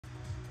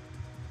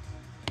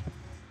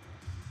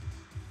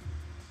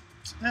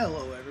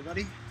Hello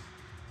everybody.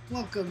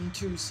 Welcome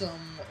to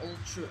some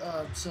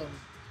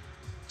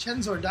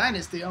Chenzor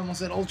Dynasty. I almost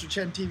said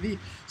UltraChenTV.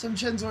 Some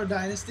Chenzor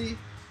Dynasty.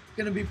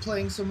 Gonna be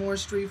playing some more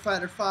Street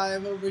Fighter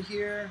V over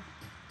here.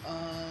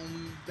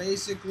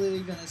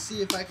 Basically gonna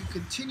see if I can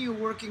continue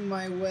working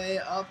my way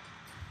up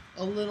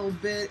a little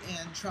bit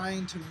and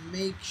trying to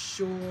make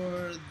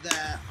sure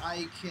that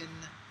I can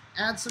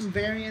add some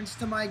variance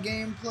to my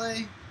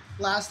gameplay.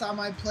 Last time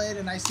I played,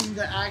 and I seem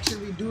to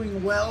actually be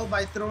doing well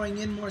by throwing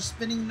in more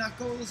spinning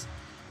knuckles.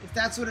 If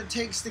that's what it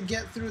takes to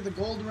get through the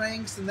gold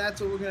ranks, then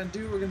that's what we're gonna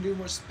do. We're gonna do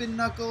more spin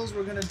knuckles.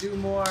 We're gonna do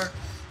more.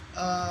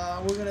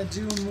 I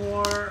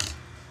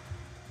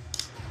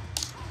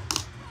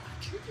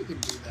think you can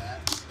do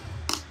that.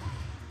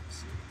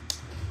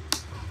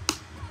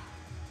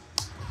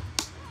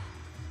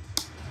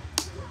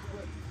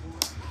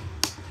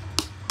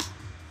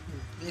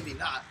 Maybe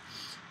not.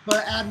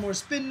 But add more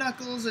spin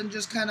knuckles and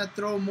just kind of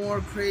throw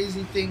more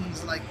crazy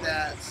things like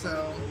that.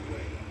 So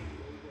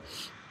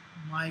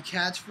my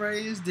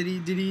catchphrase, did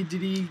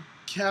he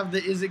have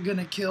the "is it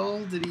gonna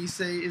kill"? Did he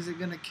say "is it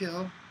gonna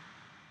kill"?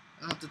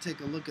 I'll have to take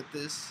a look at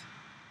this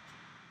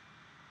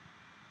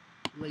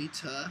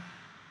later.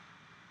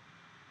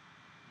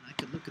 I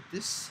could look at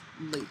this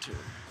later.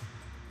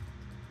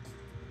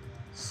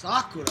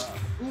 Sakura.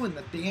 Ooh, in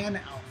the Dan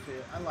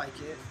outfit. I like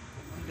it.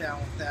 I'm down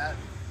with that.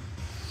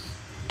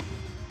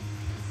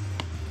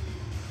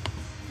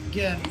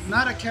 Again,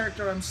 not a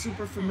character I'm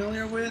super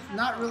familiar with.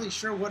 Not really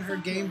sure what her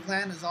game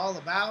plan is all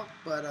about,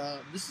 but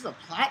this is a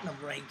platinum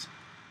ranked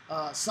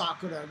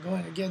Sakura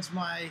going against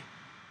my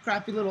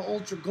crappy little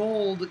ultra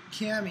gold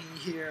Cammy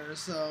here,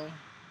 so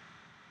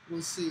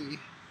we'll see.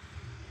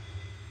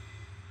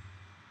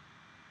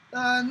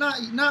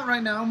 Not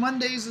right now.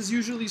 Mondays is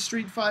usually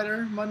Street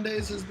Fighter.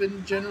 Mondays has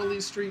been generally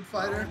Street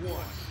Fighter.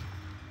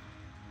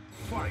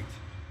 Fight.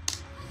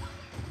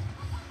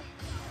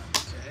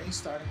 Okay,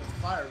 starting with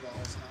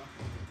fireballs, huh?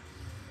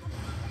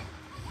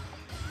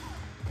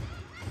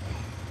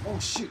 Oh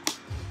shoot,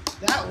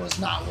 that was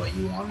not what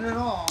you wanted at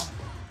all.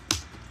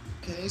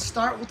 Okay,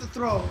 start with the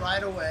throw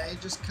right away.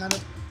 Just kind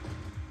of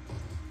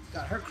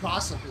got her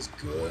cross up is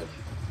good.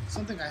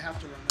 Something I have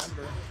to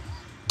remember.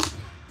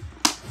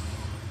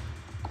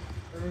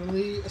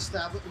 Early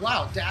establish.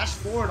 Wow, dash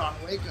forward on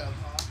wake up,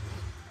 huh?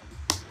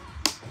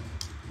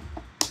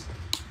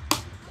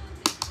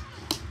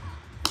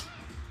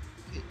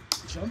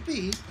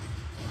 Okay,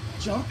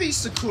 jumpy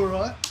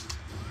Sakura.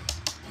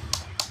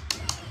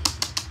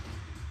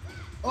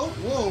 Oh,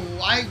 whoa,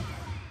 I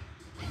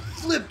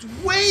flipped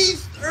way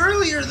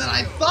earlier than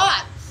I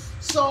thought.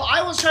 So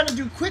I was trying to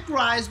do quick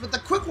rise, but the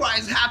quick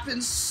rise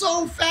happened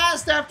so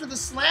fast after the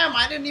slam,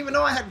 I didn't even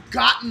know I had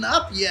gotten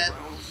up yet.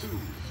 Round two.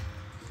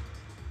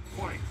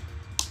 Fight.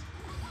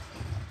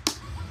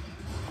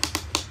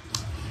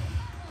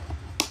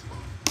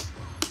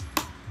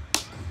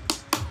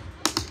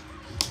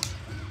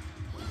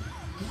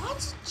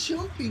 Lots of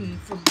jumping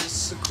from this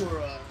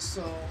Sakura,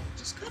 so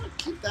just kind of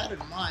keep that in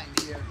mind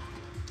here.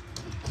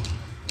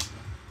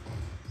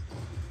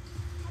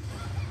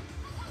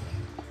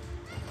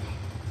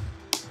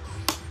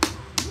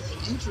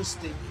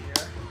 Interesting here.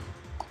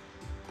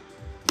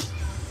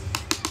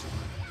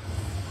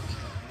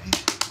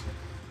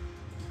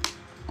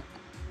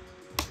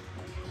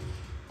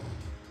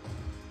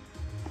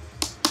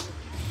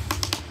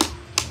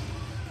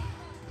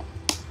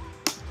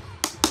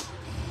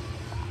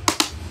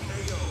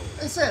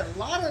 Like I said, a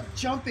lot of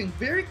jumping.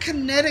 Very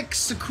kinetic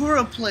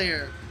Sakura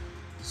player.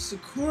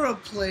 Sakura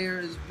player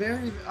is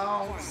very.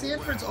 Oh,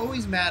 Sanford's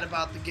always mad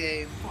about the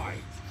game.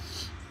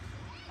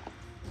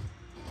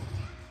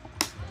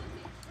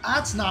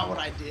 That's not what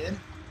I did,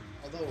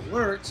 although it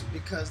worked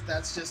because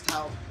that's just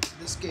how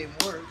this game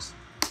works.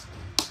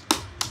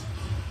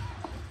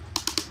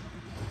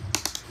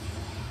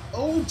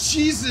 Oh,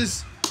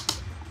 Jesus!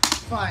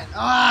 Fine.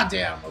 Ah,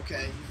 damn.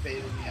 Okay, you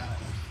baited me out.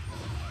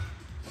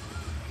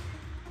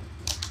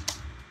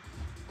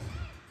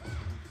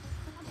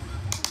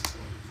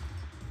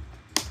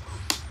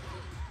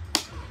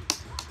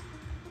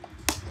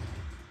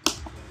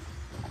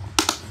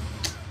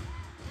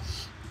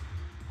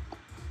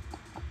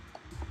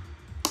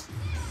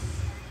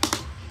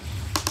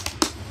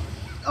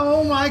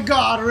 Oh my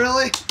God,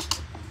 really?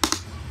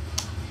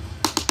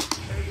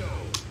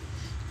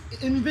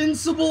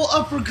 Invincible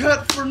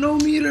uppercut for no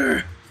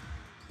meter.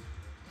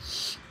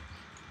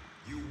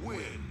 You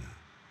win.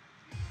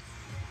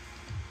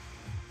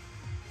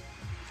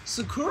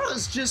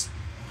 Sakura's just,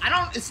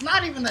 it's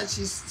not even that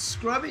she's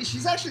scrubby.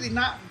 She's actually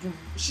not,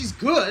 she's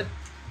good.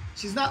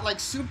 She's not like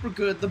super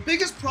good. The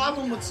biggest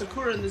problem with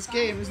Sakura in this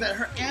game is that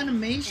her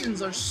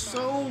animations are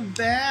so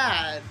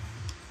bad.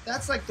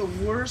 That's like the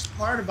worst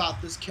part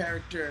about this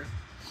character.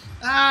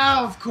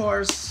 Ah, of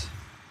course.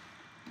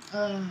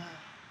 Don't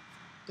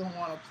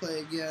want to play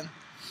again.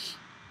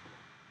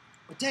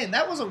 But dang,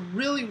 that was a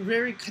really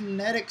very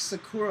kinetic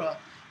Sakura.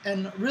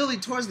 And really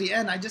towards the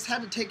end, I just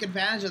had to take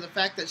advantage of the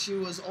fact that she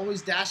was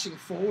always dashing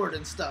forward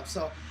and stuff.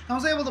 So I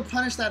was able to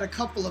punish that a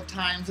couple of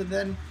times. And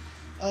then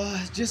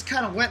just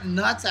kind of went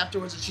nuts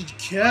afterwards, and she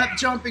kept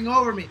jumping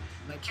over me,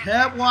 and I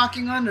kept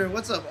walking under.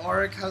 What's up,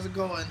 Auric? How's it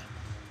going?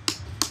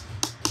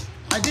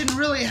 I didn't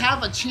really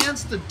have a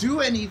chance to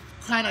do any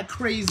kind of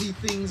crazy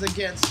things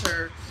against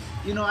her.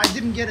 You know, I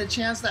didn't get a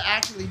chance to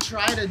actually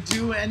try to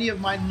do any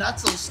of my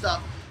nutso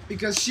stuff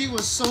because she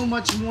was so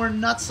much more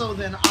nutso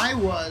than I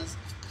was.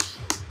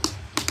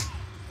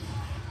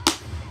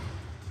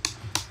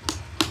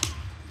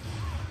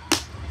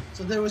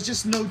 So there was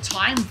just no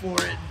time for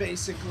it,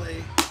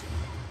 basically.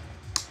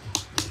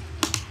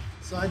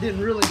 So I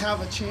didn't really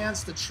have a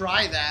chance to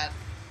try that.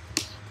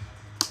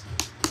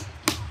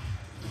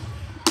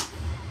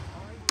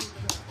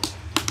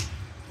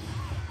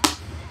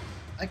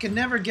 I could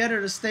never get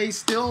her to stay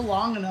still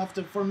long enough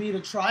for me to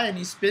try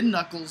any spin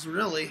knuckles,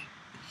 really.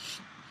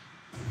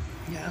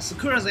 Yeah,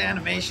 Sakura's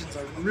animations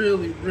are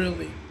really,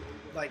 really,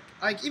 like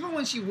even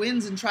when she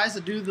wins and tries to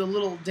do the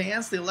little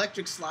dance, the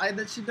electric slide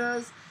that she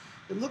does,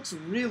 it looks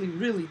really,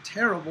 really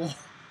terrible.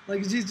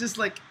 Like she's just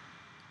like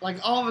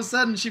all of a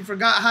sudden she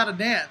forgot how to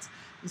dance.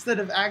 Instead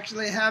of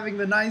actually having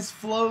the nice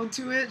flow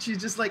to it, she's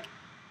just like,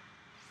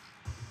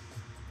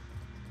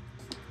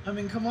 I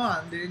mean, come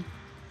on, dude.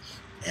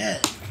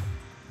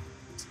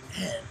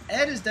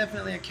 Ed is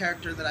definitely a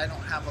character that I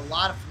don't have a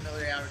lot of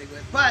familiarity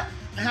with, but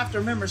I have to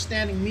remember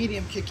standing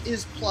medium kick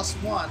is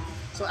 +1.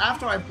 So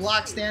after I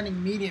block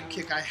standing medium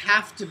kick, I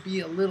have to be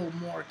a little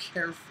more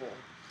careful.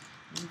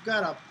 We've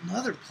got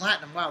another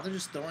platinum. Wow, they're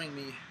just throwing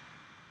me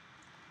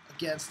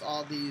against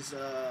all these.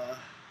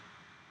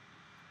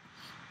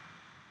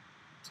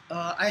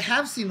 I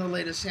have seen the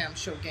latest Sham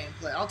Show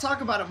gameplay. I'll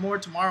talk about it more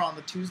tomorrow on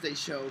the Tuesday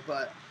show,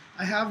 but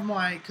I have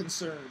my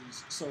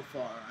concerns so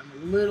far. I'm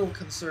a little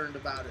concerned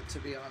about it, to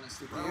be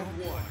honest with you.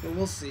 But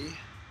we'll see.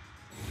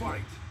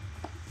 Fight.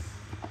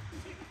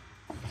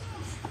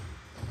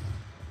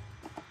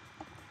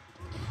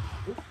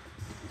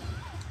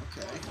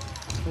 Okay.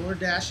 Forward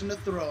dash into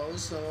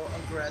throws, so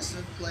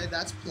aggressive play,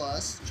 that's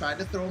plus. Tried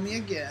to throw me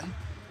again.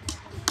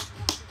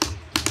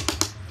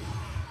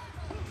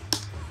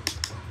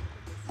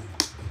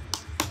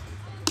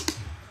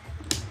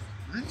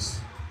 Nice.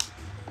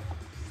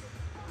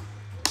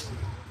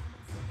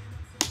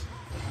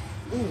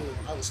 Ooh,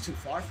 I was too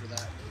far for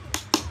that.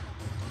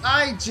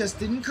 I just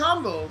didn't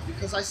combo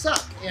because I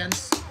suck, and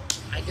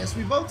I guess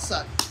we both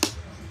suck.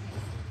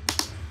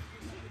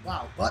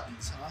 Wow,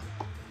 buttons, huh?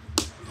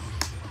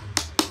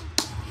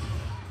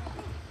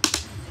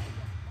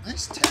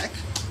 Nice tech.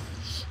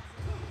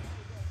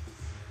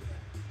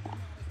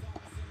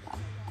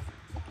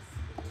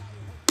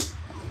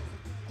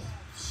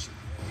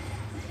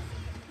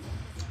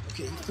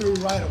 Okay, he threw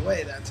right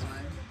away that time.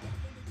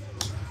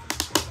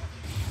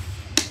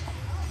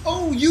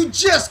 Oh, you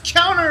just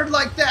countered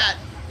like that!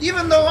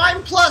 Even though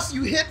I'm plus,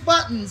 you hit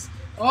buttons.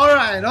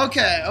 Alright,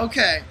 okay,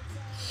 okay.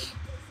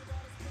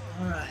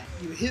 Alright,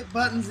 you hit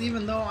buttons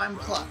even though I'm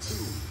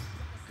plus.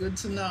 Good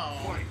to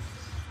know.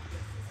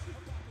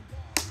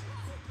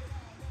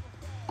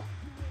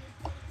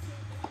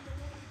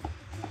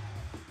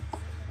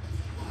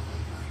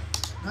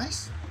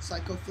 Nice.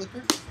 Psycho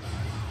Flicker.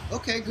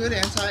 Okay, good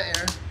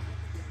anti-air.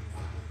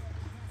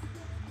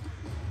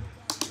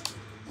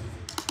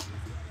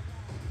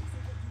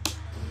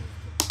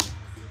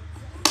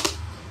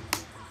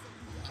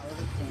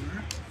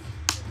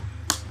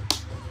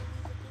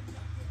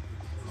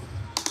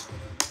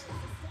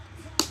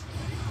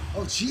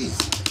 Oh, jeez.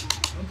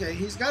 Okay,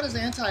 he's got his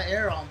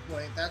anti-air on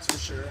point, that's for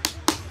sure.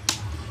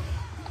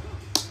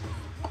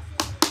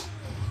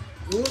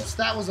 Oops,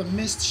 that was a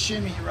missed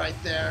shimmy right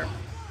there.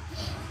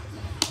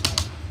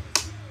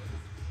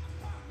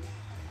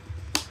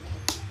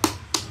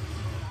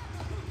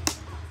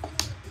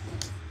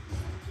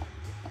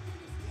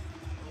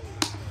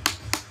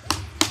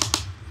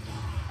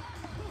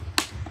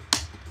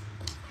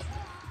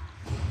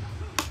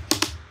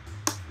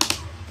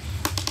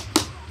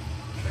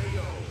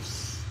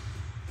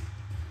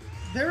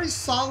 Very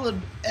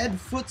solid Ed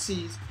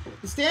footsies.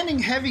 The standing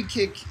heavy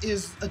kick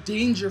is a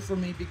danger for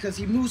me because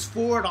he moves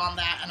forward on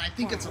that, and I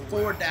think it's a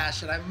forward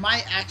dash, and I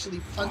might actually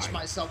punch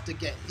myself to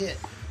get hit.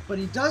 But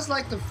he does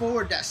like the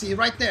forward dash. See,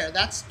 right there,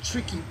 that's the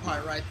tricky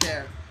part right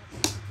there.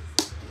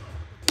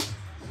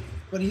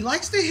 But he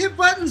likes to hit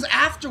buttons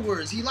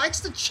afterwards. He likes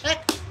to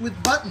check with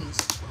buttons.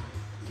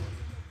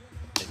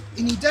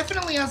 And he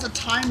definitely has a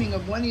timing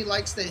of when he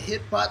likes to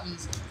hit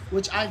buttons,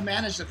 which I've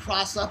managed to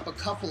cross up a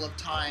couple of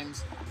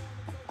times.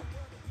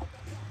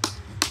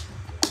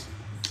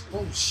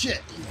 Oh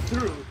shit, he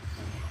threw.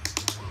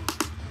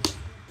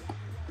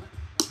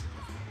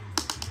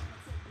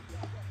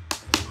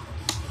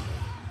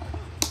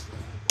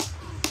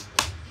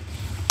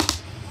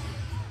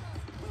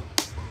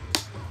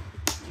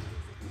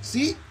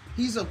 See?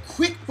 He's a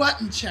quick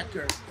button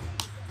checker.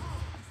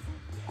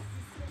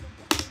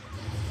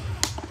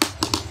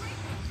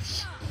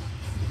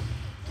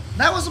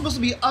 That was supposed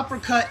to be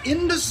uppercut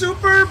into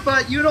super,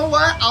 but you know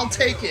what? I'll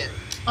take it.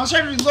 I was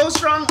trying to do low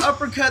strong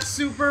uppercut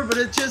super, but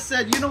it just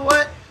said, you know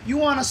what? You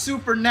want a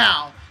super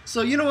now.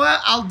 So you know what?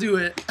 I'll do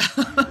it.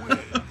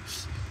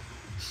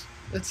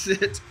 That's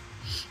it.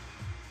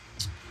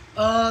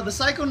 The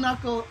Psycho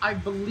Knuckle, I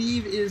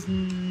believe,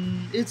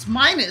 it's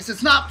minus.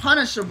 It's not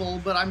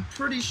punishable, but I'm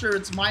pretty sure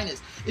it's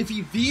minus. If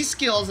he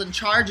V-skills and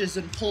charges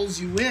and pulls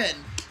you in,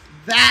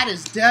 that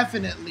is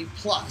definitely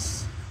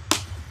plus.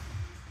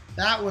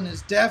 That one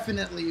is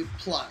definitely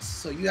plus,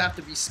 so you have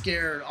to be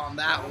scared on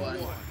that one.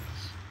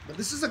 But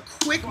this is a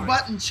quick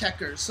button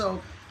checker,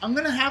 so I'm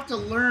going to have to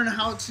learn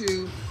how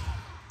to...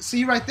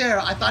 See right there,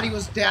 I thought he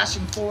was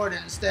dashing forward,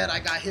 and instead I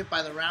got hit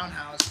by the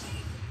roundhouse.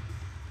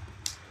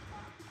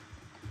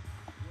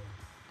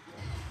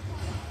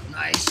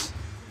 Nice.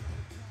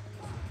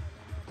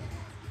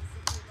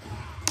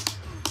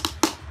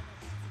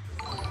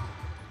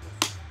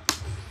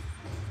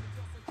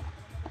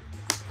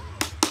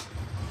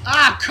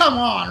 Ah, come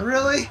on,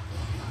 really?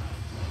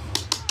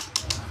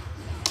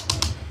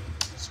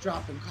 It's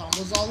dropping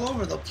combos all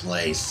over the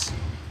place.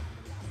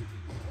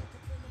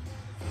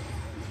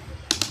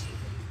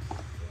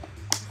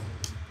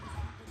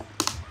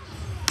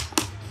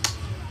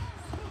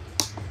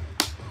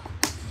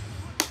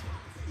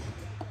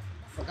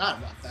 Forgot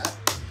about that.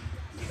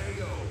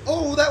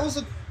 Oh, that was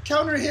a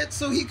counter hit,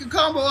 so he could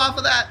combo off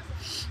of that.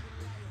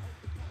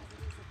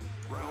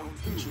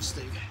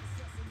 Interesting.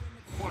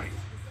 Fight.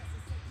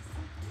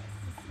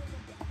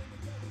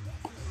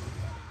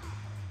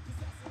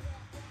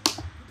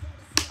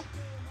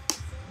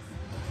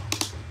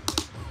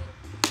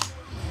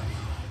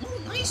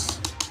 Oh, nice.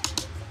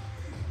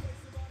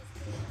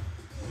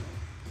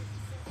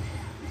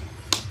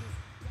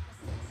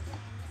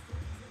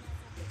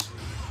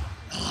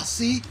 Oh,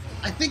 see,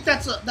 I think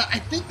that's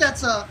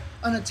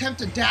an attempt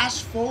to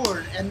dash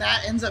forward, and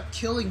that ends up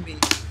killing me.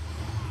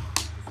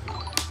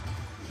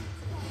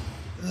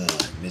 Ugh,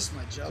 I missed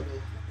my juggle.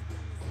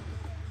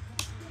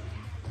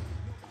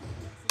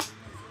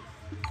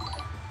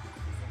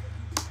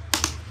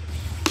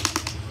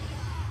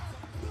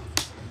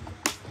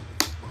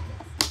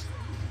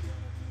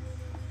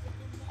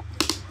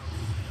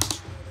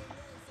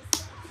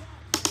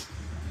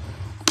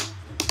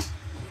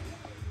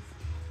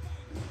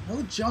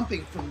 No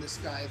jumping from this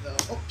guy, though.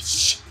 Oh,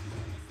 shh.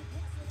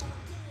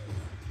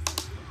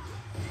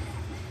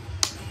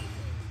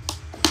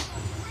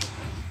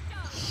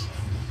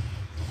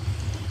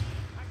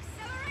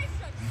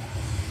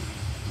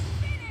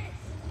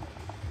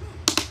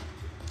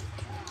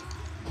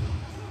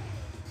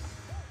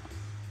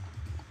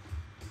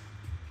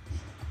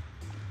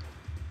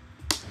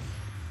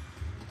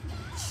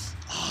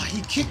 Oh,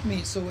 he kicked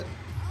me, so it...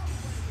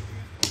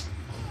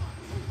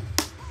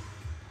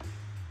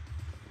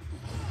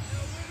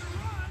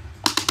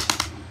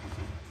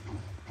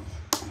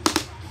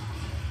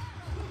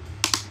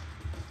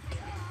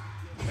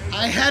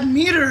 I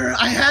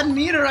had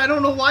meter. I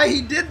don't know why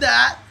he did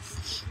that.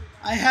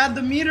 I had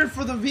the meter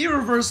for the V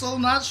reversal.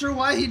 Not sure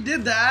why he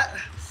did that.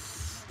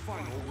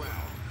 Final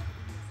round.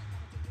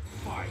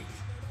 Fight.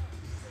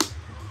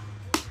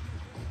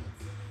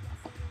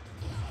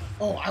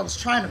 Oh, I was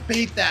trying to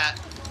bait that.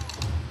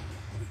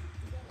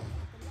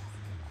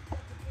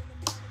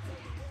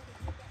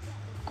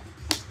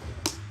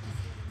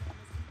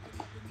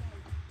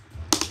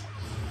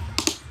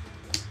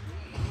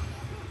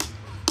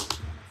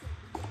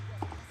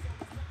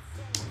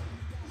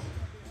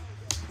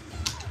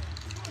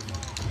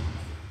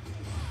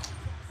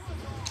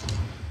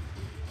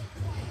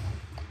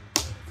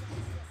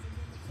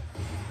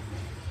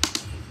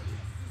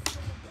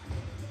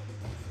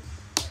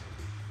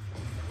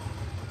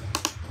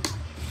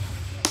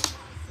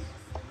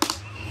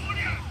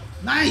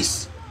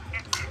 Nice!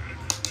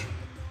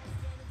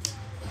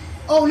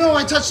 Oh no,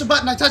 I touched the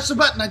button, I touched the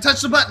button, I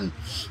touched the button!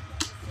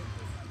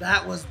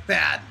 That was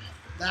bad.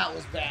 That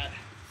was bad.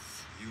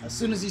 As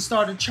soon as he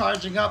started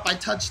charging up, I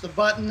touched the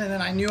button, and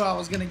then I knew I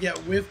was going to get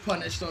whiff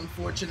punished,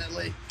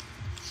 unfortunately.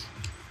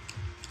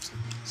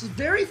 It's a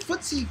very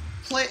footsie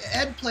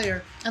Ed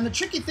player, and the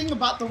tricky thing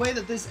about the way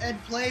that this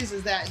Ed plays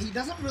is that he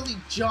doesn't really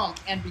jump,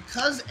 and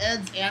because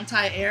Ed's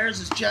anti-airs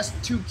is just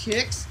 2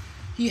 kicks,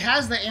 he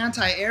has the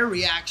anti-air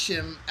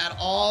reaction at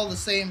all the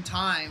same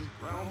time.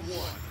 Round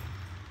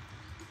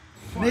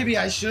 1. Maybe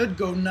I should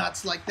go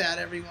nuts like that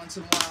every once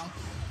in a while.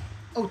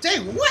 Oh,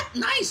 dang, what?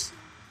 Nice!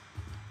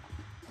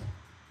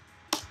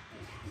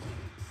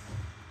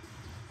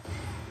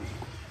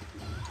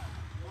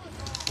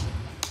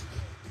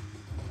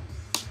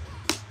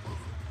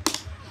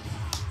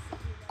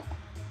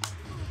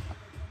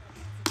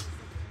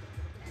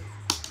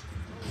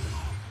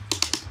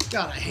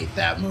 God, I hate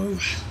that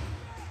move.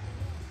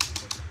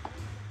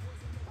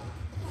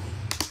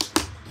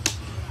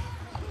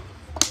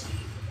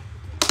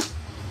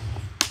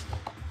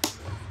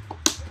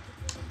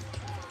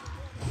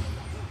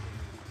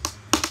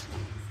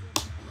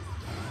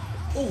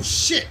 Oh,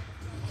 shit.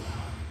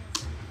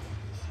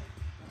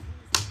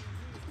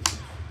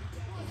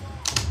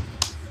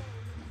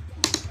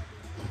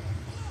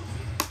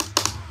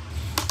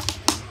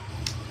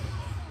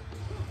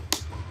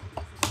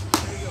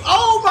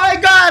 Oh my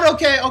God.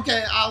 Okay,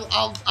 okay.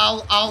 I'll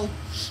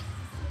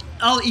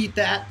eat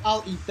that.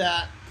 I'll eat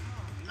that.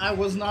 I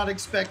was not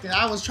expecting.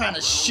 I was trying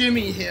to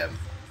shimmy him,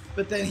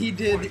 but then he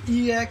did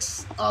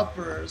EX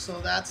upper, so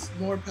that's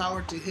more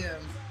power to him.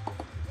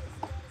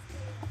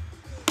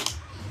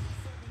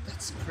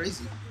 That's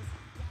crazy.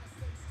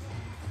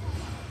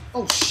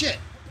 Oh shit!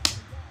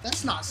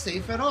 That's not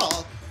safe at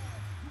all.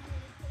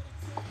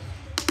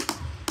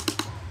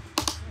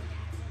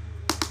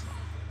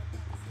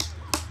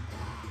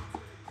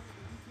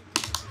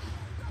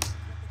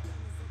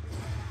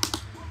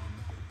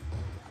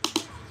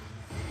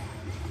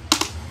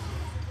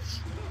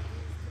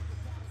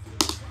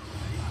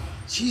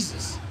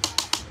 Jesus.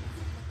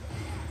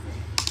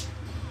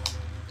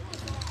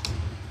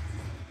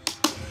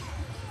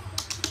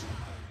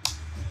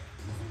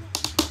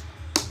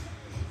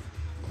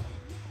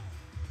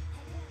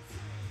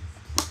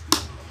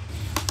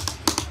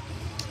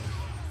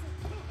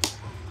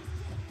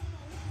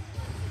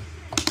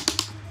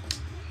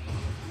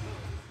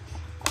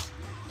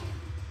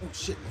 Oh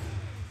shit.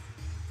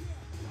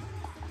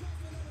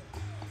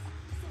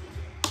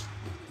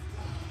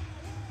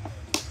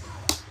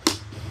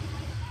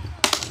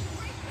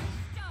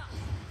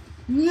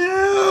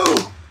 No!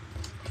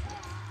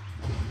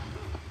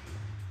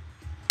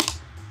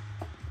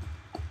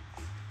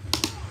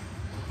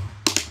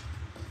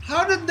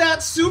 How did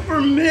that super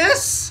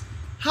miss?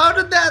 How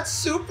did that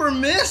super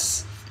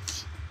miss?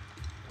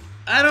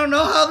 I don't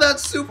know how that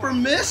super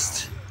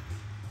missed.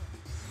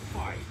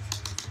 Fight.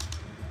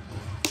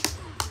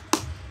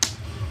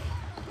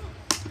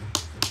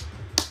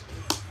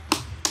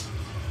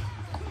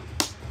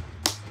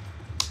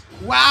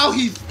 Wow,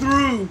 he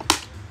threw.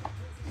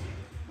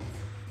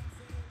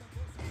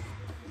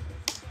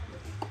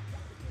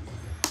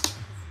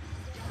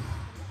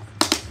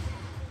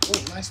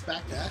 Oh, nice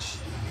backdash.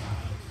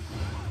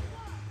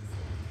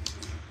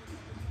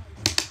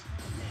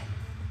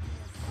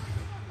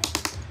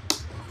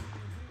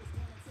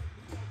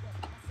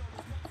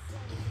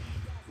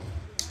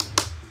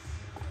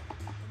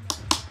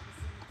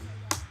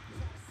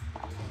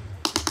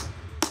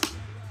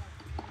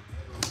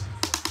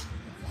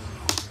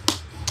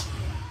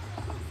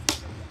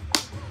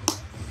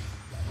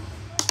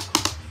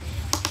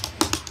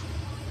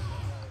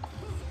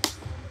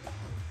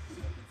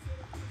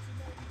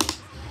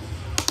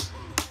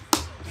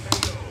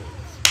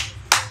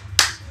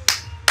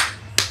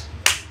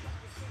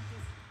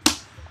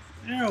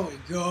 There we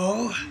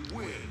go.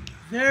 Win.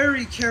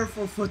 Very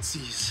careful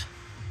footsies.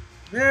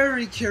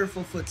 Very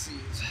careful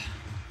footsies.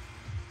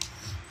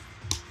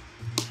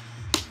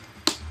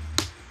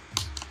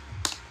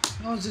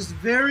 That was just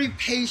very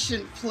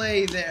patient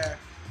play there.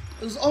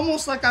 It was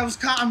almost like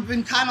I've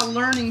been kind of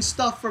learning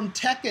stuff from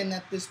Tekken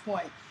at this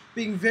point.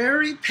 Being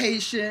very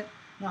patient,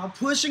 now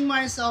pushing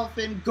myself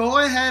in, go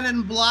ahead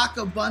and block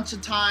a bunch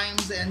of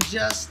times and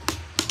just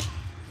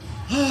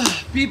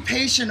be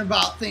patient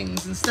about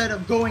things instead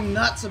of going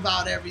nuts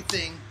about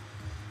everything.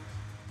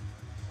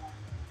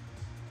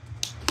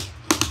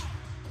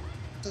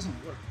 It doesn't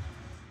work.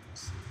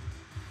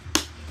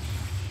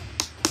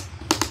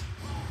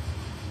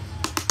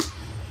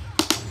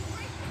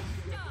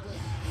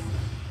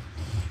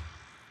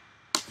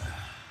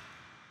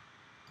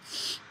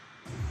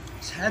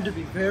 Just had to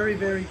be very,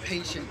 very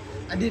patient.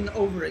 I didn't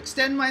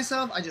overextend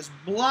myself. I just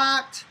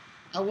blocked.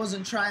 I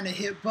wasn't trying to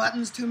hit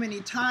buttons too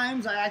many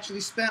times. I actually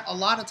spent a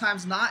lot of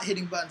times not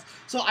hitting buttons.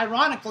 So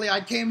ironically,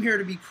 I came here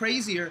to be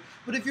crazier.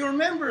 But if you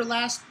remember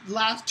last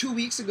 2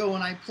 weeks ago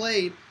when I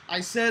played, I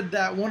said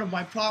that one of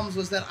my problems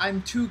was that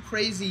I'm too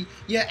crazy,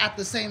 yet at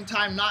the same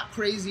time not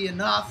crazy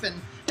enough,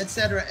 and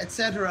etc.,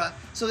 etc.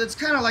 So it's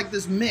kind of like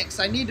this mix.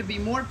 I need to be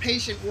more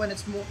patient when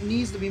it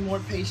needs to be more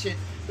patient.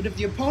 But if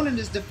the opponent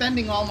is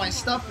defending all my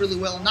stuff really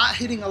well and not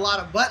hitting a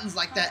lot of buttons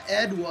like that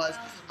Ed was,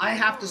 I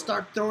have to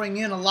start throwing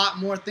in a lot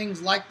more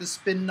things like the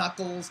Spin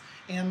Knuckles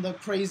and the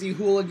crazy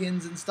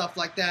Hooligans and stuff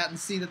like that and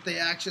see that they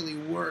actually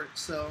work.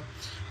 So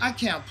I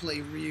can't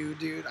play Ryu,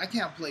 dude. I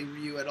can't play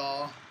Ryu at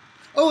all.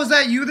 Oh, is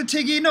that you, the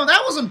Tiggy? No,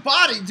 that wasn't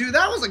Body, dude.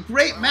 That was a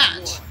great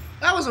match.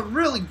 That was a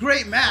really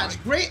great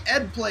match. Great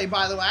Ed play,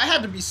 by the way. I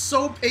had to be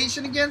so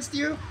patient against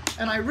you,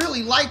 and I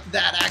really liked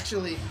that,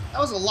 actually. That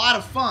was a lot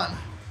of fun.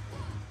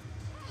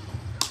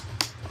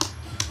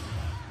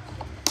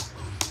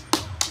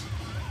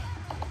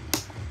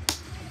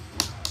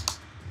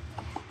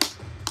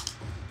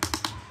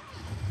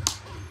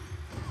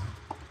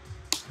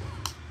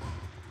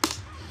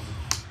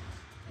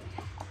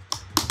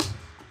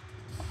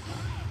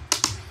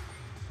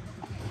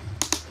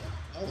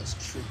 That was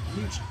tricky.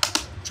 You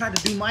tried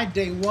to do my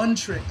day one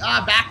trick.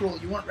 Ah, back roll.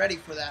 You weren't ready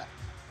for that.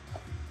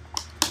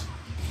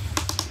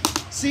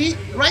 See,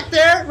 right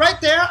there,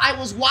 I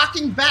was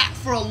walking back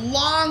for a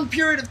long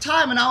period of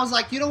time, and I was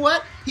like, you know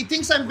what? He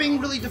thinks I'm being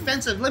really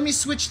defensive. Let me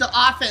switch to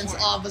offense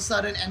all of a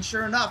sudden, and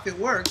sure enough, it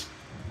worked.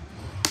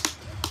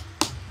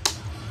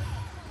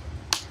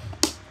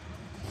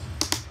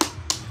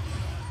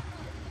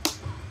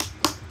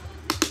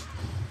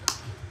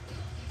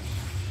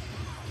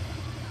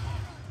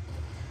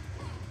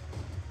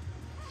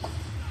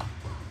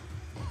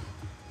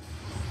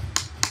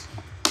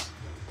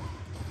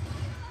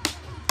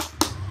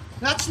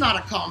 That's not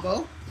a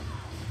combo.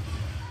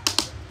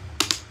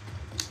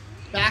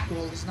 back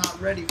roll is not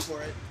ready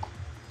for it.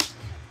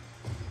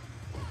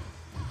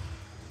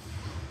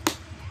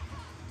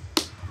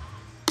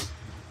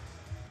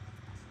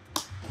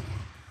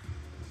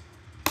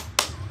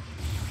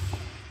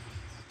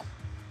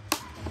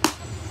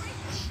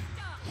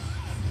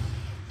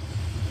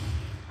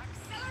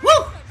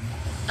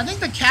 I think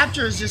the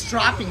capture is just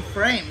dropping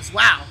frames.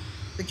 Wow.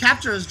 The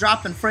capture is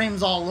dropping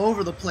frames all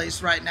over the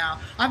place right now.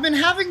 I've been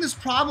having this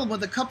problem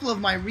with a couple of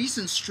my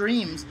recent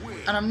streams,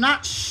 and I'm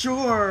not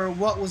sure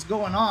what was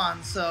going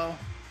on, so...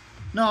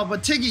 No,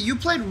 but Tiggy, you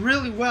played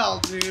really well,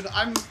 dude.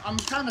 I'm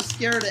kind of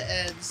scared of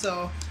Ed,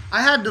 so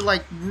I had to,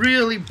 like,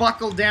 really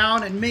buckle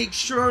down and make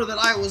sure that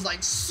I was,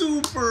 like,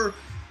 super,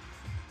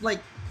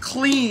 like,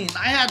 clean.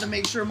 I had to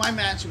make sure my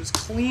match was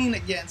clean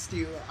against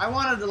you. I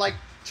wanted to, like,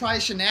 try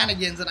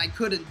shenanigans and I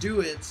couldn't do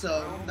it,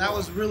 so that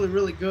was really,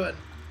 really good.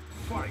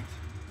 Fight.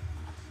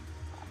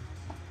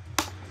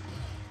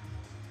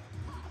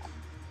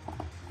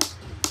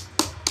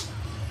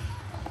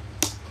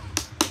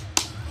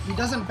 He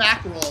doesn't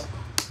back roll.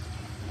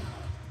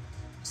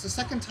 It's the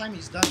second time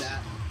he's done that.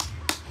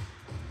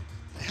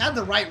 I had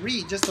the right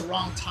read, just the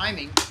wrong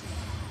timing.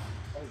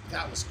 Oh,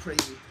 that was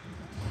crazy.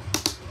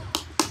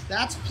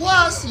 That's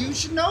plus. You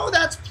should know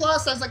that's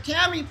plus as a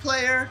Cammy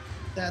player.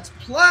 That's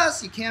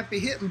plus. You can't be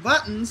hitting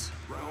buttons.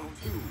 Round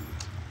 2.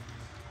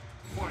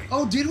 Fight.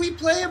 Oh, did we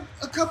play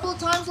a couple of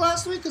times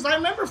last week? Because I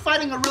remember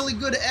fighting a really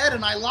good Ed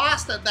and I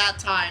lost at that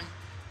time.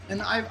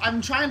 And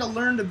I'm trying to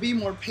learn to be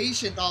more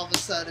patient all of a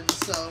sudden,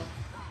 so...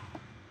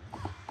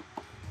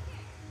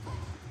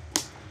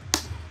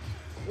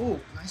 Oh,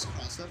 nice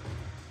cross-up.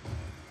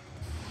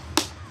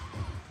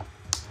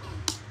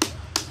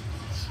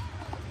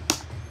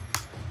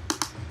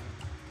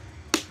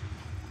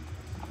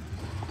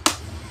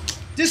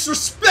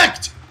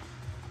 Disrespect!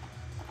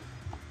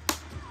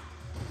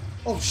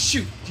 Oh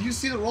shoot, do you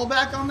see the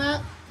rollback on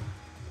that?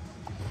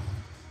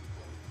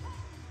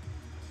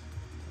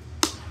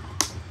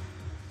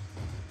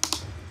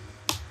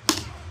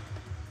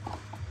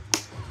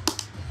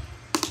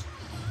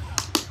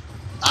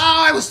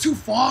 Oh, I was too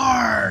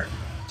far!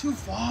 Too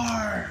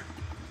far!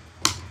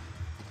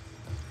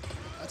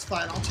 That's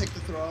fine, I'll take the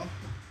throw.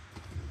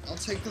 I'll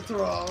take the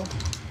throw.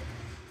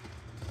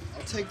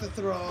 I'll take the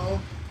throw.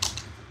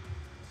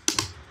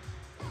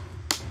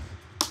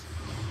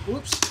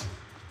 Whoops.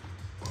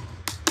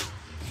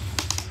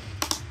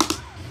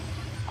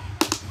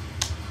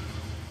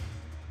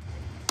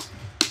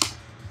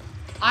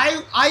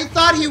 I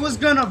thought he was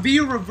gonna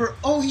V-reverse.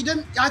 Oh, he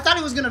didn't. I thought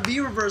he was gonna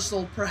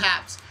V-reversal,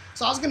 perhaps.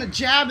 So I was gonna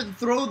jab and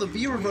throw the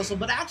V-reversal,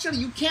 but actually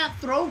you can't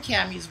throw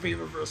Cammy's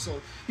V-reversal.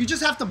 You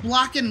just have to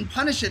block it and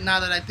punish it now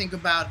that I think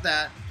about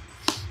that.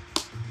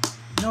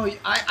 No,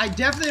 I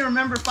definitely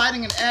remember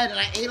fighting an Ed, and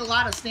I ate a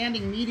lot of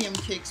standing medium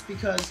kicks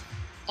because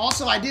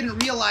also I didn't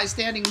realize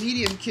standing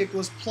medium kick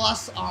was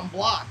plus on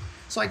block.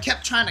 So I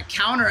kept trying to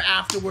counter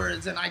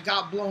afterwards, and I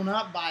got blown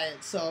up by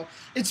it. So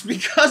it's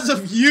because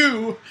of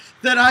you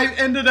that I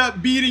ended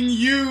up beating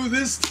you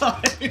this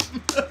time.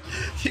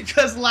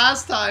 Because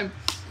last time...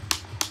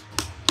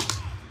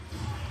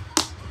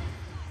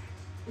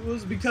 It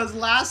was because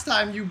last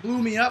time you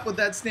blew me up with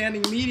that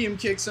standing medium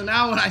kick. So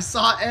now when I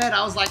saw Ed,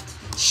 I was like,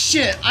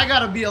 shit, I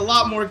gotta be a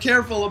lot more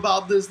careful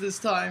about this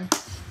time.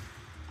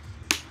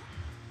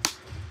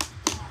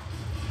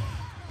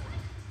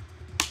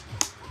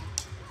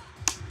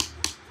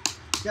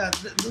 Yeah,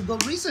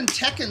 the recent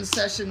Tekken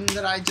session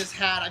that I just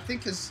had, I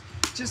think has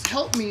just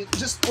helped me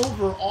just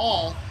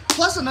overall.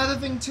 Plus another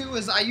thing too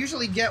is I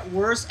usually get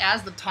worse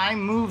as the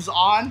time moves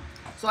on.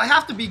 So I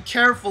have to be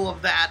careful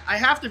of that. I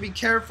have to be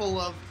careful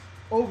of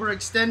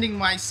overextending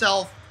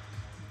myself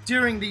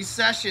during these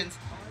sessions.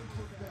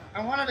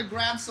 I wanted to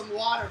grab some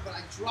water, but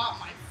I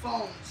dropped my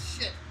phone.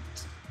 Shit.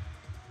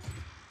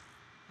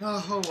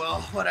 Oh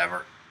well,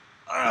 whatever.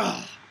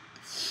 Ugh.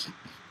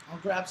 I'll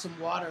grab some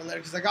water later,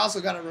 because I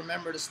also got to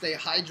remember to stay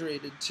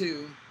hydrated,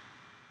 too.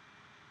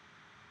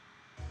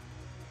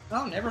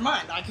 Oh, never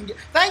mind. I can get...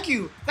 Thank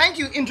you,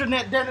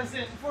 Internet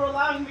Denizen, for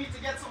allowing me to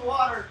get some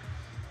water.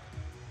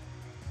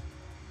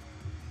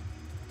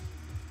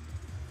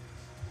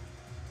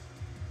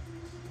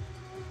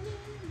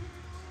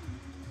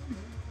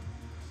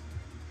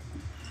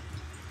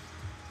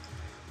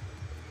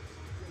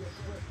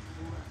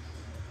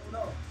 Oh,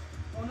 no.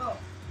 Oh, no.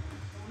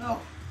 Oh,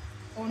 no.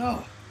 Oh,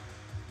 no.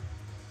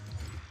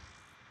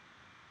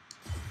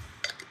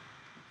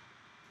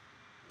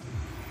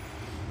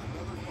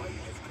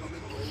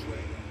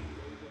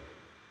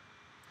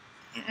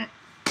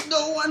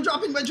 No, I'm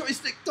dropping my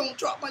joystick. Don't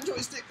drop my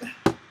joystick.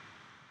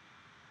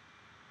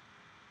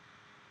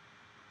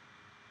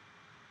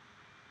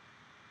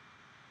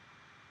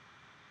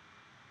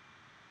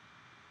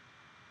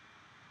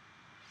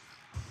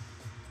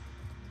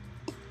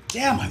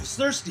 Damn, I was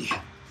thirsty.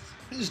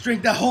 I just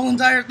drank that whole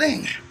entire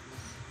thing.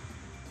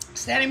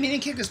 Standing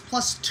medium kick is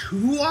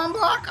 +2 on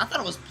block? I thought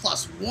it was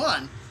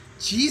 +1.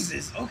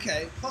 Jesus,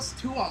 okay.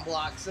 +2 on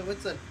block, so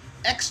it's an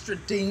extra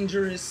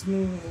dangerous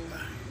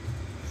move.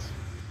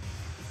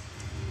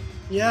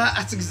 Yeah,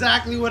 that's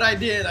exactly what I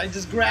did. I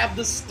just grabbed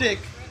the stick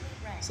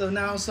So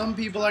now some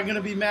people are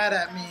gonna be mad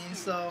at me.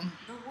 So,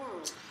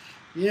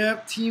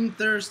 yep, Team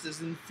Thirst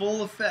is in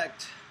full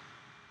effect.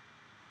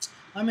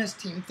 I miss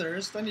Team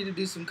Thirst. I need to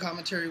do some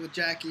commentary with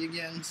Jackie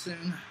again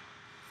soon.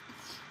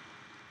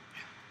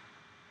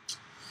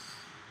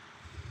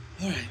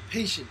 Alright,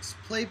 patience.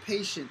 Play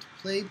patient.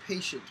 Play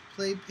patient.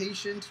 Play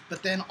patient.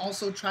 But then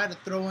also try to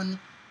throw in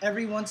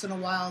every once in a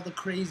while the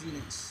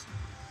craziness.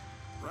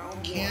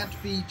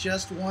 Can't be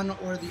just one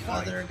or the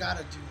other.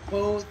 Gotta do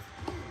both.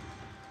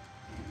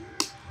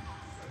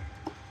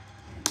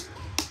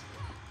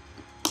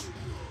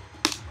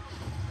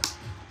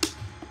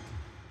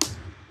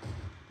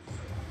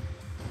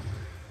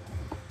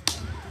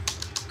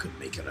 Couldn't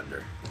make it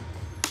under.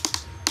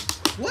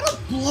 What a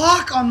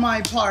block on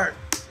my part!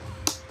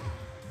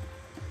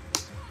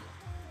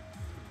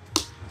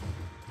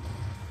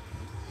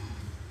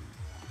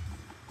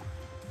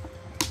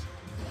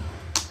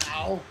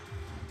 Ow.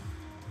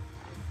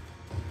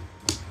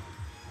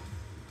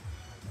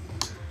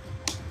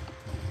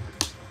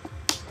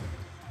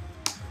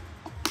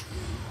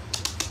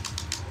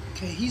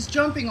 Okay, he's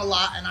jumping a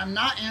lot and I'm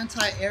not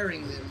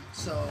anti-airing them,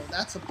 so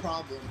that's a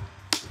problem.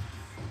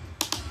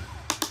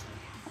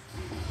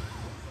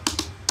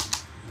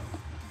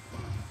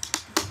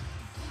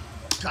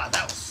 God,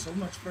 that was so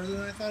much further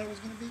than I thought it was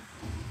going to be.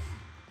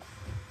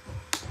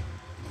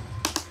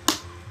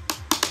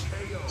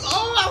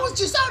 Oh, I was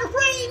just out of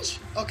range!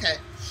 Okay.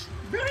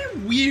 Very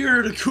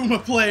weird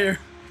Akuma player.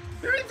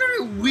 Very,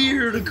 very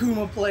weird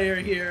Akuma player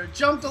here.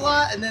 Jumped a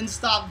lot and then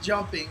stopped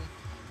jumping.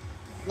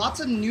 Lots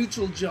of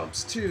neutral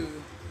jumps, too.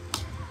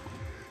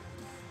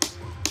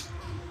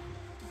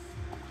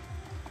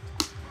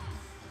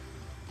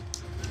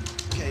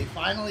 Okay,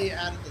 finally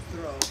added the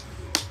throw.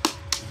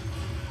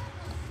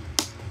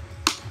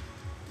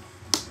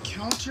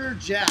 Counter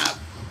jab.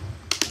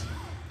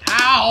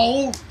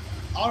 Ow!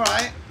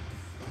 Alright.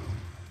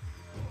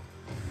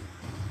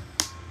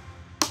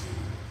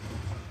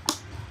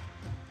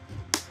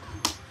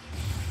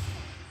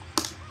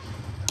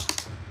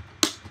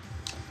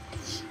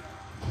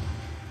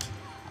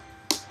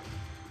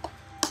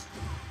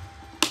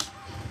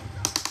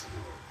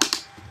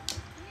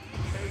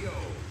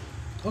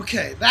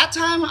 Okay, that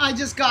time he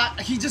just got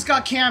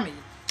Cammy.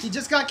 He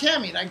just got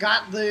Cammy. I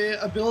got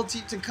the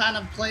ability to kind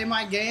of play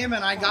my game,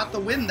 and I got the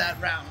win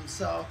that round.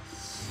 So,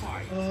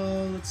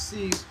 let's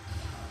see.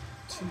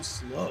 Too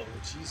slow,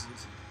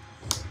 Jesus.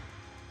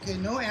 Okay,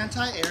 no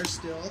anti-air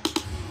still.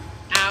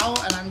 Ow,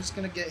 and I'm just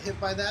gonna get hit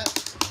by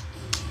that.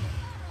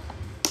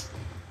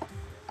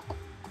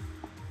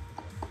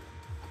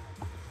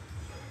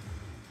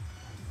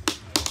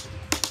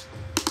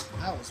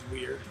 That was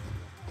weird.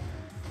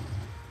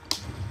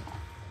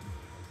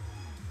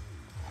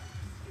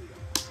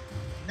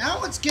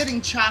 Now it's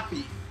getting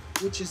choppy,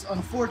 which is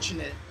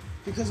unfortunate,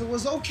 because it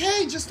was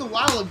okay just a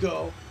while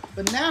ago,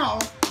 but now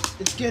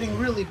it's getting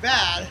really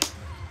bad.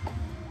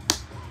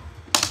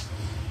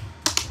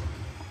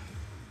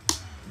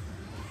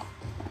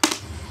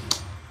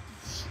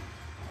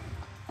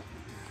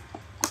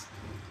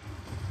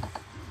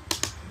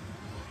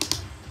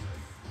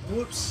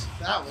 Whoops,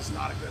 that was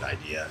not a good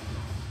idea.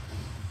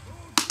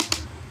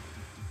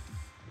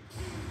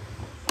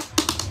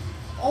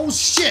 Oh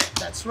shit,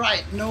 that's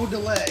right, no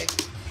delay.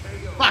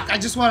 Fuck, I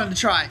just wanted to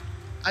try.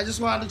 I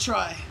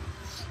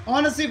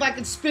want to see if I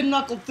can spin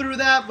knuckle through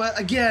that, but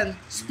again,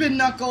 spin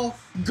knuckle,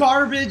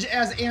 garbage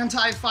as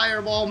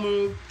anti-fireball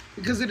move,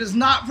 because it is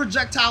not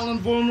projectile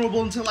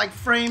invulnerable until like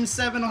frame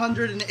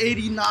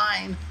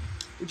 789,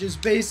 which is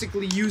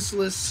basically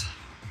useless.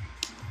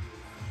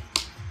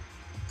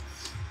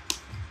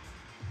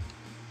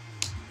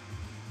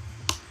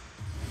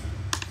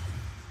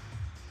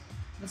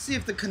 Let's see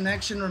if the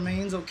connection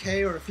remains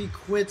okay or if he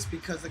quits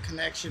because the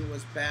connection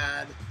was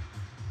bad.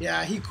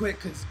 Yeah, he quit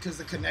because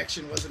the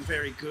connection wasn't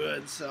very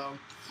good, so.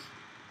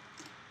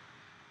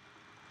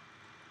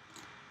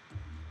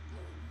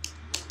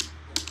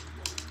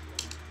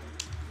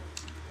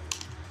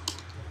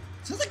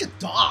 Sounds like a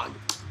dog.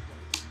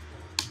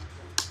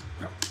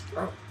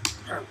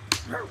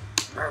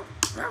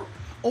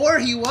 Or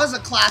he was a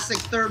classic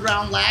third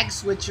round lag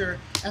switcher,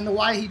 and the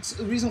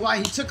reason why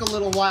he took a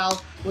little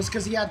while was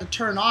because he had to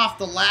turn off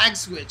the lag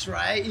switch,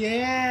 right?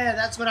 Yeah,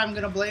 that's what I'm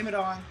gonna blame it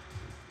on.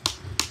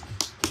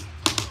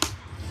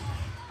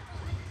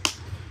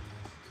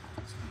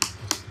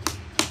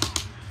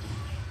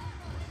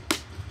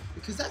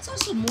 Because that's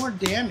also more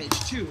damage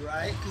too,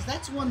 right? Because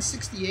that's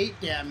 168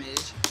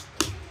 damage.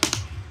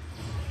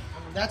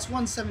 That's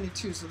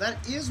 172, so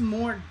that is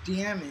more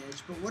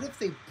damage. But what if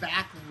they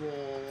back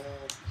roll?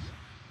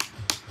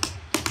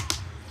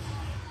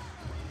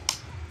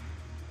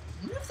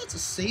 I wonder if that's a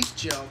safe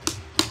jump.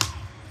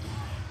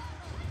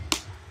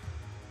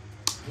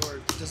 Or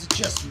does it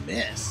just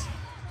miss?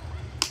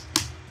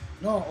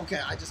 No,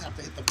 okay, I just have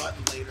to hit the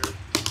button later.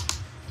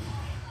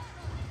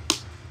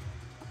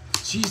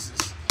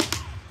 Jesus.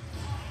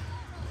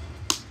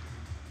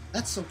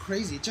 That's so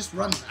crazy. It just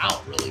runs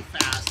out really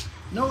fast.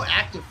 No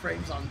active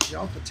frames on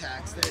jump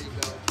attacks. There you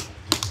go.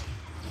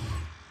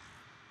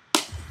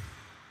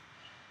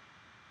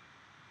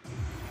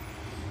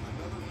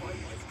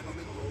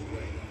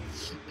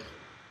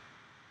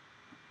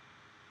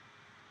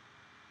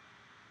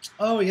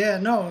 Oh yeah,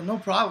 no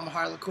problem,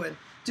 Harlequin.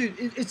 Dude,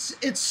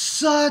 it's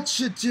such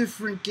a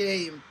different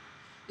game.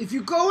 If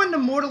you go into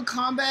Mortal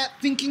Kombat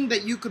thinking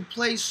that you could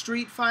play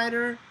Street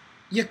Fighter,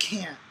 you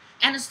can't.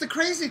 And it's the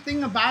crazy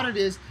thing about it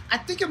is, I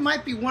think it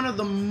might be one of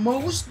the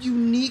most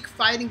unique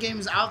fighting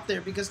games out there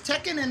because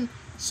Tekken and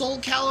Soul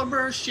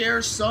Calibur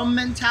share some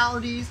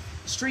mentalities.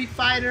 Street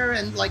Fighter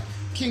and like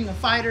King of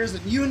Fighters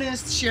and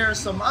Eunice share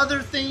some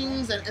other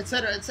things, and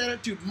etc. etc.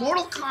 Dude,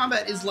 Mortal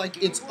Kombat is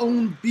like its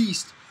own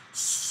beast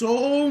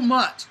so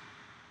much.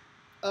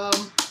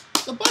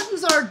 The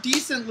buttons are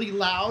decently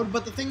loud,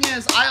 but the thing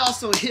is, I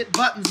also hit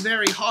buttons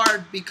very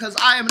hard because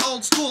I am an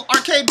old school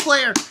arcade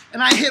player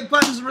and I hit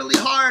buttons really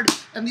hard,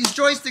 and these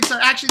joysticks are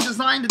actually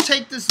designed to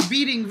take this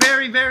beating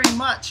very, very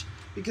much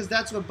because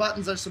that's what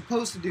buttons are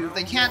supposed to do. If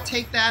they can't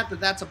take that, then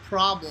that's a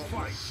problem.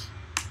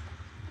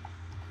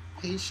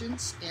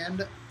 Patience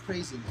and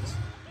craziness.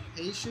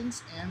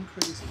 Patience and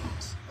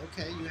craziness.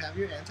 Okay, you have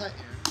your anti-air.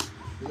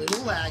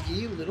 Little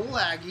laggy, little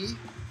laggy.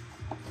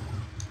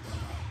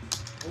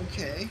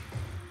 Okay.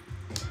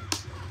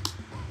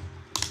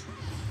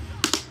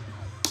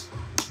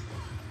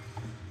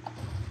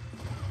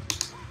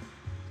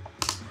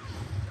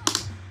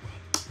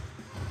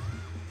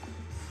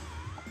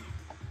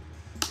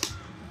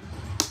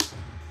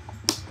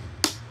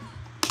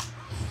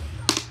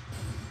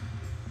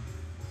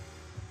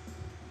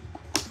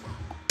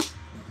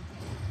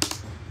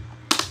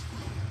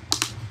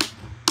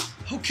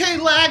 Okay,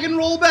 lag and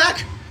roll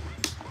back.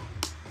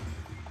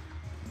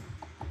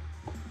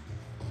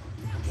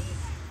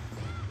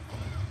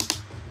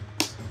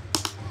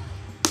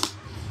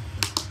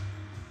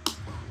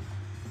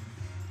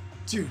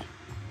 Dude.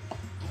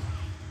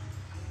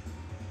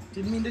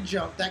 Didn't mean to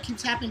jump. That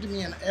keeps happening to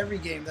me in every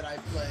game that I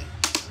play.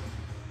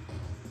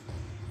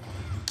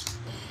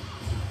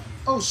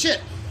 Oh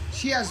shit!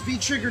 She has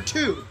V-Trigger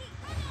too.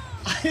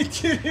 I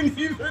didn't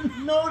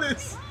even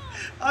notice.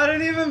 I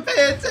didn't even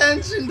pay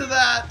attention to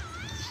that.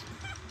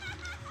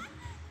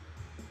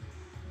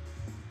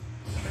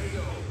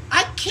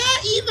 I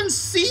can't even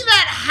see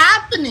that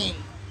happening.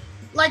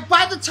 Like,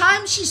 by the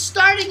time she's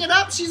starting it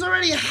up, she's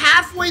already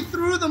halfway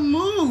through the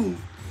move.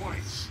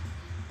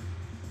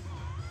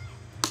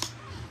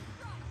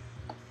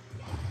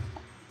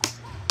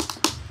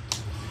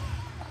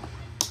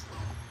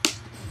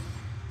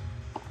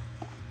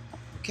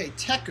 Okay,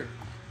 Tekker.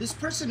 This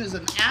person is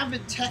an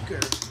avid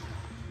Tekker.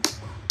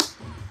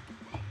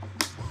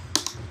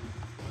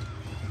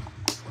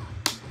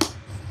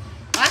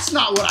 That's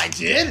not what I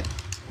did.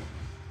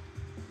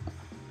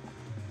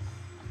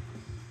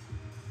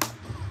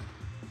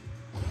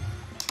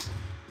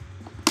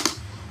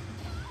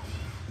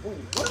 Oh,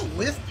 what a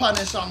whiff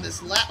punish on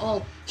this lag.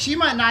 Oh, she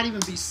might not even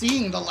be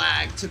seeing the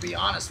lag, to be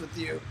honest with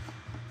you.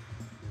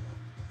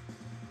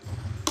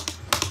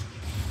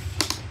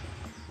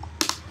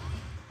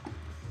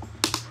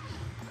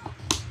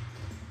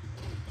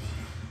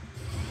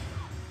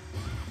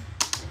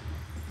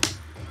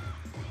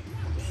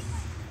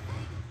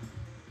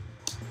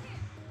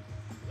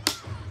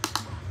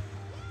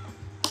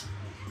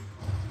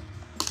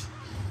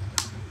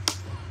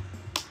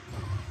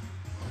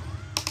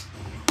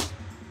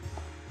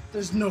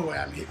 There's no way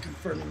I'm hit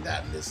confirming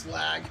that in this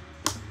lag.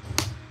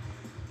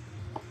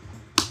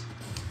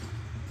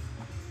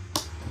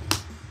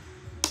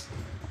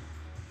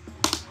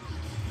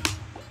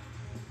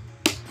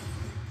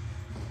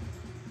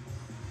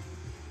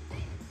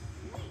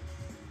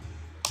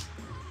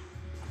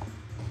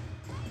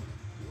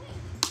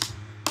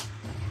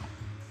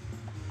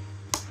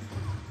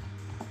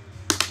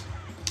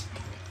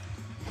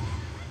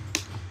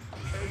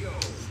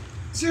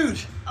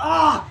 Dude,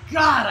 oh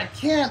god, I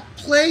can't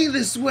play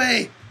this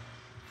way.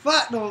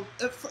 Fuck no,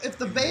 if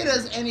the beta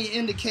is any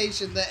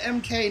indication, the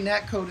MK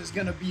netcode is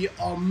gonna be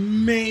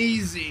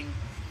amazing.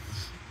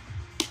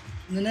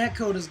 The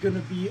netcode is gonna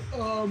be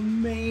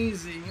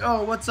amazing.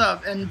 Oh, what's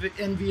up,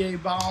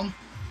 NVA Bomb?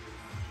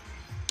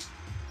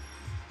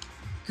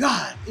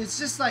 God, it's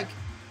just like,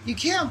 you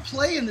can't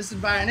play in this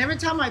environment. Every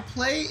time I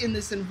play in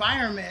this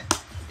environment,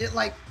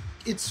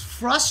 it's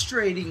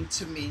frustrating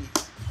to me.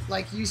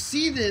 Like, you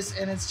see this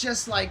and it's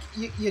just like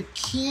you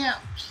can't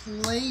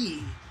play.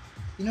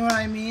 You know what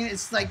I mean?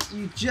 It's like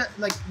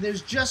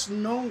there's just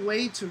no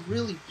way to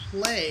really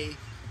play.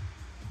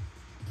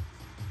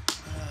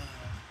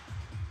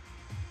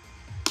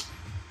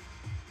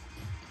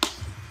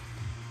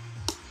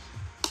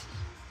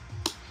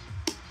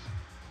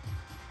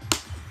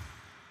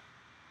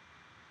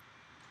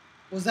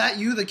 Was that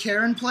you, the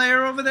Karen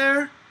player over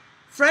there?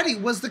 Freddy,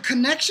 was the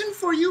connection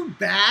for you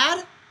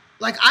bad?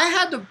 Like,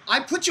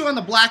 I put you on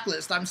the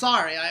blacklist. I'm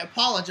sorry, I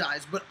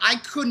apologize, but I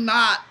could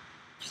not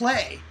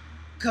play.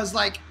 Because,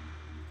 like,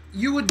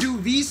 you would do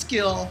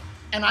V-skill,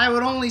 and I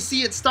would only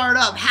see it start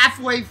up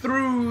halfway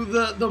through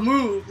the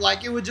move.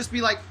 Like, it would just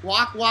be like,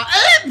 walk,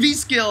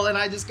 V-skill, and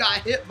I just got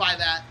hit by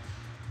that.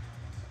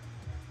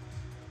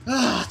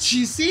 Ah,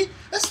 geez, see?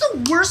 That's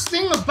the worst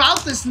thing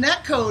about this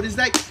netcode, is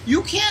that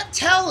you can't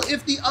tell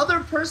if the other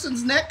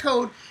person's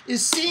netcode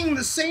is seeing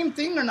the same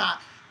thing or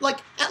not. like,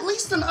 at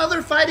least in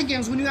other fighting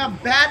games, when you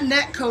have bad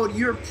netcode,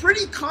 you're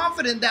pretty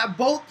confident that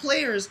both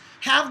players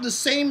have the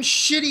same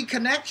shitty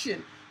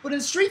connection. But in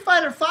Street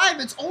Fighter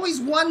V, it's always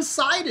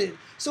one-sided.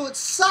 So it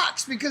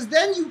sucks because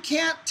then you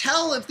can't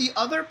tell if the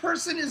other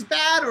person is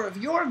bad or if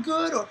you're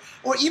good,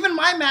 or even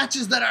my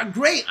matches that are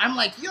great. I'm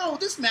like, yo,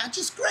 this match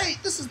is great.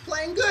 This is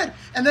playing good.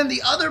 And then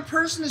the other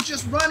person is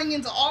just running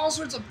into all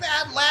sorts of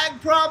bad lag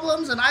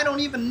problems and I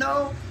don't even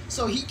know.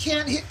 So he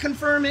can't hit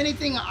confirm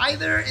anything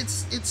either.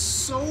 It's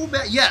so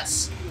bad.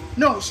 Yes.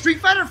 No,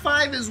 Street Fighter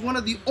V is one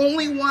of the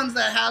only ones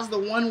that has the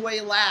one-way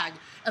lag.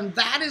 And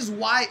that is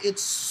why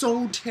it's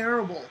so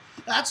terrible.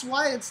 That's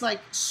why it's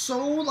like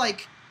so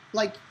like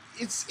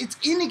it's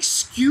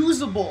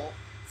inexcusable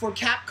for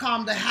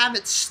Capcom to have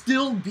it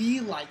still be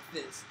like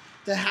this,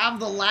 to have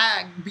the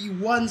lag be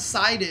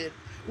one-sided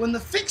when the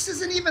fix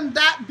isn't even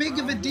that big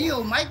of a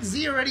deal. Mike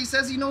Z already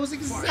says he knows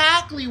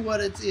exactly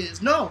what it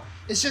is. No,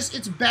 it's just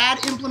it's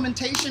bad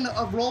implementation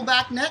of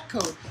rollback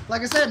netcode.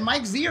 Like I said,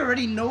 Mike Z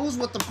already knows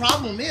what the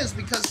problem is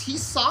because he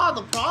saw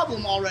the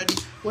problem already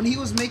when he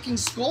was making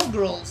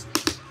Skullgirls.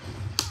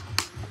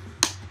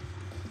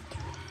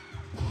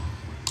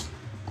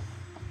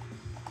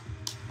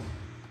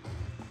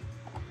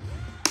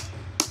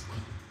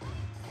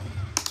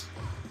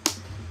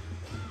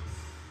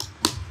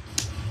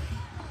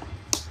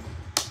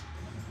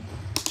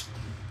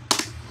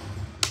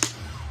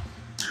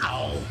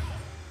 Ow.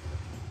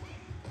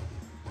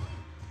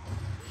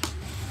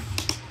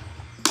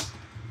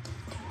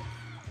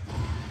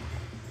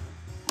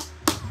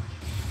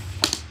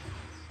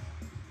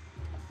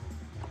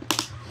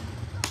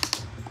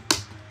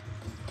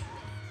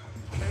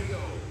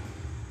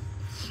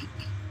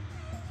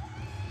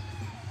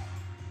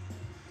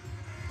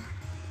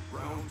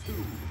 Round 2.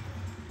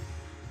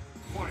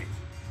 Fight.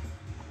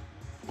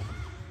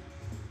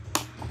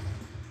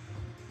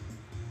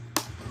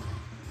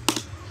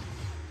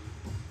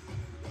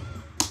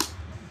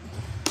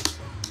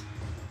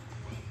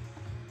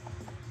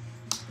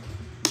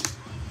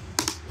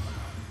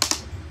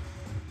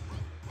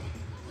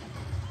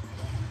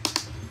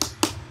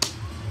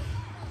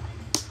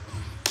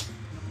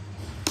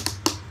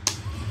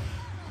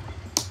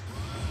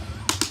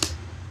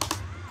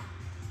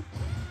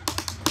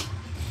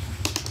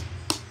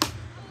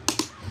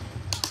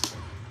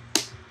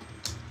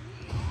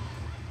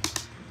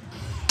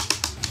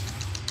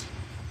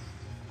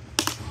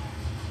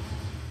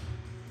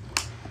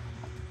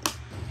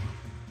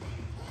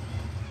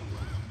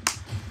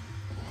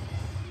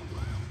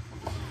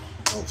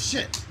 Oh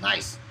shit,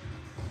 nice.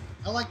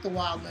 I like the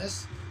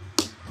wildness.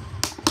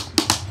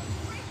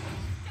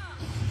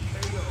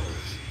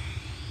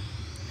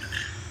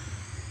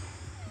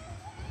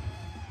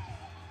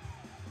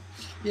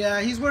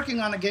 Yeah, he's working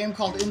on a game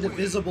called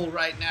Indivisible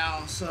right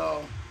now,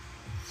 so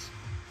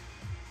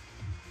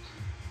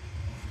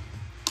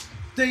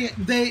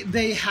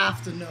they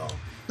have to know.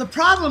 The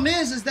problem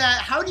is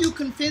that how do you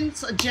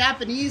convince a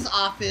Japanese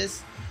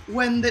office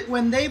when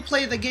they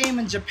play the game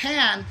in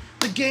Japan?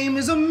 The game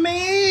is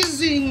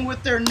amazing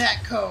with their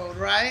netcode,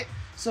 right?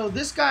 So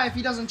this guy, if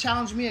he doesn't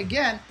challenge me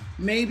again,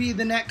 maybe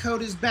the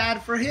netcode is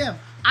bad for him.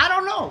 I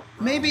don't know.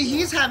 Maybe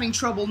he's having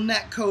trouble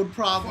netcode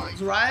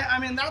problems, right? I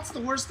mean, that's the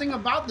worst thing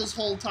about this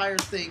whole entire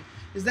thing,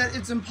 is that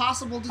it's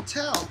impossible to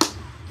tell.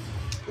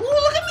 Ooh,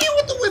 look at me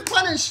with the whip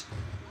punish.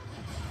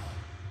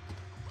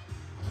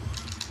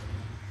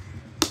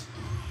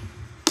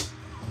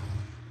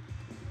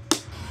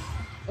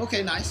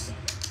 Okay, nice.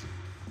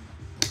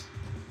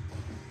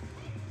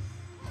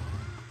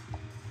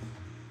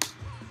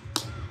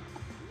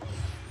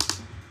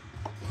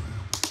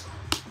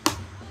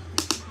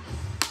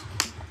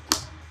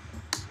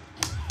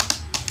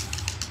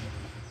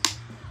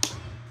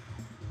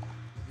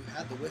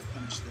 The whiff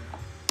punch there.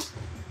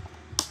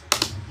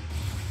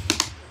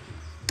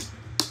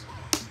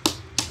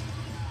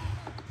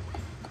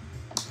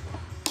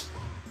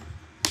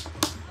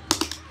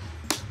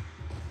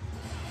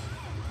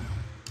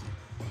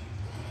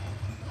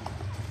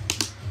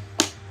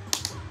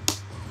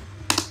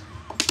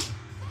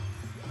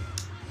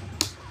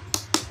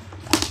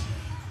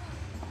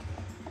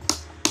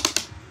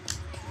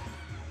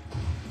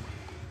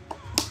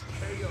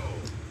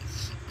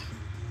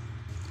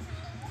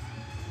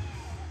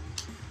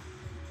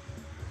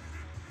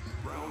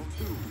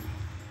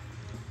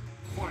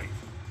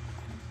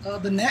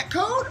 The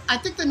netcode? I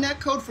think the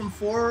netcode from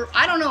 4,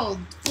 I don't know,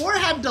 4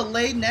 had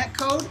delayed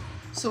netcode,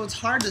 so it's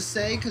hard to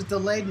say because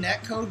delayed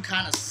netcode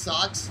kind of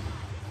sucks.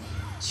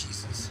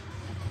 Jesus.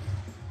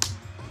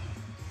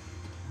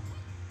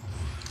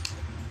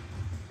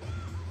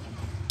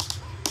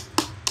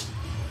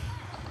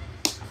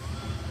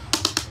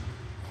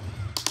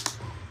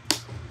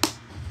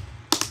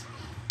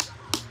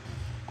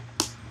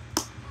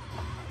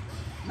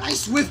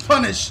 Nice whiff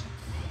punish.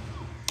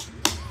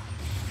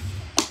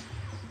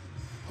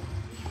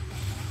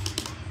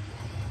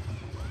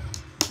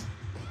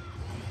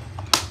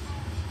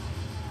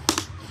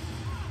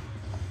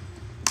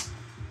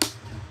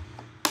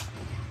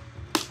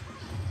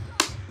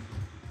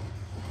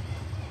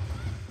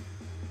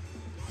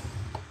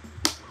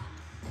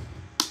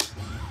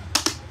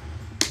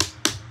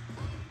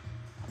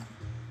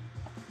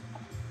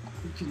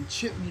 can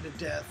chip me to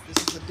death. This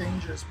is the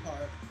dangerous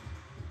part.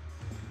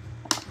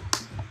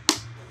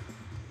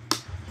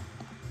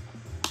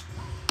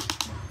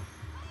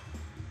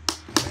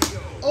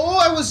 Oh,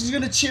 I was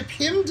gonna chip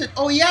him to...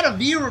 Oh, he had a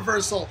V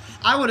reversal.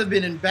 I would have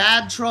been in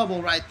bad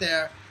trouble right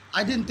there.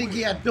 I didn't think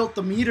he had built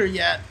the meter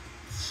yet.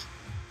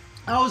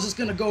 I was just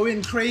gonna go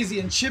in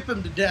crazy and chip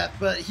him to death,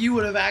 but he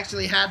would have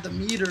actually had the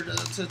meter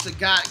to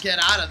get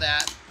out of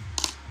that.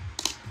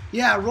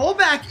 Yeah,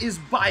 rollback is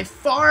by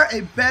far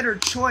a better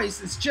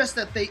choice. It's just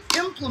that they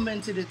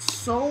implemented it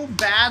so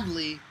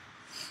badly.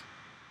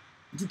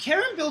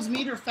 Karen builds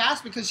meter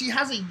fast because she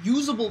has a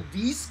usable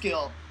V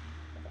skill.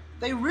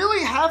 They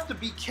really have to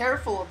be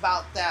careful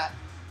about that.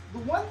 The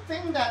one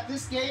thing that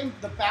this game,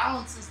 the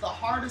balance is the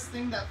hardest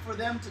thing that for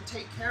them to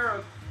take care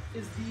of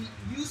is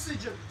the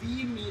usage of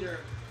V meter.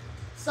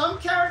 Some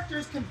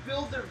characters can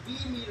build their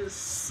V meters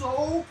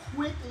so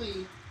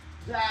quickly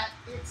that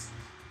it's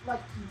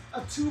like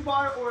a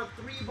 2-bar or a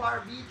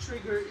 3-bar V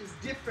trigger is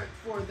different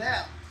for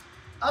them.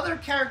 Other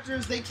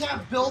characters, they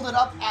can't build it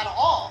up at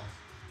all,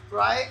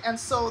 right? And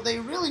so they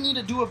really need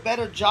to do a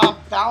better job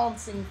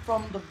balancing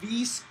from the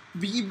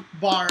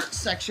V-bar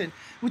section,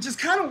 which is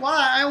kind of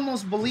why I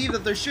almost believe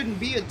that there shouldn't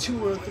be a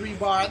 2 or a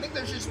 3-bar. I think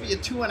there should just be a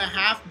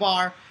 2.5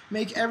 bar,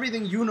 make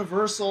everything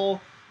universal,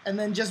 and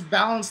then just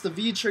balance the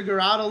V trigger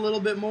out a little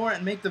bit more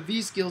and make the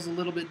V skills a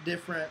little bit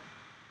different.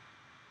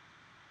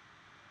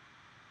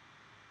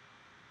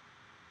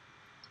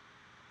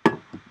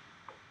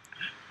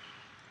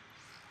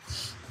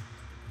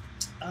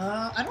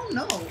 I don't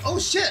know. Oh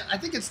shit, I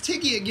think it's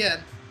Tiggy again.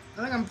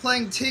 I think I'm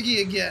playing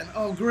Tiggy again.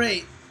 Oh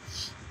great.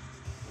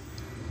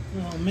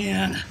 Oh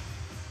man.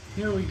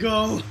 Here we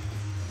go.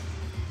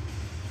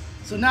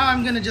 So now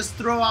I'm gonna just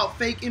throw out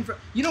fake info.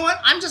 You know what?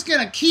 I'm just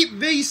gonna keep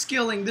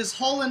V-skilling this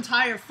whole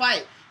entire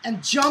fight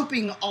and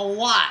jumping a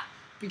lot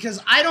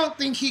because I don't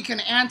think he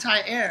can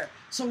anti-air.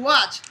 So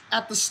watch,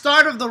 at the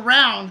start of the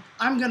round,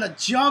 I'm gonna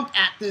jump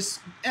at this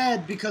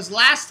Ed because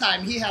last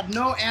time he had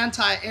no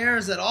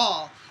anti-airs at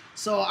all.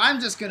 So I'm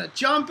just gonna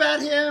jump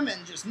at him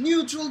and just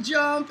neutral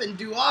jump and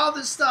do all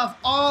this stuff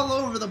all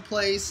over the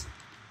place.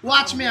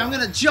 Watch me, I'm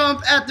gonna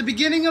jump at the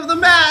beginning of the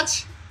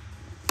match.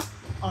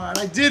 Alright,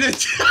 I did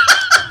it.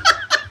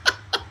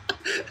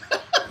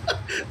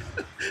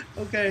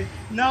 Okay,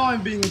 now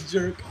I'm being a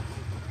jerk.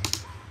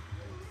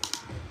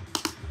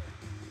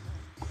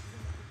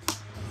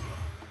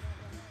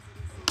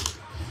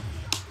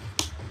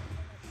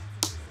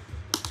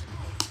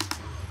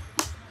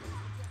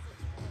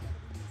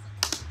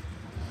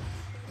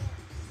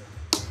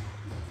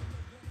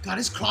 God,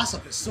 his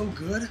cross-up is so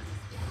good.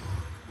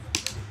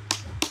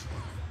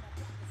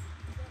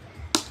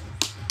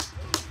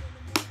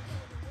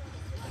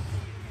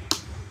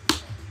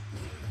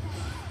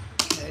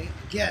 Okay,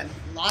 again,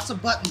 lots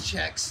of button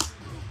checks.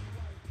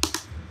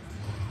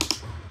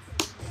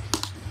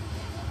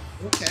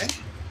 Okay.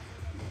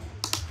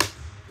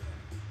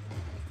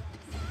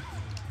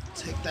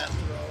 Take that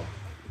throw.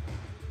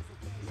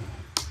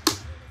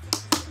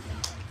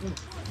 Ooh.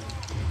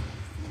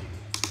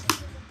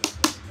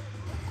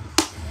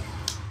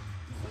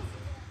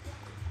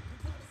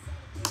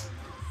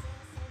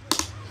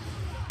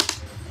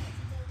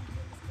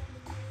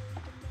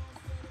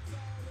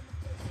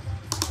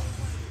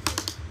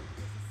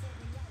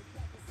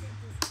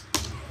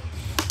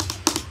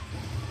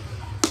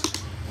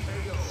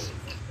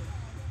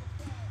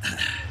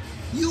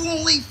 You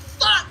only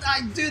thought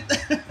I did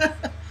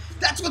that.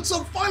 That's what's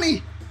so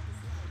funny.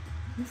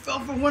 You fell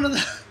for one of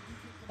the...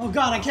 Oh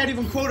God, I can't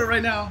even quote it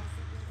right now.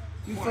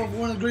 You fell for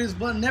one of the greatest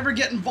blood. Never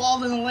get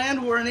involved in a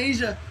land war in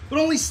Asia, but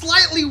only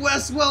slightly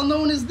less well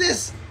known as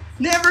this.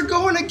 Never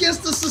going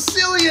against a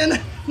Sicilian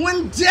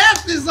when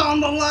death is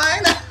on the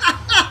line.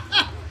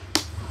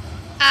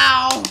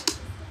 Ow.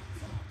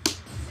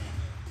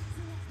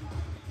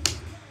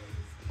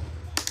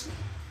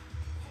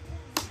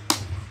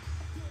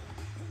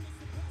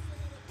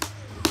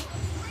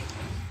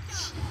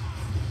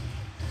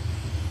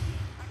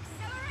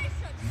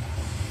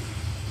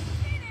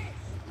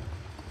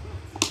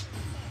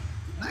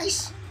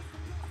 Nice.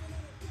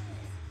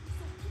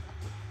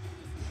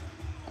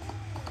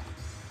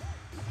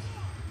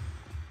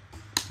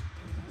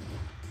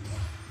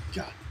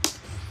 God.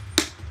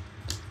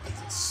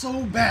 It's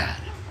so bad.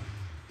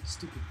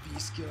 Stupid V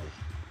skill.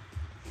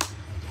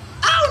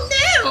 Oh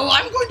no!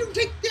 I'm going to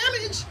take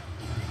damage!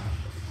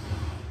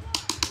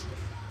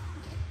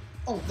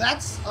 Oh,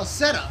 that's a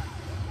setup.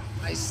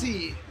 I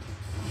see.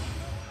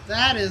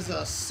 That is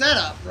a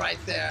setup right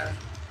there.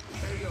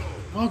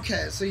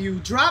 Okay, so you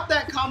drop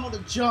that combo to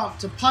jump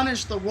to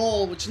punish the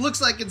roll, which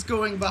looks like it's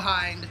going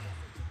behind.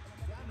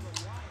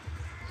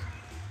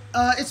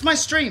 It's my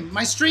stream.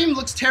 My stream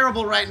looks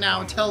terrible right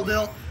now,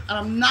 Teldil, and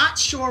I'm not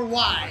sure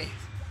why.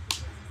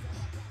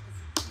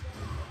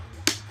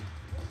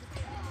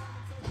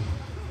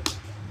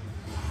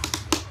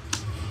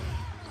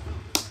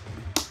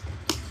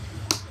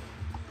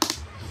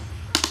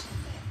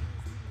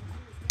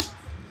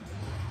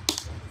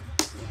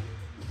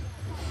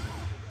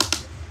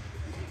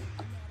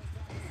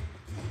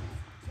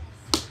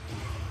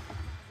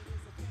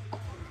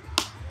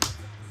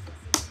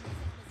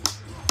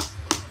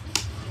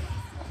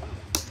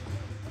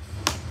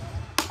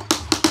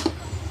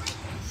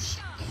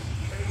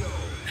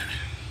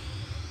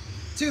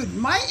 Dude,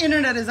 my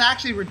internet is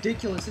actually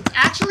ridiculous. It's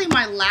actually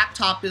my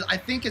laptop. I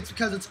think it's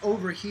because it's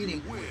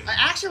overheating. I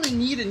actually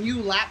need a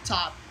new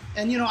laptop.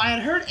 And, you know, I had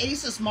heard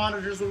Asus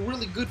monitors were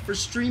really good for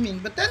streaming.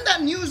 But then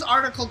that news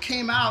article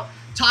came out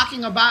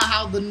talking about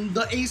how the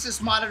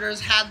Asus monitors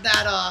had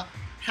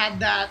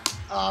that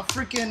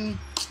freaking,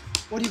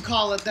 what do you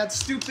call it? That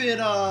stupid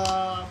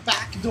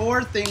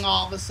backdoor thing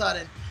all of a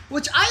sudden.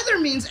 Which either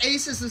means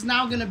Asus is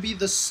now going to be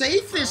the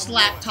safest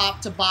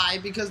laptop to buy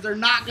because they're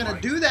not going to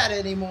do that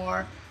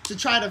anymore to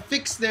try to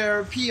fix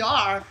their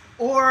PR,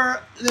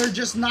 or they're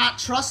just not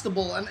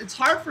trustable. And it's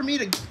hard for me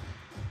to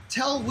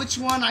tell which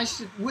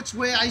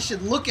way I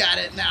should look at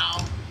it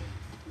now.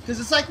 Because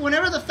it's like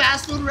whenever the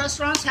fast food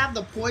restaurants have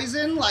the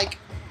poison, like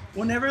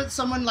whenever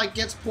someone like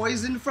gets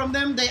poisoned from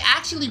them, they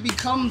actually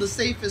become the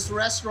safest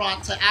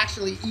restaurant to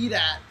actually eat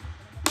at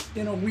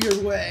in a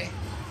weird way.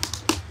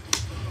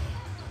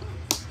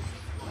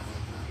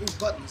 Ooh,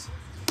 buttons.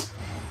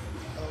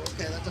 Oh,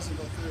 okay, that doesn't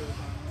go through.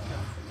 Okay.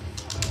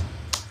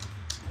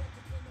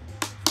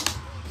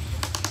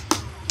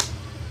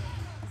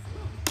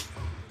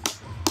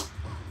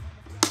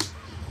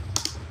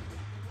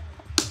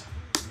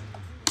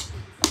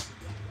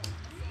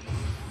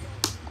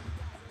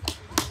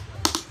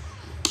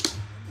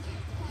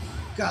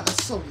 God,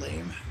 that's so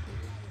lame.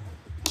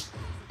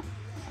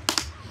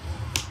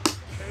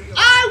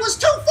 I was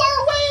too far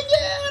away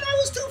again! I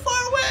was too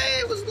far away!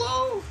 It was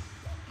low!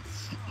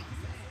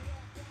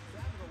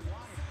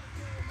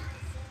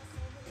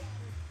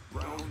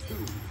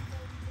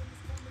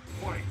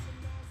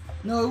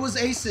 No, it was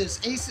Asus.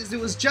 Asus. It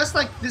was just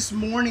like this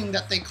morning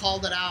that they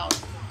called it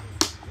out.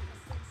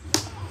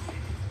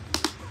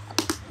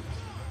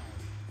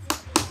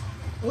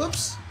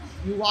 Oops.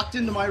 You walked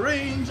into my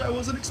range. I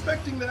wasn't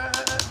expecting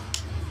that.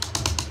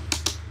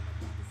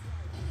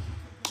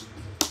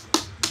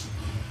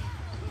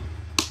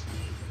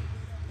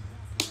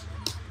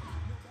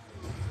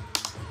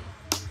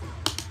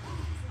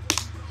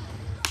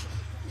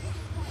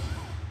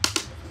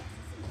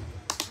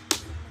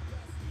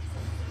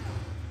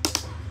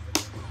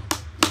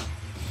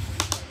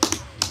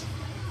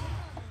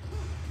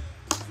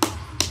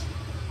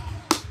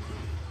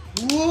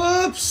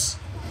 Whoops!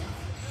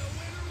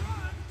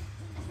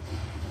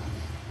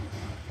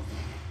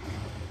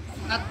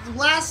 At the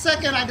last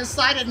second, I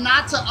decided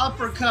not to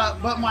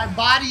uppercut, but my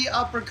body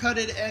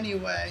uppercutted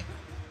anyway.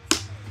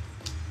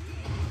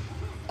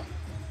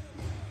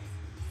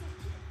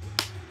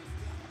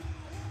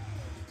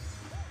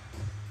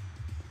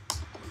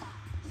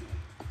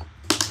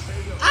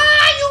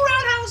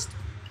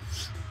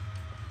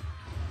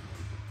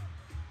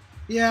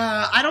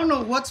 Yeah, I don't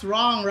know what's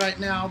wrong right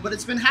now, but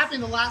it's been happening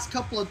the last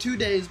couple of 2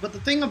 days. But the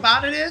thing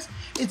about it is,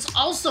 it's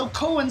also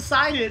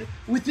coincided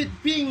with it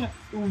being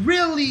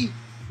really,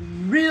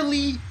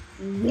 really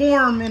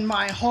warm in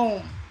my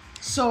home.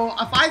 So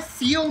if I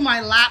feel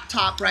my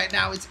laptop right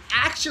now, it's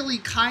actually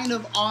kind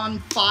of on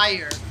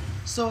fire.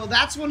 So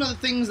that's one of the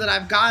things that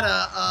I've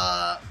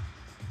gotta,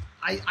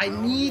 I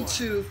need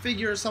to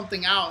figure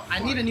something out. I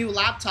need a new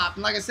laptop.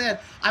 And like I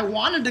said, I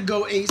wanted to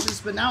go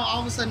Asus, but now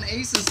all of a sudden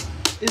Asus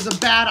is a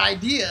bad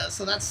idea,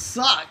 so that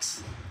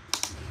sucks.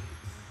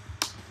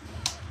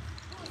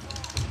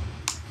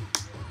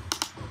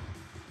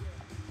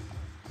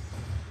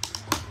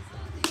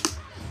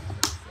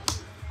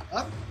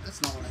 Oh,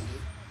 that's not what I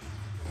did.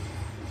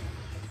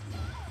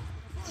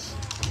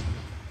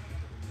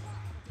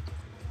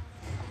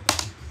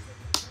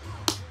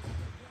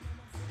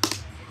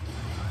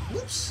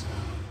 Whoops.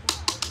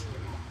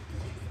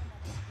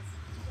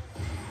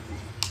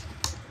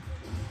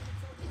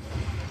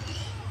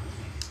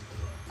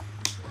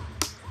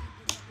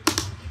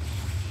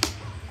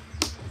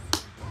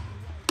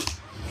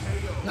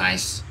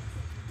 Nice.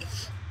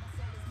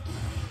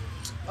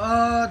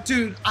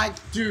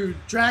 Dude,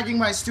 dragging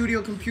my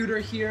studio computer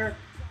here.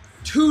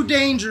 Too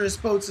dangerous,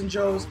 Boats and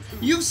Joes.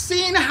 You've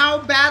seen how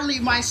badly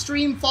my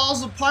stream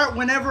falls apart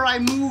whenever I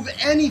move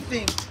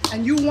anything.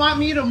 And you want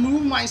me to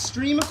move my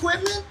stream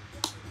equipment?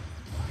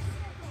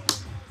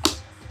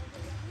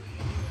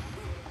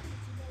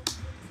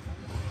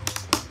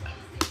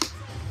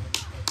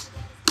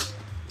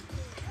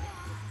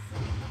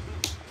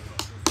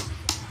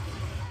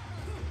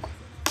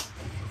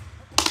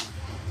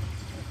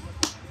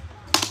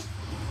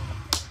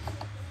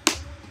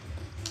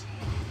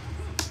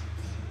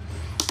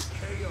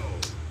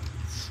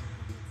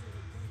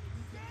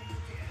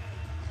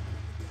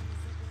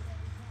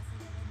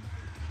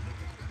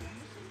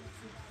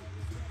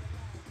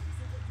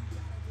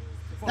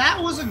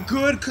 That was a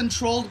good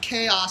controlled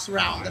chaos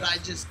round that I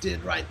just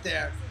did right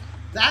there.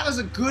 That was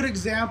a good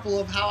example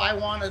of how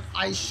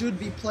I should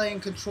be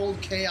playing controlled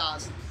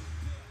chaos.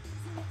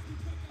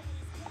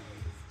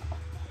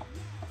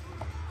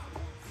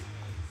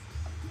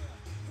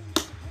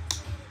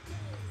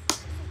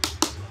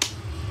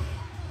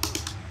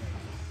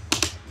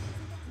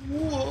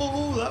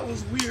 Whoa, that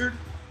was weird.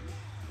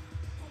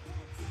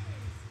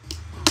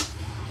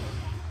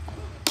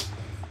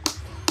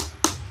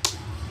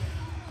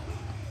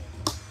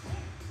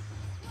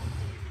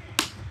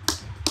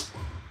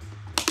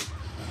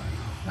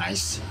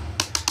 Nice.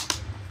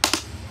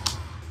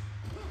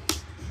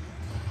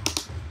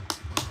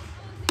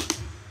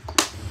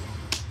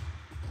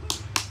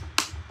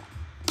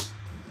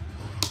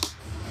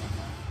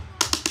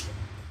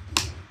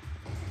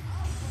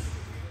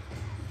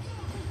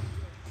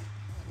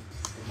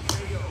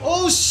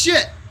 Oh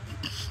shit!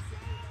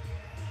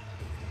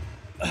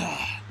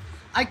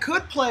 I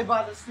could play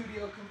by the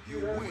studio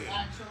computer,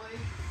 actually.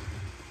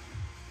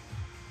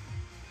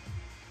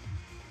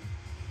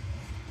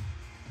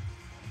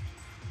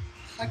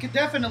 I could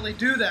definitely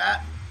do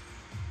that.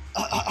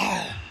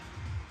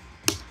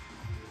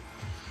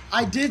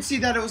 I did see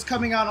that it was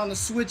coming out on the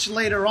Switch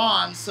later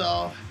on,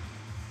 so...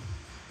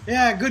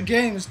 Yeah, good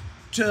games,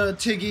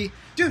 Tiggy.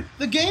 Dude,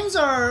 the games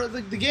are...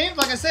 The games,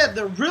 like I said,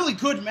 they're really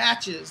good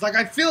matches. Like,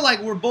 I feel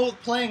like we're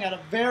both playing at a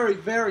very,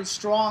 very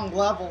strong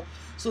level.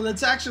 So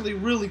that's actually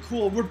really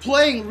cool. We're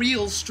playing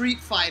real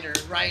Street Fighter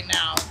right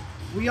now.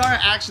 We are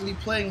actually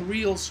playing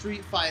real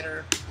Street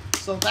Fighter.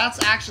 So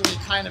that's actually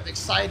kind of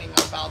exciting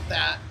about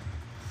that.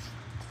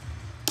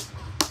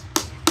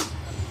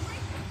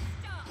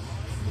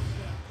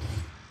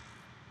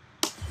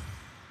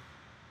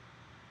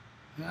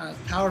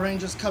 Power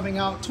Rangers coming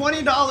out.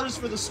 $20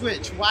 for the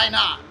Switch. Why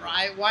not,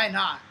 right? Why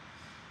not?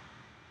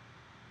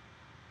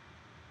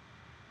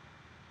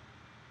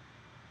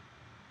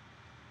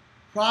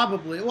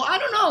 Probably. Well, I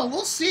don't know.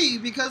 We'll see,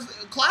 because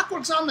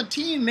Clockwork's on the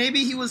team.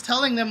 Maybe he was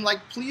telling them, like,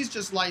 please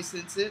just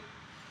license it.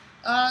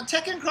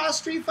 Tekken Cross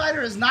Street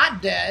Fighter is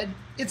not dead.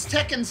 It's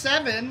Tekken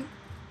 7,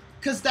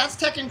 because that's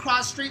Tekken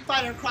Cross Street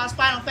Fighter, Cross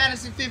Final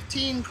Fantasy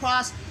 15,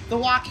 Cross The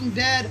Walking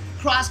Dead,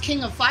 Cross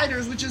King of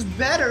Fighters, which is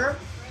better.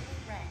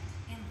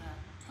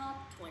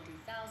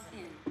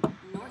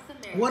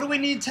 What do we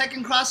need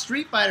Tekken Cross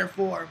Street Fighter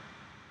for?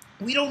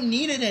 We don't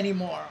need it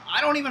anymore.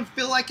 I don't even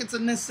feel like it's a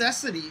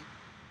necessity.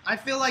 I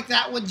feel like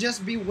that would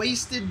just be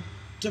wasted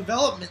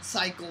development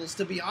cycles,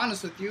 to be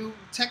honest with you.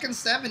 Tekken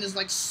 7 is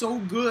like so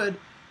good.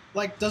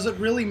 Like, does it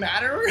really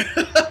matter?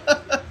 For those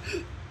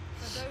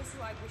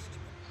who I wish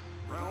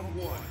to... Round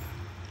one.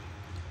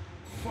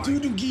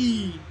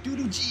 Doo-doo-gee.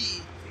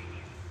 Doo-doo-gee.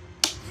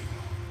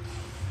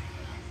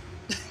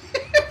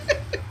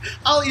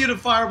 I'll eat a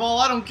fireball.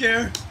 I don't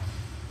care.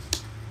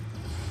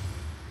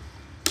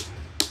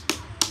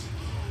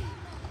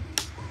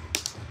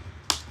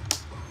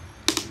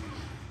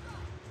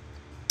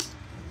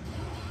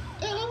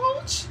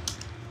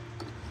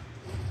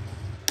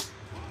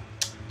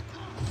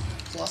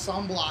 Plus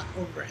on block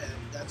overhead.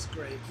 That's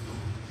great.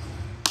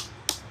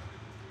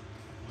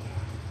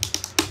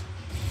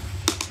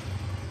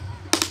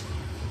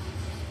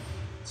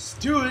 Let's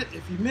do it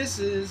if he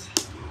misses.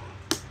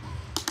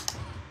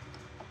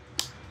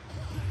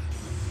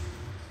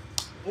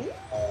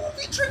 Oh,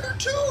 he triggered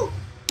too.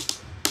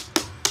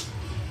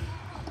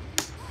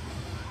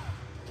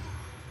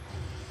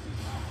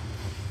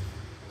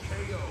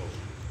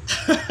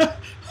 KO.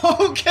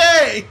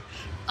 Okay.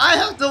 I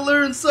have to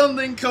learn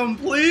something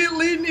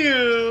completely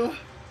new.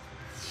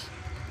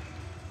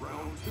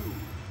 Round two.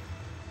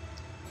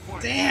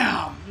 Fight.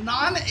 Damn,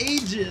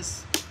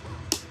 non-aegis.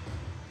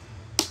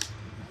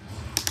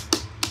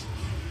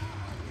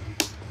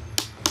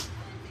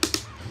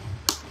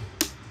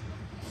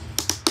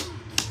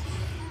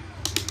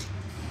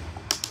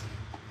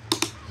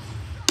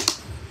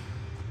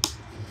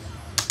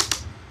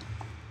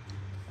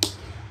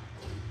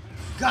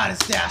 God, his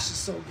dash is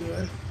so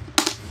good.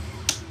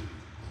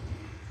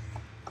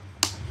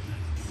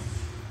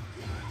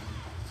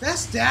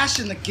 Best dash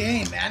in the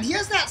game, man. He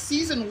has that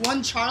Season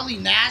 1 Charlie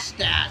Nash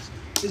dash,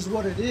 is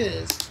what it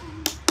is.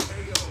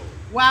 KO.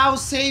 Wow,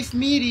 safe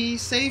meaty,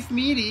 safe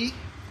meaty.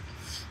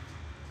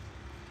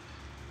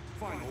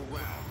 Final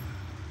round.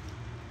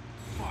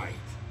 Fight.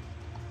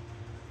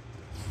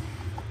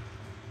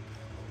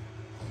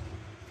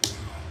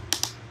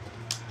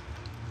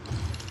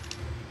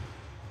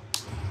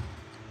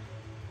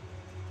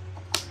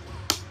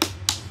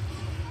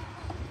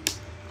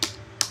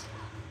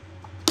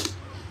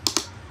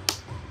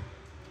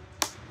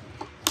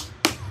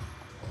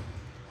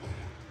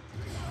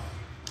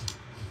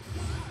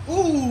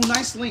 Ooh,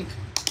 nice link.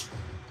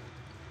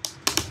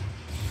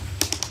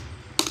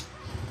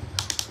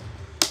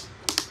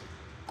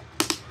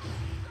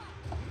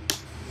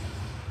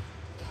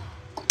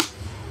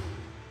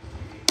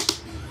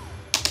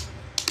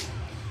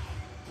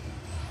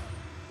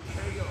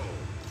 KO.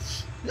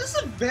 This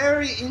is a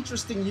very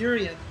interesting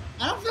Urian.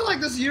 I don't feel like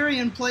this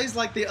Urian plays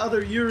like the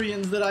other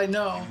Urians that I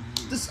know.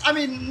 This, I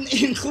mean,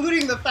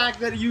 including the fact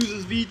that he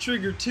uses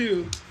V-Trigger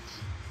too.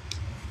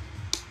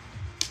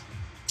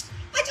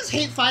 I just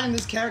hate fighting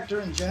this character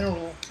in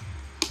general.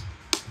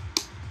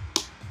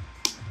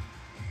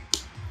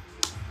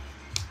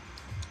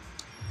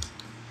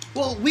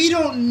 Well, we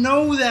don't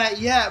know that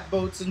yet,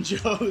 Boats and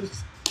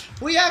Joes.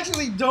 We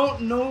actually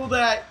don't know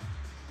that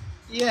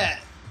yet.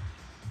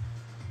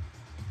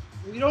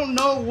 We don't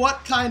know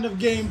what kind of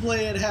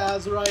gameplay it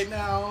has right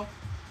now.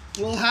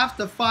 We'll have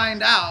to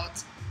find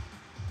out.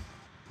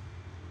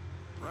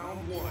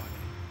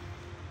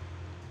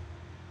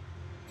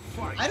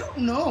 Fight. I don't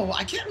know.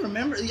 I can't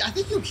remember. I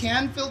think you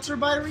can filter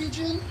by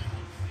region.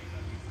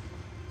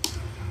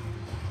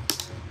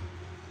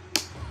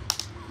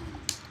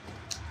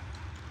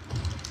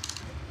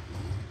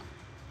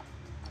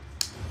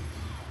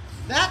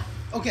 That,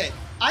 okay.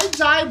 I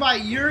die by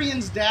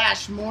Urian's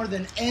dash more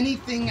than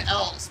anything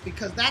else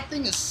because that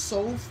thing is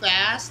so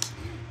fast.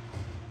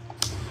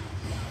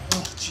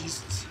 Oh,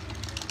 Jesus.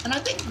 And I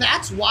think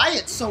that's why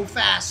it's so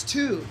fast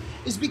too,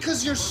 is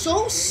because you're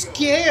so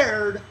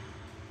scared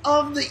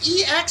of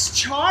the EX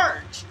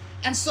charge.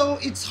 And so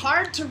it's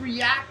hard to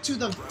react to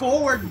the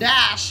forward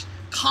dash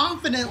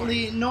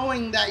confidently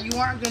knowing that you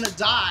aren't gonna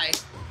die.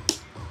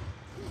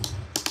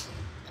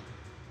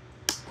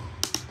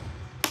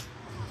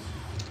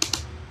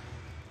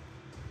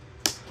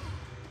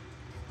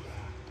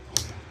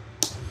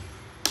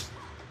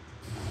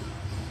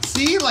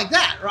 See, like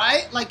that,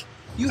 right? Like,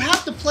 you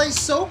have to play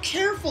so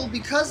careful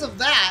because of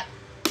that.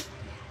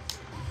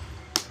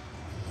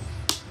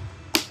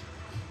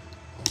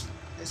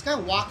 This guy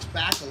walks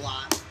back a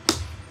lot.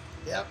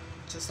 Yep,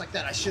 just like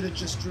that. I should have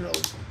just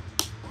drilled.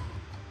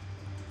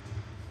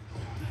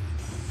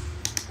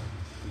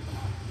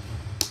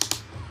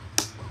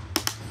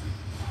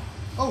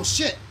 Oh,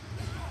 shit.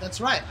 That's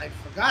right. I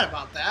forgot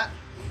about that.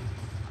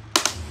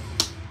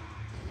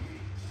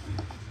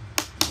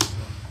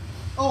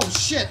 Oh,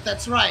 shit.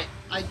 That's right.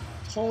 I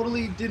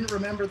totally didn't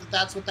remember that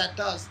that's what that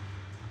does.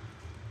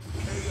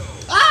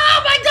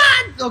 Oh, my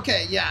God!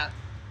 Okay, yeah.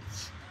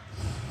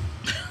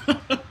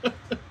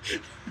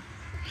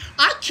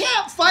 I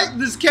can't fight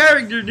this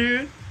character,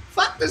 dude.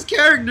 Fuck this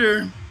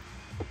character.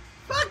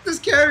 Fuck this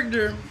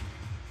character.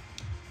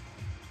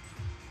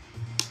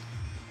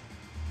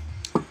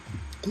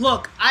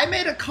 Look, I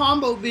made a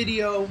combo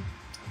video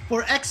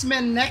for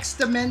X-Men Next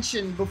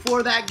Dimension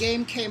before that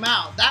game came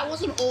out. That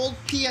was an old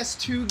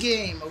PS2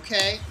 game,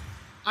 okay?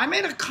 I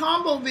made a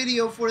combo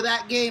video for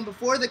that game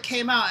before that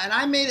came out, and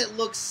I made it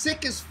look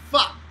sick as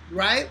fuck,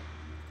 right?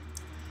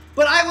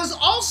 But I was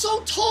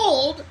also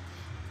told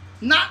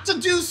not to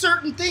do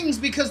certain things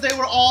because they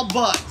were all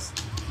bugs.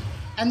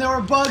 And there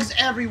were bugs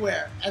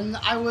everywhere. And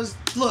I was,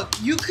 look,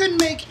 you can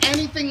make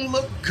anything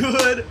look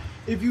good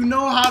if you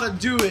know how to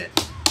do it,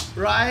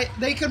 right?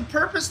 They can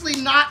purposely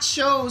not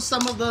show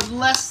some of the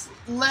less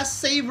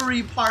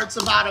savory parts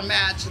about a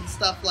match and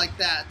stuff like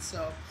that,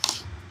 so.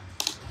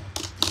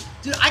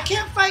 Dude, I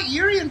can't fight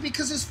Urian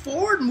because his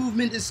forward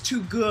movement is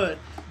too good.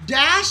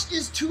 Dash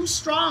is too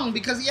strong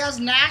because he has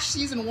Nash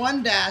Season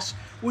 1 dash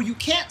where you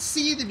can't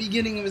see the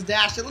beginning of his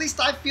dash. At least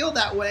I feel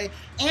that way.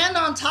 And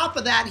on top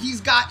of that, he's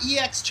got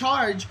EX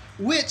charge,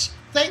 which,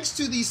 thanks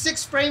to the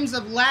 6 frames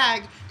of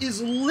lag, is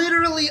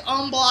literally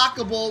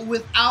unblockable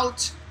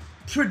without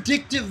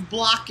predictive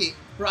blocking,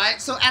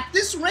 right? So at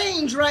this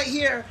range right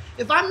here,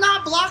 if I'm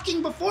not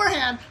blocking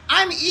beforehand,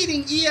 I'm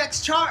eating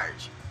EX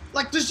charge.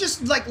 Like, there's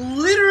just, like,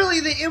 literally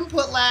the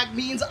input lag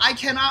means I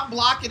cannot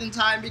block it in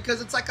time because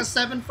it's like a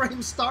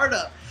 7-frame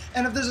startup.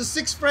 And if there's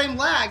a 6-frame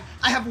lag,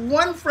 I have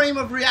 1 frame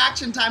of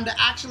reaction time to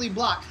actually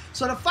block.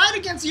 So to fight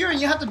against Urian,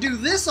 you have to do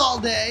this all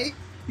day.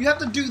 You have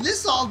to do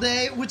this all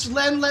day, which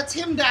then lets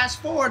him dash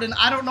forward, and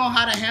I don't know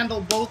how to handle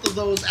both of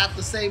those at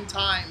the same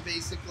time,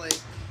 basically.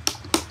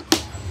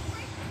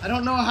 I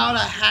don't know how to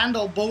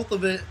handle both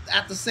of it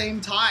at the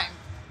same time.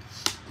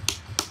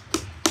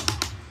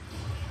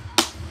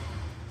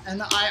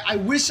 And I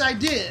wish I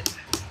did.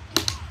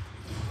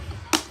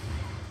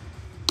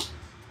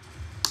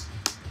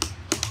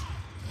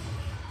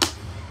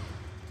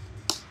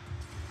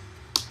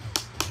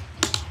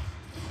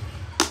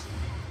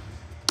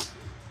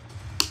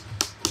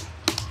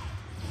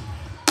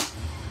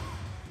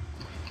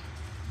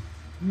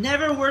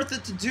 Never worth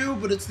it to do,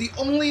 but it's the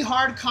only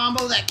hard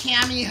combo that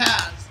Cammy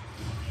has.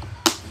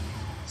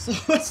 So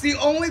it's the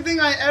only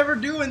thing I ever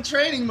do in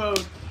training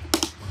mode.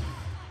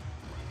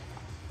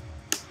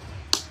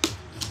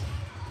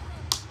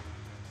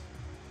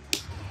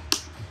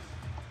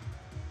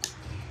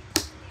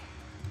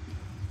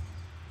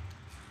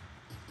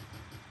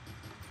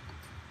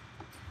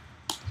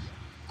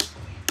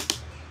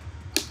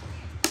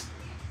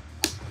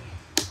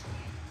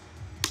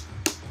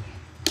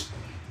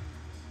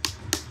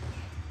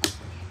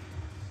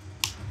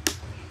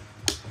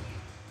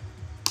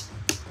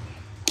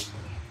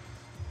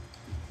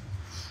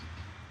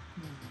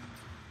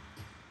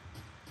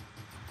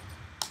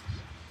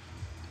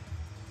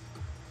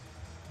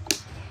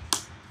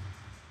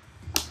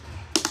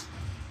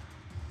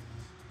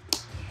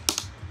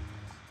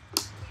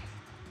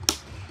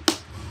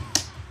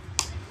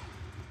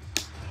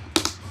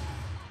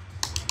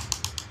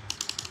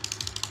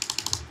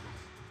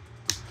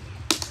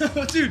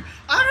 Dude,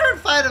 I've heard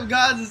Fight of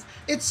Gods,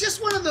 it's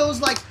just one of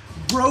those, like,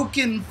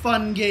 broken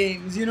fun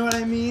games, you know what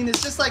I mean?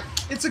 It's just like,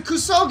 it's a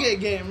Kusoge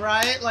game,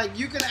 right? Like,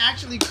 you can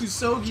actually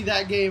Kusogi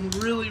that game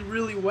really,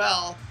 really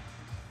well.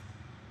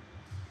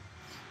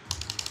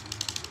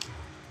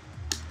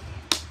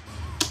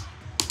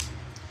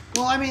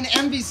 Well, I mean,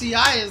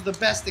 MVCI is the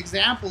best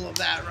example of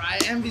that,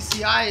 right?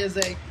 MVCI is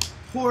a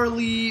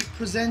poorly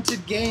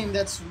presented game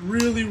that's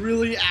really,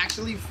 really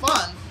actually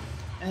fun.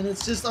 And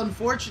it's just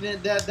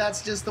unfortunate that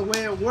that's just the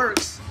way it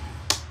works.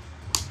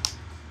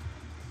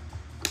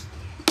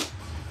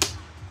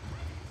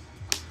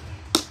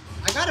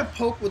 I gotta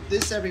poke with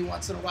this every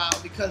once in a while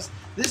because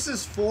this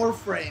is 4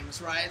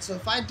 frames, right? So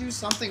if I do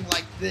something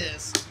like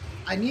this,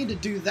 I need to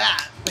do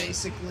that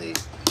basically,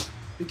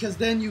 because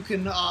then you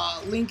can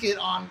link it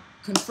on,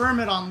 confirm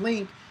it on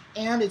link,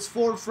 and it's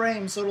 4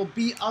 frames, so it'll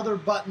beat other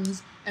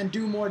buttons and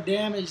do more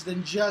damage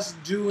than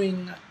just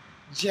doing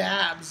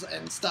jabs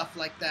and stuff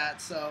like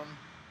that. So,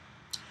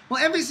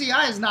 well,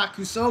 MVCI is not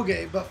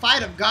Kusoge, but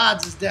Fight of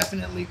Gods is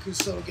definitely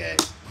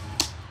Kusoge.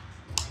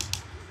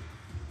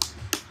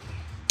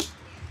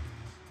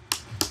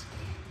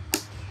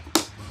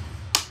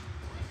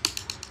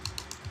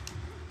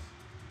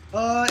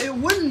 It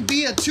wouldn't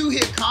be a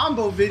 2-hit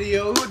combo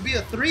video, it would be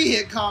a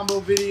 3-hit combo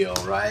video,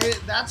 right?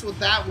 That's what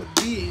that would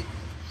be.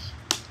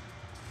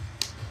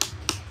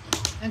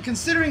 And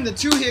considering the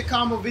 2-hit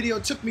combo video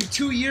took me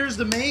 2 years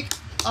to make,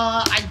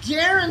 I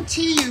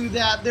guarantee you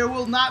that there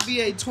will not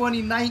be a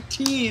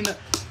 2019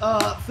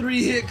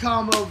 3-hit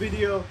combo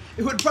video.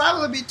 It would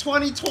probably be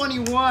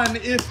 2021,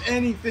 if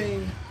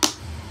anything.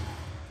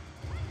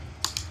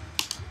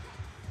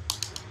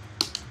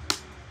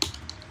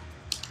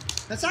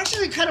 That's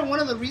actually kind of one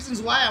of the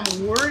reasons why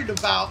I'm worried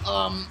about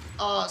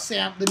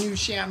the new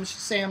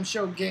Sam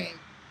Show game.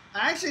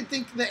 I actually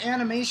think the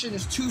animation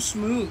is too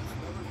smooth.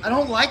 I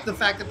don't like the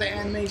fact that the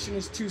animation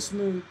is too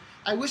smooth.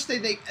 I wish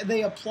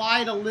they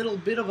applied a little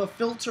bit of a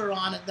filter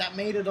on it that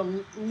made it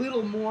a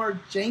little more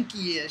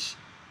janky-ish.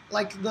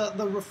 Like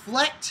the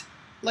reflect,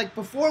 like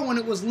before when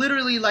it was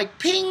literally like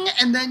ping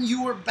and then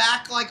you were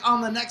back like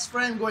on the next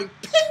frame going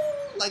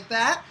ping like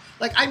that.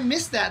 Like, I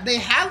miss that. They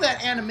have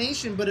that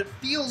animation, but it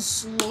feels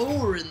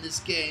slower in this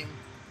game.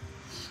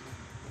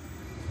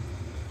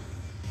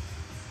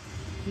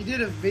 He did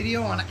a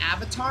video on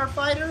Avatar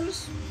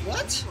Fighters?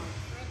 What?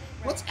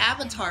 What's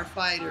Avatar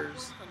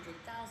Fighters?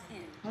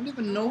 I don't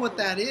even know what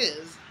that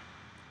is.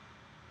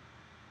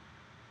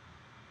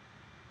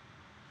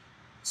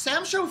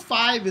 Sam Show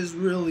 5 is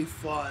really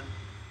fun.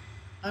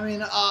 I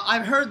mean,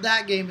 I've heard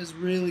that game is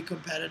really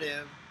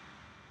competitive.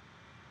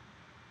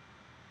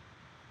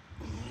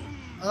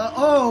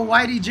 Oh,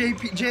 Whitey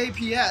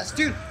JPS.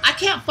 Dude, I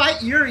can't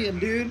fight Urien,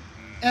 dude.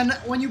 And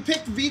when you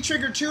picked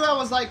V-Trigger 2, I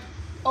was like,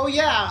 oh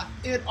yeah,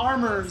 it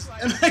armors.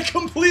 And I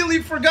completely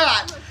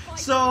forgot.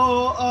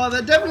 So,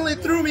 that definitely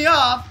threw me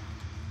off.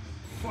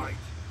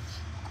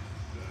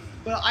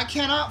 But I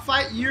cannot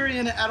fight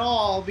Urien at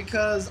all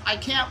because I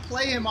can't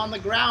play him on the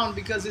ground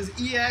because his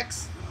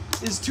EX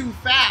is too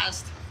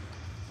fast.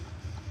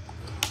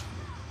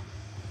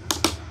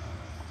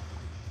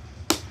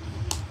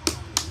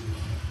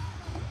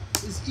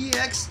 His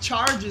EX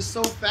charge is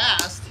so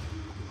fast.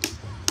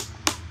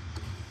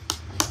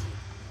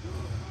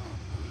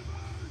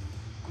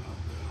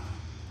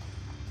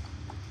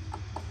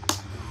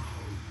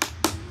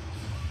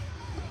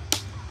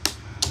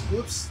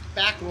 Whoops,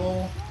 back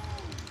roll.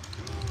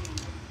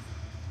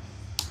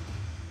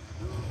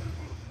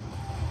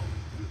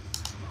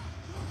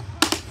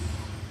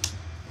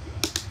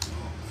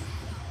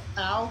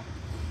 Ow,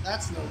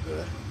 that's no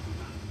good.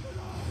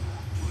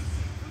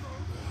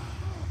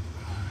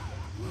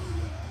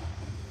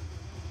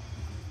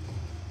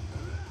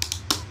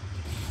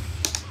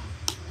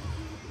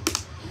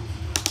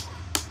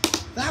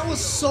 That was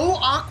so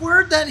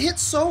awkward. That hit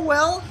so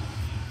well.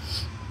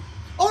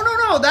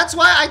 Oh, no, that's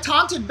why I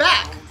taunted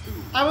back.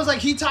 I was like,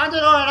 he taunted,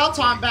 all right, I'll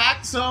taunt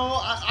back. So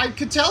I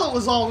could tell it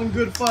was all in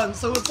good fun.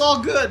 So it's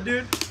all good,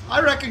 dude.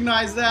 I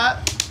recognize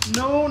that.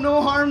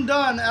 No harm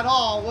done at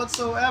all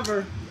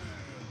whatsoever.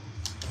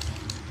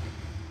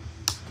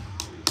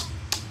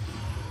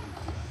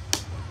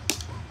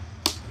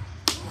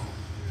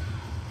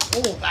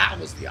 Oh, that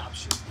was the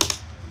option.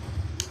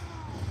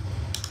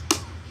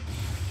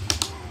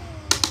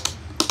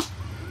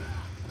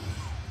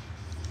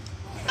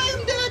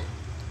 I'm dead.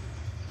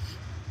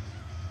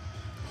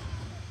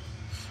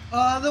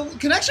 The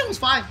connection was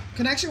fine.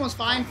 Connection was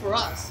fine for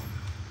us.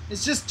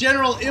 It's just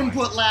general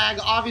input lag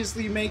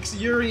obviously makes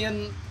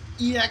Urien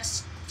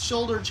EX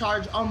shoulder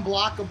charge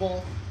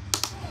unblockable.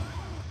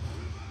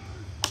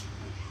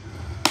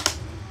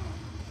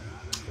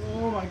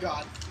 Oh my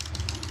god.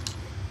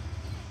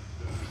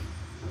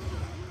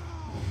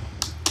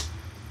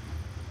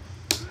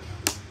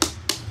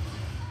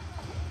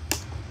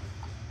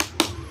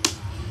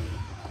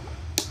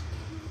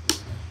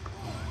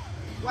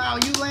 Wow,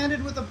 you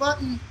landed with a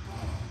button.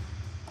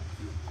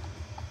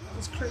 That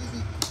was crazy.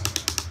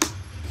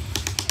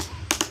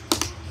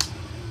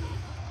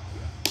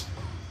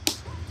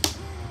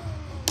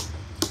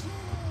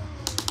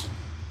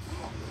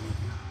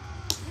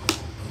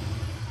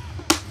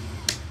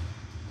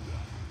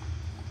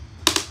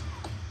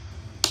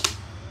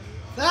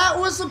 That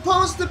was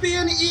supposed to be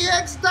an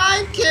EX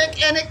dive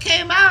kick, and it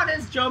came out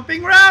as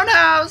jumping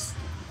roundhouse.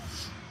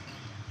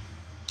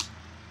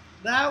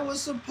 That was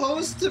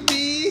supposed to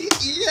be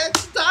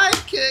EX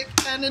dive kick,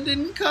 and it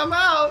didn't come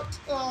out.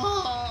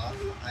 Oh,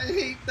 I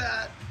hate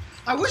that.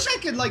 I wish I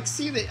could like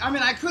see the. I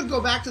mean, I could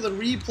go back to the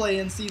replay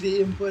and see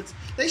the inputs.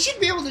 They should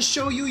be able to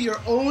show you your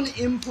own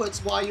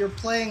inputs while you're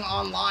playing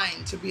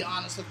online. To be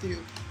honest with you,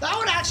 that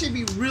would actually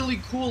be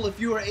really cool if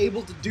you were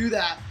able to do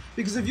that.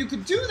 Because if you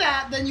could do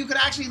that, then you could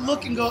actually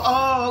look and go,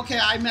 oh, okay,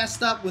 I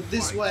messed up with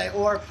this way,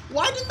 or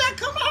why didn't that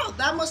come out?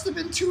 That must have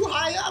been too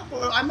high up,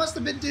 or I must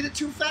have did it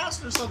too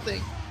fast or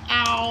something.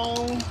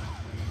 Ow.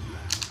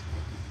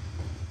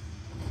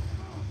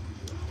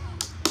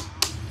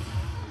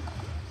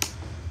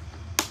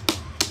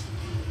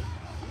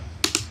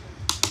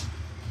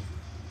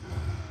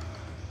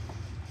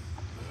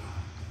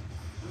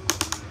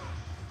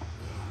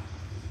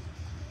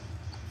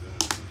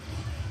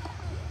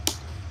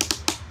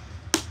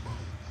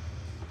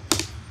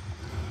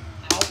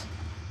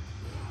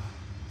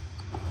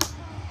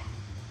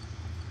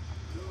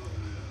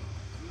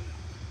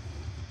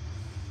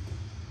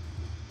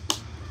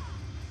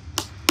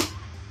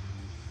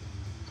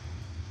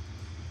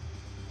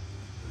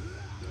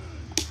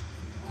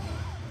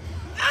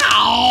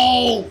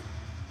 Ow!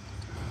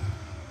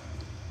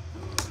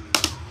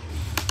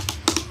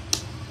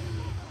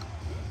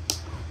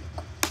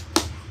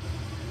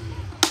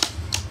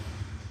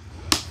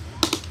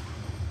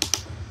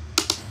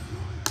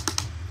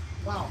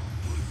 Wow.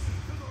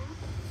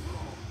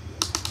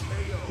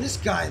 This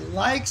guy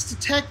likes to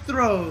tech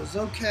throws.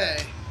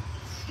 Okay.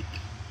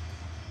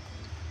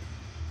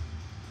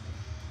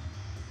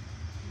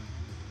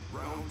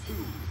 Round 2.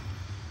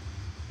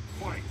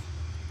 Fight.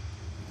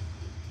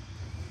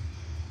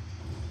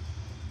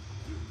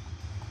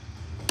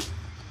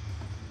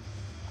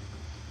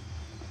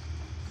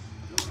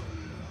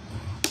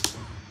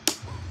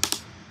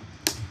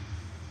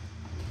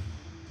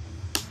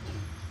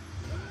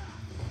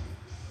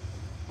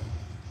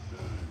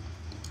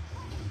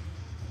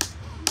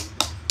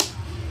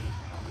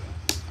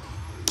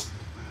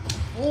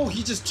 Oh,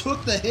 he just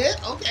took the hit?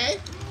 Okay.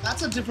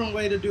 That's a different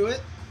way to do it.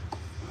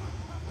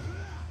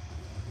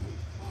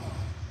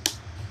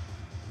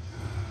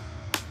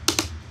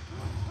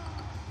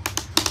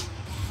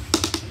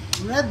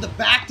 Read the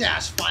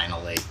backdash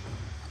finally.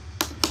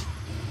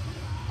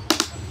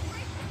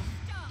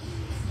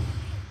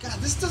 God,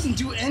 this doesn't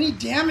do any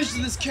damage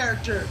to this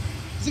character.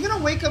 Is he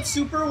gonna wake up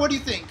super? What do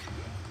you think?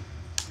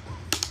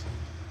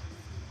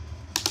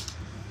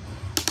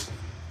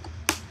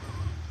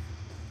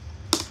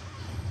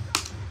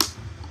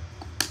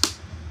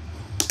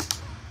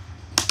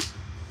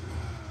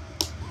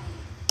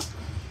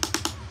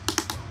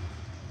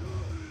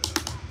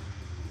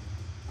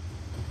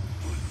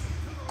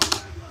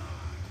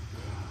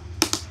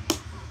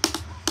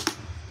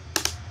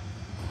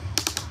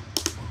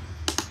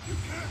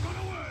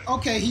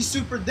 Okay, he's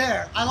supered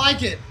there. I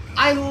like it.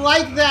 I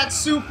like that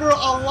super a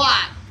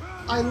lot.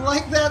 I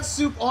like that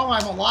super. Oh,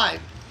 I'm alive.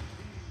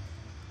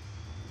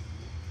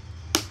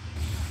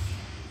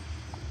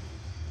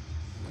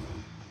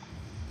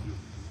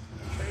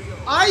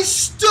 I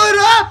stood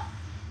up.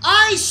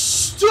 I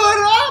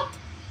stood up.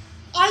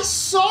 I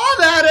saw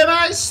that and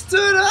I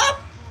stood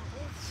up.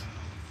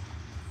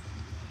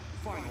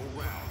 Final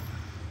round.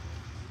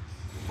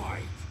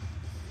 Fight.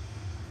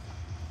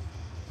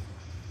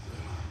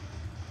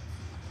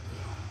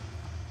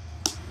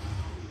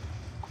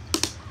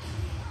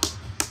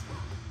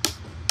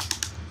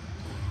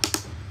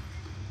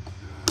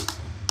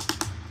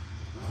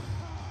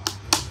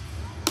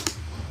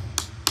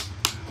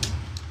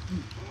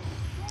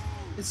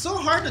 It's so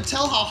hard to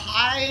tell how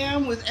high I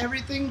am with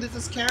everything that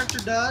this character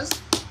does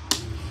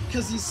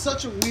because he's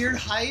such a weird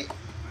height.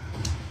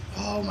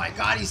 Oh my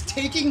god, he's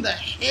taking the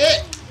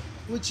hit,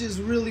 which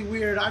is really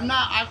weird.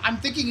 I'm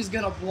thinking he's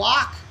gonna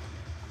block.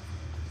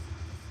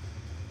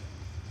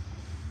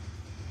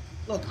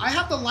 Look, I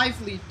have the life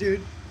lead,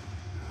 dude.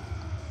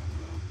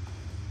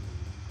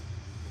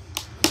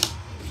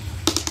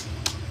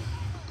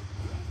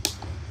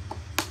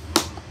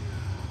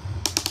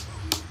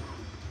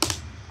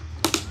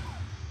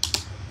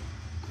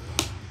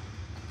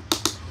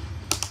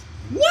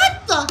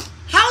 What the?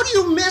 How do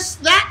you miss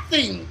that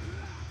thing?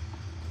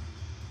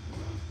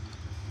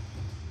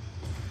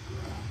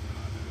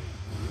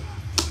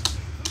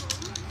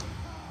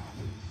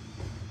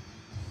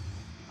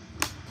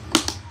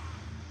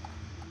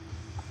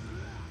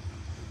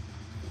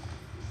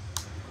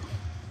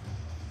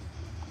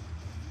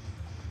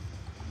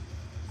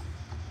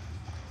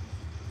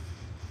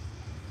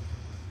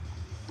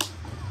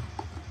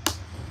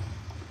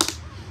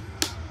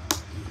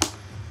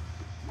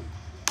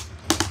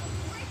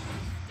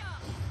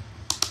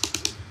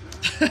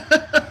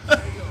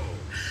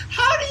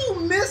 How do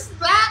you miss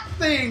that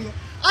thing?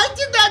 I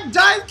did that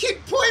dive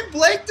kick point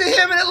blank to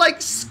him and it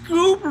like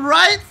scooped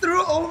right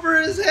through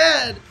over his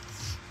head.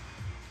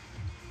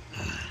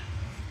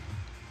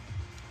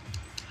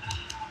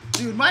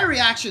 Dude, my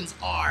reactions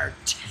are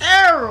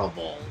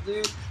terrible,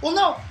 dude. Well,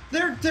 no,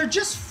 they're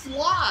just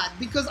flawed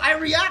because I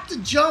react to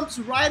jumps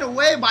right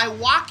away by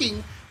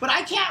walking, but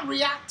I can't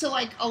react to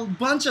like a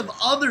bunch of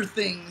other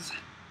things.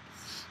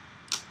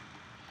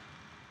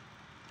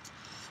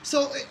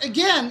 So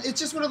again,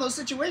 it's just one of those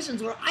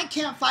situations where I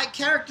can't fight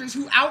characters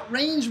who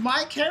outrange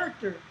my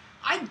character.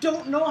 I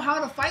don't know how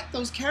to fight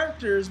those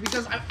characters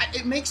because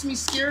it makes me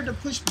scared to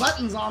push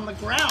buttons on the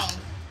ground.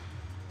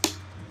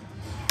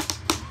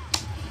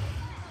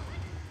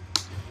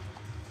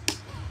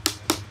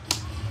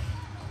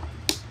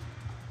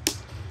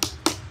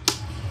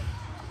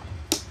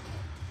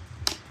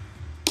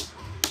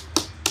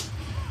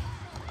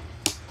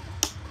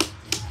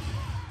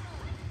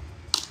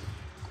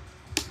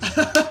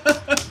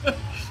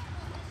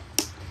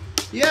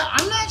 Yeah,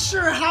 I'm not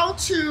sure how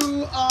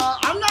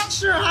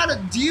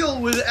to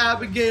deal with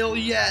Abigail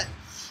yet.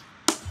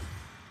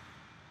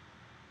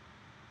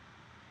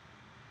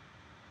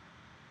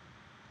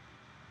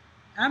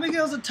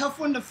 Abigail's a tough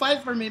one to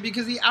fight for me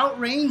because he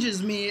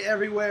outranges me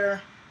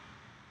everywhere.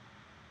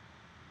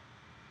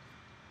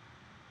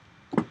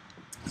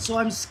 So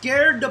I'm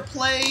scared to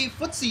play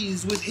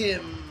footsies with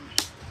him.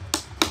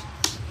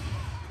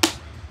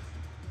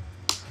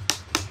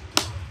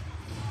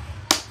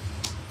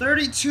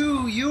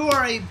 $32, you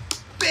are a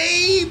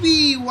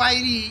baby,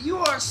 Whitey. You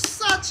are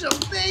such a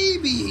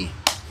baby.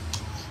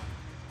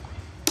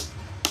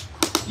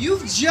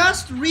 You've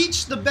just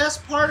reached the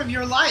best part of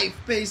your life,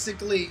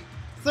 basically.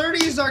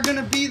 30s are going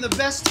to be the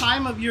best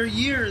time of your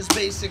years,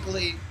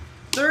 basically.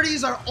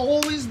 30s are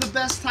always the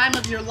best time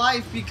of your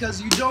life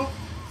because you don't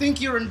think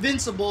you're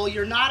invincible.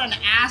 You're not an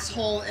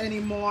asshole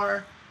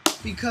anymore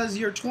because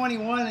you're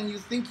 21 and you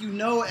think you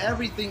know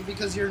everything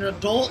because you're an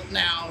adult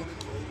now.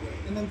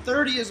 And then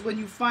 30 is when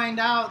you find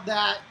out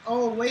that,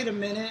 oh, wait a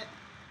minute,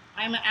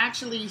 I'm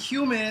actually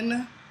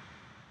human.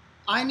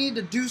 I need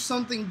to do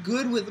something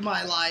good with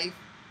my life.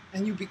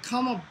 And you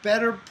become a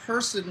better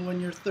person when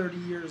you're 30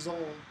 years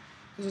old.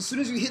 Because as soon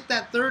as you hit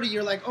that 30,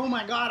 you're like, oh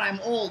my God, I'm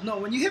old. No,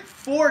 when you hit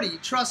 40,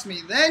 trust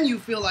me, then you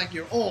feel like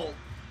you're old.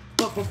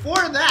 But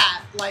before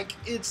that, like,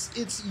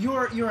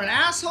 you're an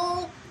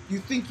asshole. You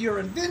think you're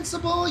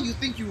invincible. You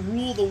think you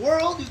rule the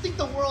world. You think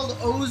the world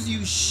owes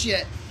you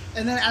shit.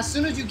 And then as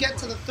soon as you get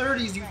to the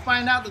 30s, you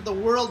find out that the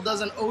world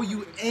doesn't owe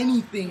you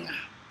anything.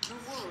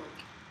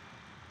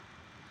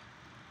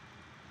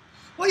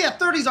 Well, yeah,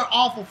 30s are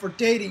awful for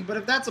dating, but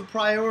if that's a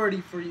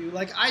priority for you,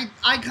 like, I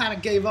kind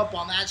of gave up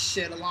on that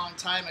shit a long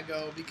time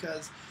ago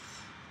because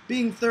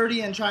being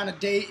 30 and trying to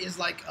date is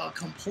like a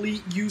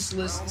complete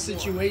useless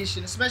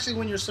situation, especially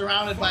when you're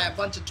surrounded by a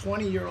bunch of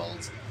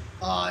 20-year-olds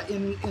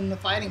in the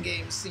fighting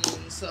game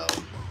scene, so...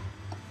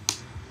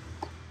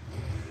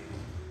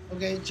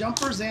 Okay,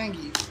 Jumper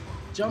Zangief.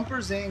 Jumper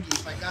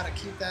Zangief, I gotta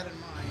keep that in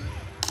mind.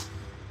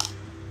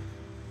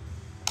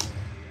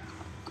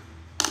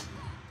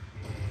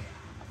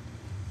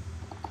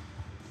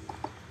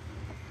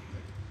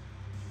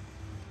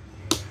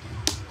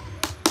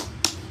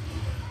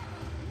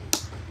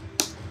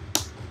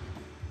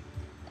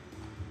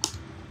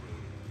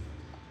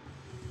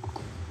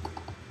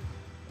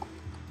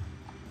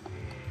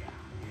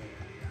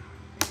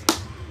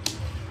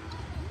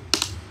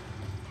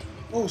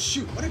 Oh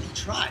shoot, what did he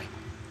try?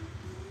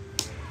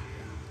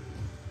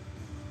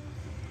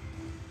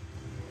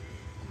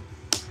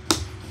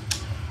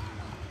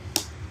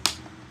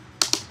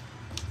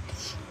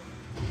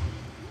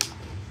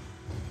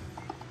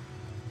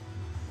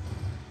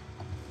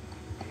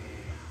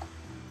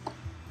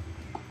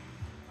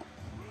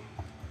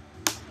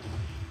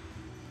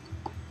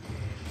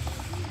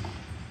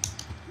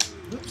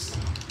 Oops.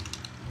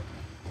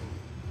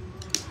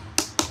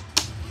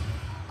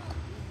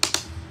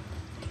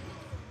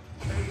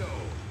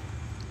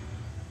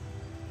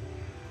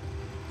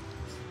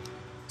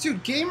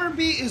 Dude,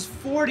 GamerB is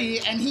 40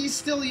 and he's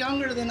still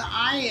younger than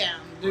I am,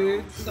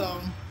 dude.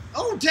 So,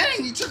 oh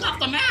dang, he took off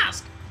the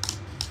mask.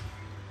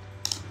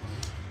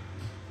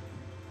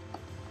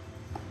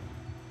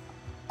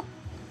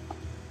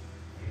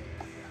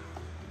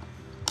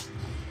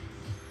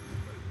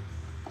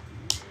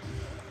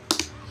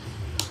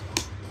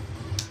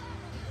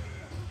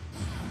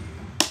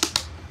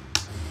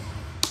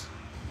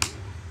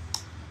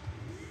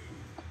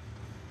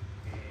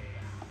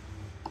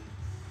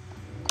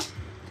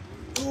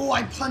 Oh,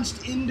 I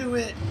punched into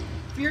it.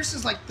 Fierce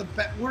is like the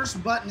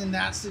worst button in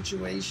that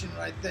situation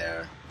right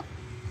there.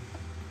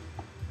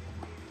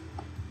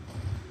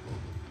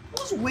 I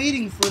was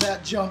waiting for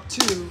that jump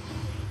too,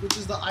 which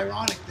is the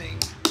ironic thing.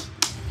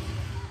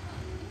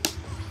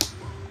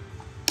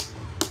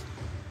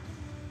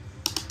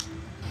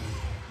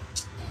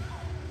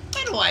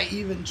 Why do I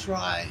even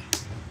try?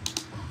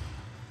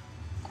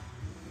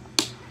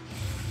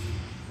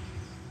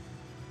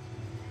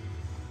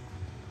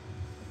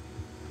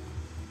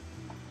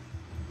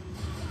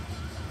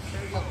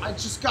 I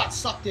just got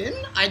sucked in?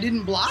 I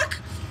didn't block?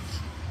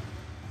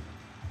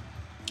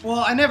 Well,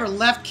 I never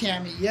left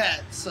Cammy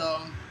yet, so...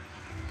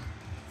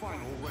 Final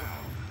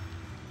round.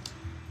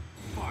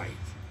 Fight.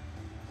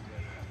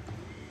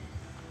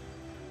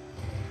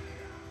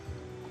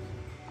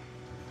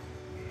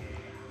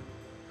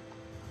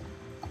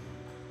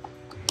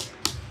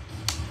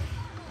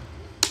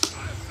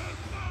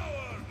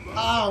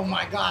 Oh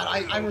my god,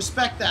 I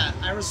respect that.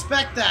 I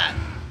respect that.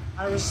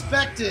 I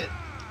respect it.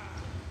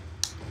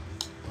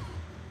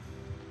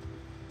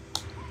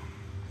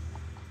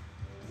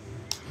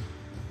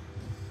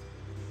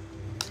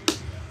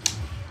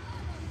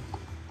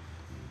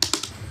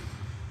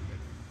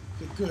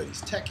 good.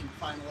 He's Tekken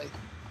finally.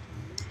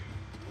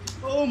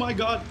 Oh my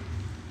god.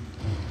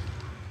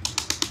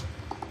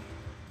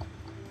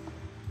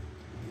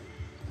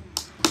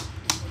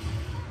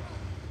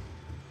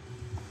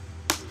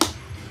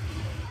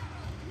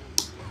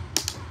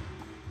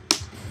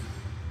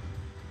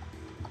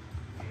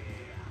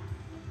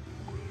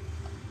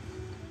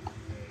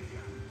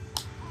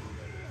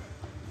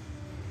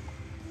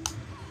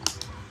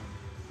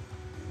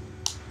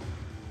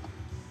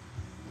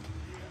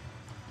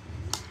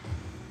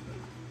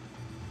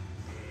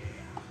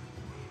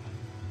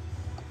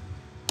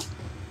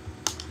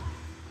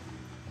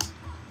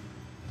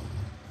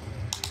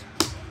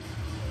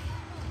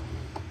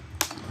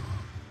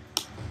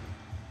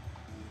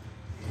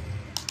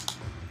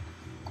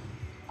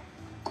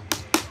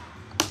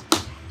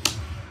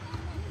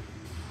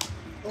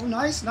 Oh,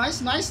 nice,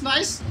 nice, nice,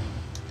 nice.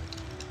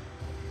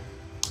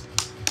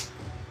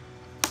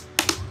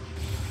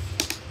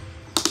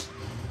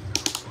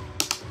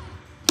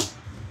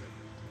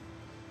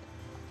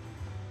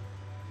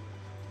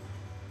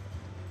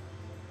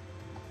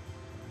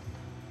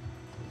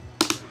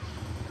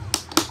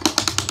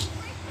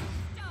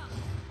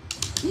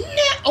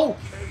 Oh!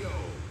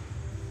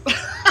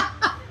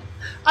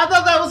 I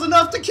thought that was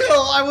enough to kill.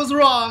 I was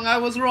wrong. I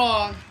was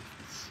wrong.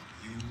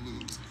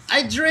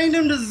 I drained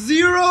him to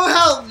 0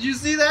 health. You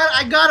see that?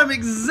 I got him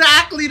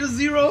exactly to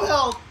 0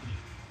 health.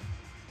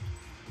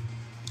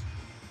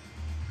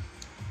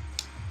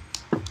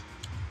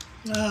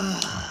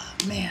 Ah,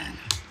 man.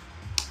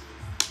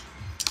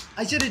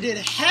 I should have did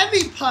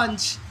heavy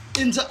punch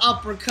into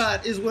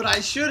uppercut is what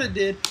I should have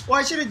did. Or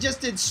I should have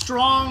just did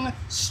strong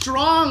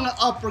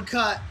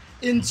uppercut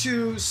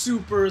into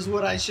super is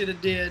what I should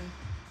have did.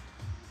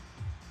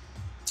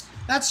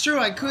 That's true,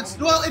 I could.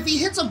 Well, if he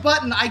hits a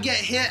button, I get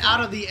hit out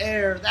of the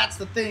air. That's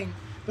the thing.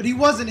 But he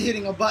wasn't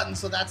hitting a button,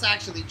 so that's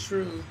actually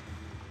true.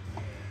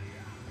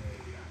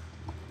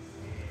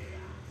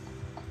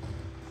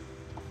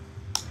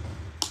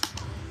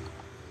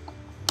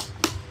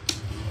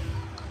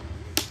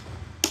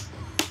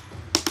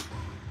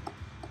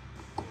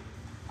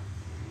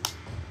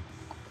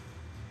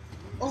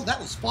 Oh, that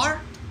was far.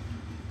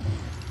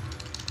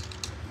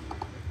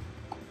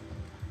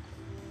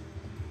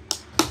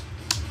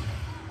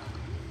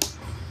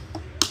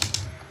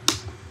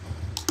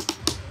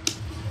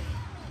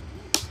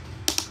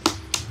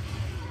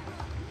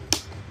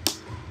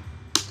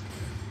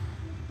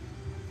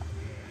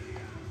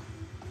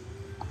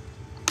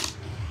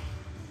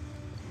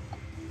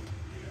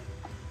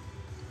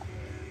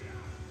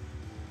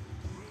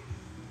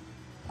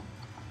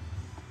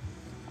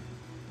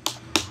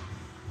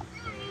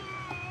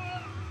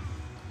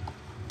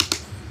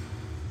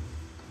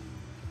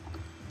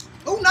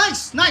 Oh,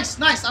 nice, nice,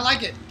 nice. I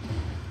like it.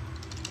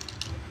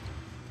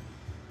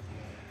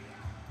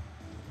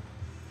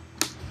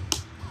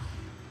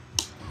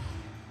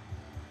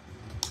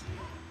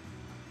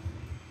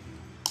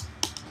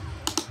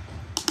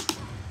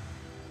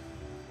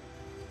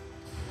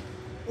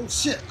 Oh,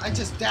 shit. I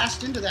just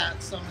dashed into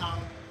that somehow.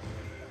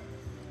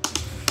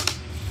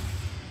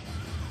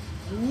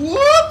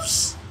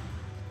 Whoops!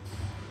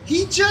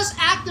 He just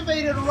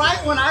activated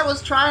right when I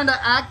was trying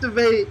to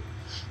activate.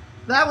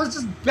 That was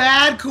just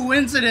bad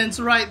coincidence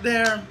right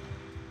there.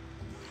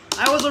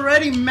 I was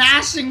already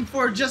mashing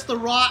for just the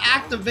raw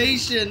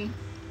activation.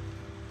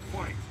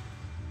 Fight.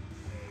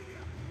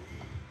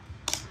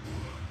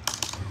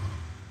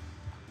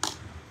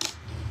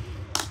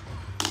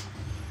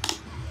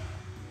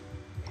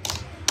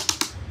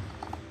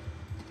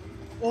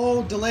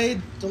 Oh,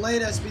 delayed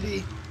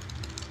SPD.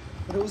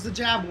 But it was the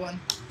jab one.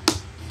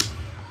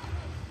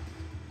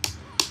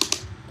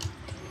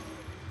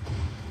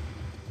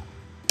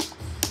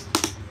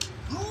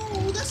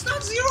 Oh, that's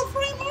not 0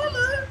 frame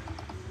armor.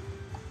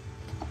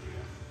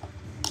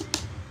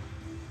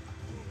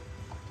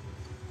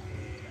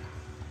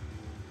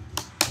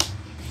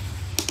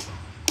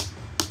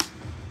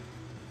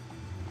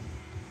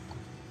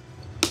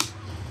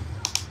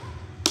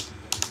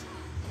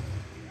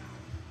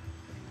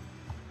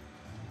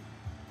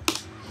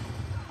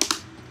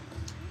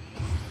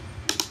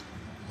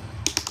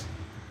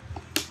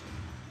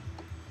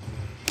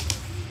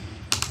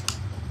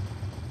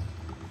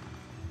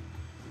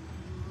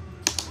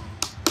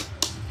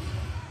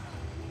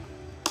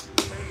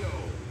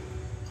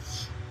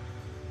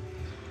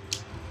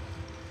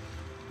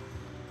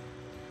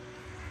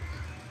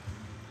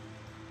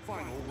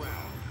 Final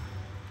round.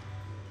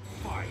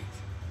 Fight.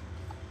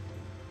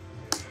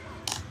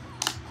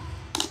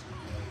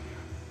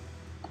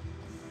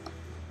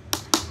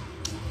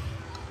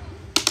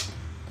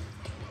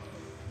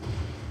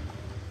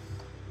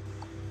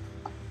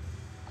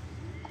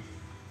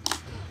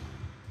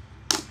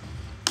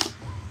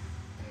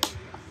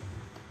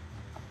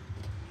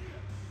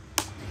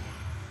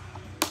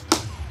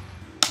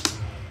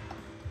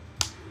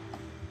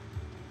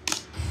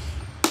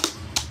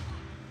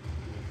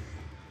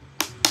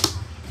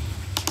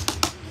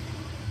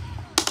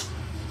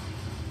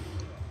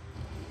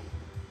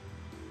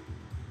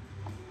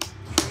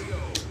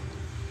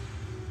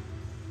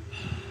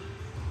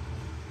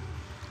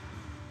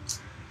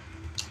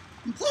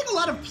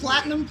 lot of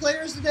platinum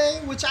players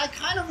today, which I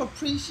kind of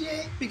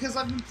appreciate because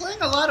I've been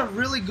playing a lot of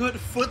really good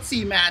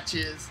footsie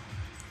matches.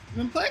 I've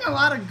been playing a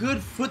lot of good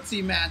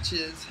footsie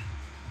matches.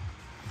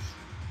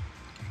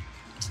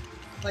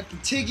 Like the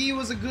Tiggy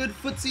was a good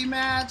footsie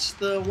match.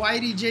 The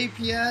Whitey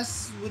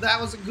JPS, well, that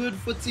was a good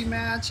footsie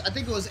match. I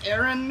think it was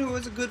Aaron who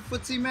was a good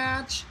footsie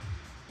match.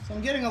 So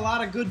I'm getting a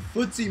lot of good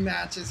footsie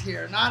matches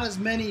here. Not as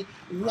many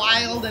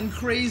wild and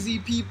crazy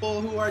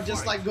people who are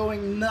just like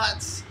going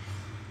nuts.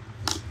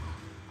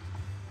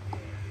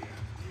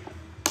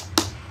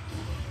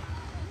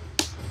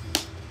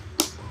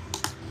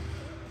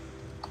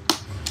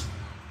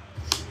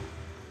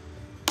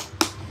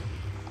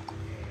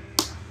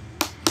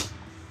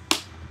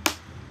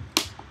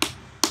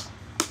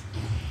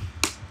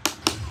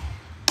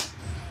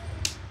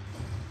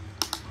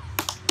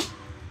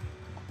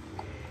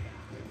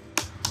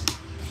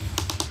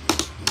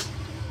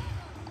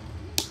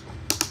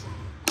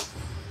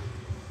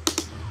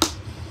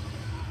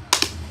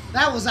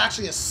 That was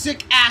actually a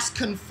sick ass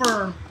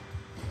confirm.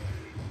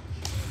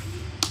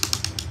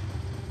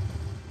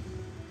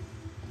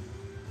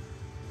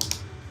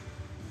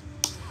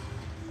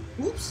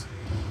 Oops.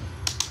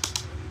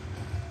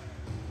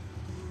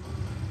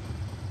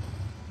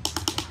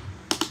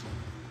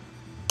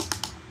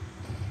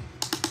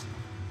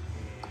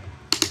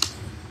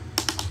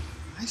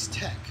 Nice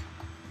tech.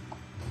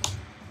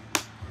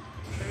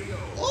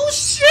 Oh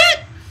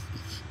shit!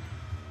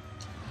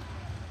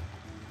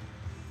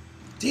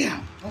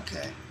 Damn,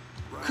 okay.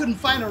 Couldn't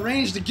find a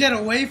range to get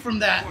away from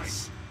that.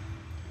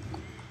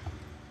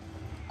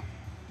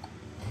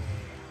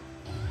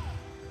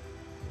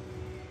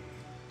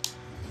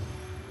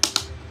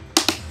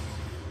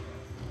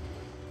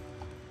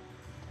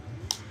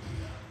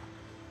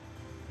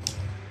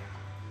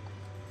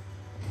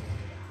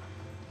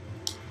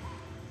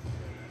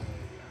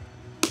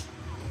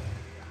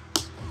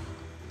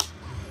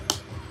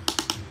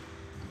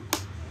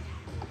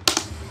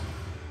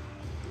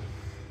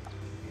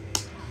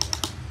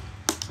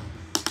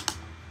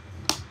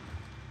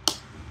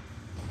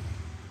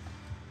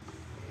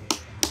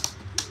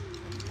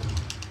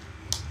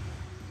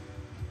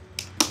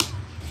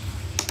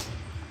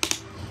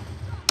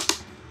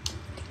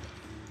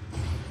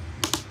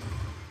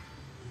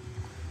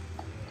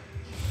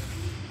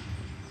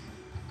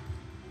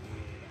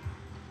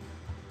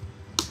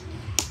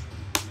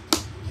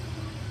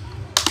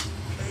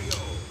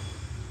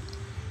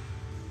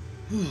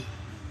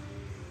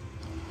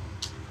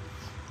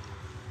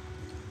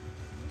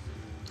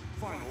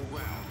 Final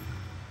round.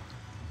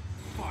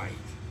 Fight.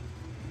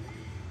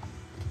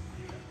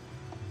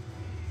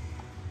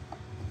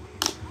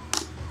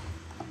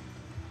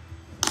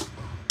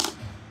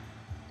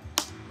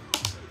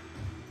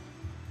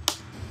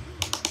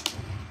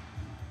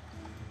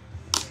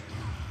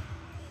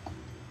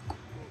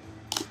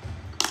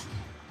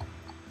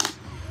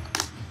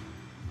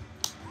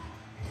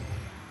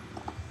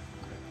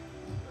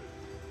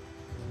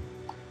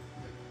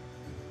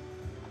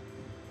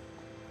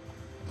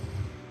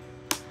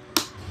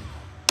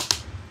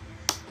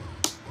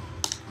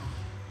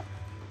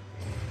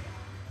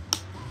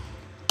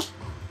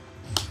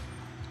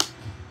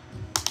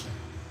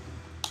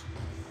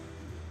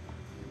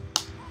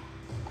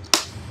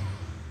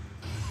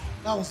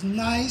 That was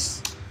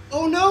nice.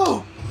 Oh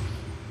no!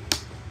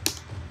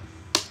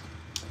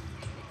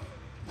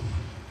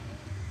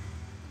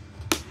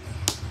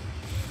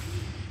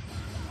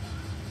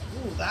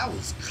 Oh, that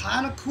was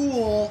kind of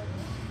cool.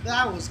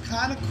 That was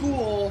kind of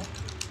cool.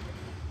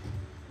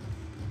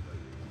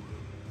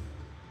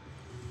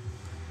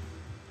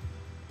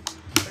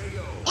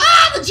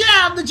 Ah, the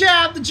jab, the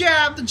jab, the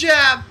jab, the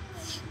jab.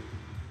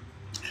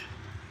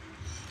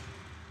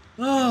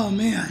 Oh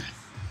man.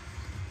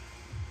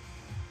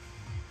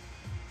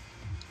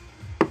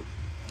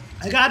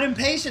 I got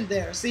impatient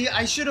there. See,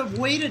 I should have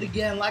waited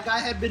again like I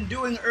had been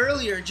doing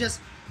earlier. Just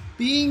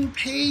being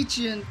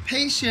patient.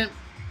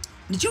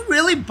 Did you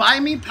really buy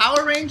me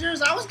Power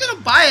Rangers? I was going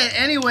to buy it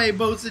anyway,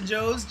 Boats and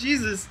Joes.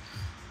 Jesus.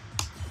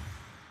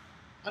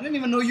 I didn't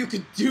even know you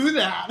could do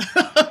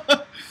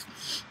that.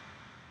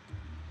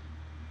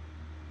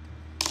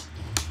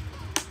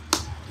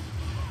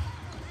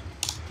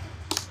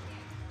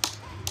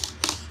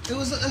 It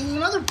was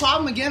another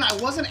problem again. I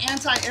wasn't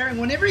anti-airing.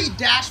 Whenever he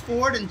dashed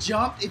forward and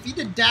jumped, if he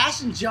did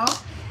dash and jump,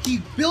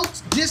 he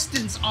built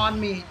distance on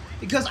me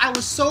because I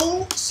was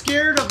so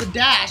scared of the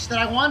dash that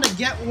I wanted to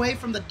get away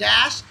from the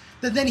dash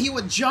that then he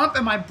would jump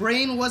and my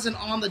brain wasn't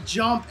on the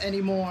jump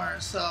anymore.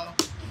 So,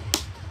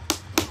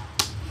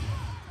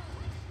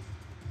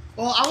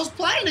 well, I was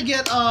planning to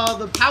get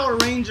the Power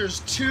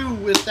Rangers 2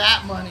 with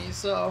that money.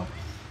 So,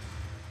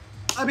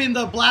 I mean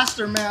the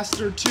Blaster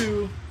Master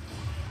 2.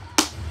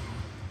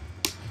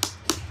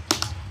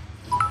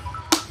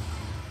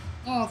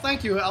 Oh,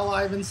 thank you,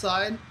 Alive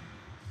Inside.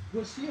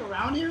 Was she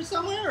around here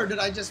somewhere, or did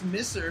I just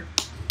miss her?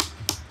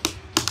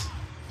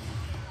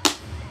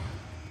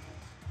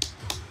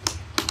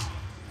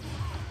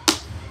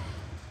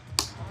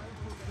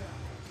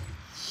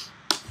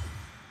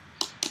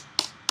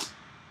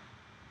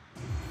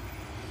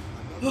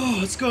 Oh.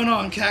 What's going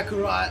on,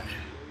 Kakarot?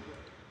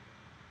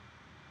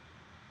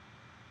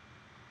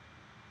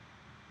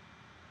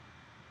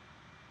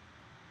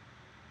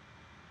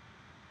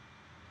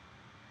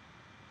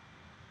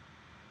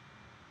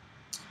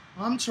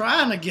 I'm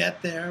trying to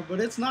get there, but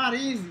it's not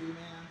easy, man.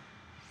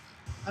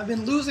 I've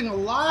been losing a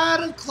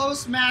lot of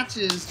close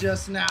matches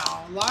just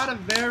now. A lot of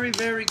very,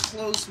 very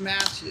close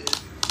matches.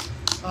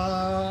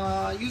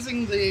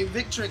 Using the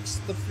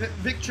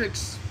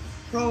Victrix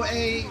Pro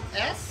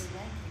AS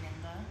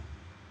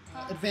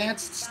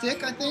advanced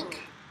stick, I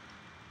think.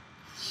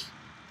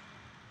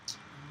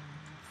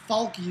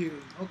 Falk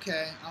U.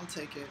 Okay, I'll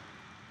take it.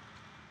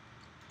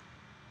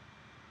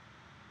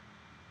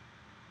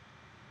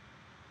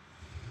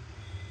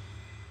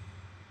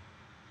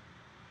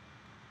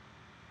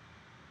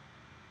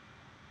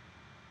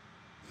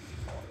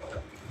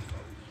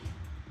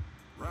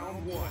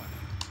 Round one.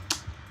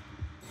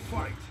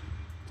 Fight.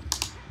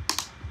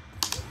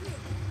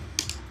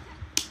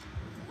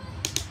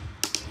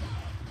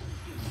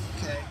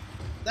 Okay,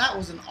 that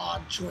was an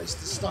odd choice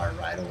to start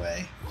right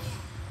away.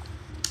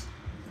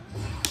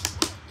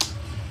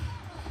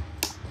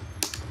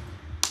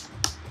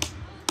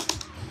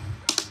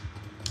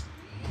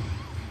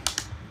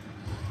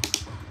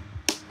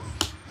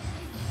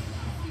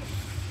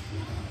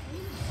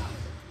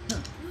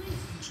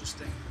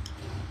 Interesting.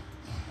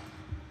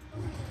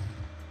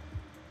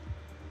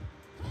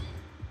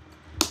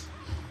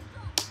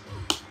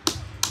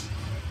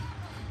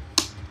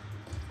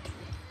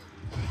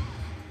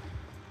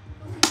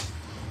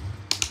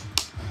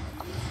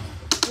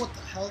 What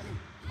the hell?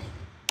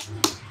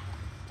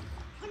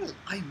 How did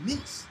I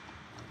miss?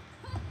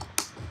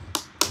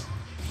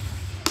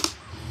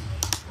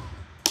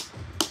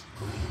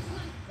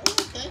 Oh,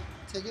 okay,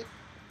 take it.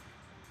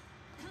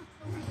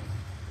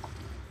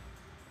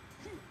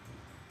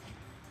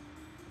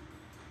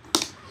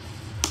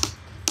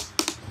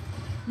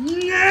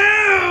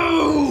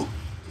 No!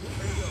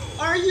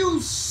 Are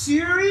you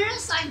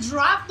serious? I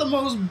dropped the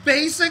most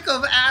basic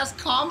of ass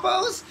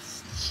combos?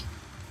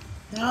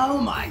 Oh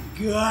my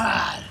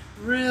god,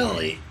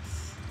 really?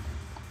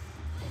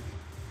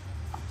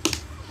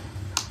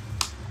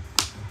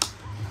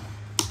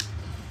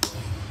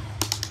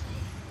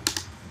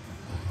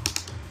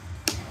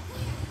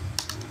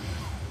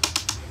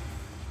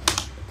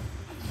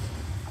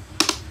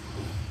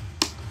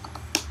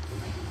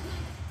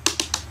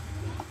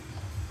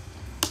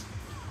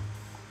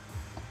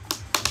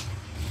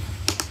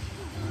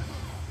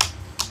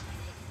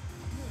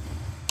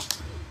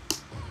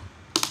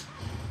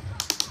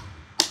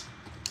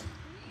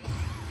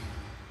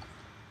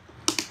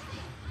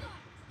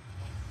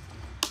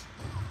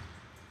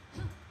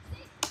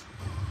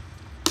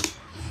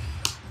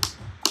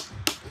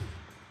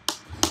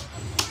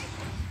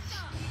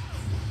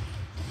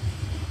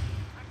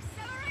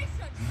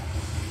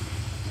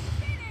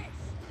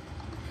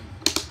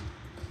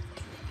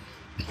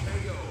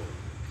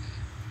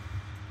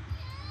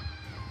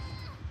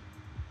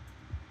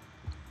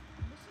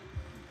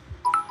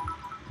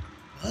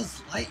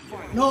 Buzz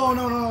Lightyear.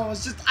 No.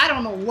 It's just, I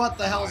don't know what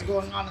the hell's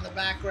going on in the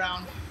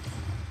background.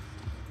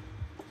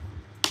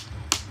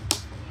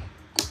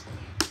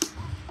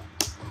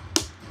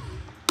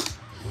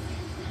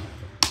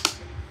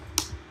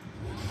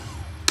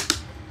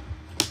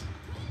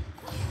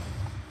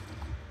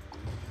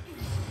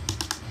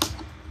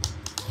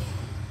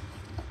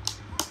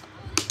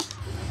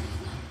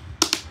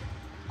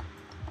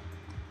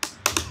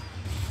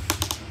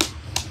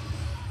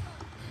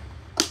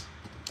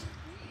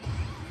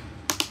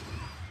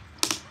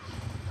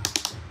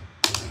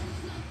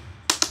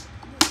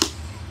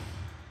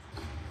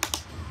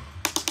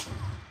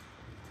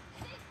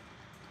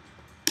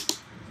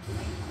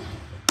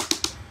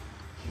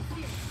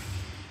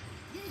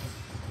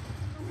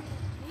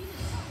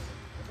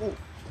 Oh.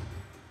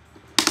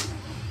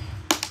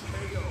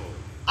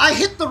 I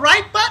hit the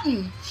right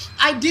button.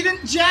 I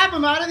didn't jab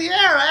him out of the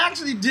air. I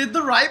actually did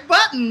the right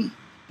button.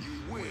 You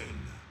win.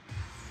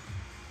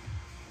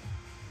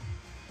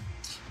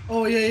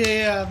 Oh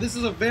yeah. This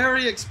is a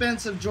very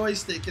expensive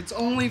joystick. It's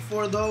only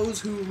for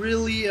those who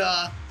really,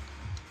 I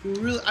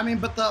mean,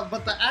 but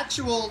the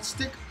actual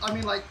stick, I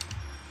mean, like,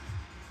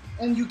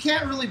 and you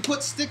can't really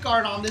put stick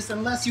art on this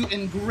unless you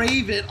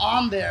engrave it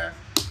on there.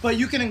 But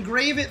you can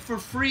engrave it for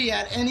free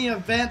at any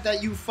event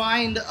that you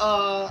find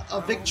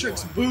a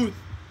Victrix booth.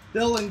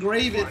 They'll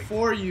engrave it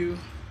for you.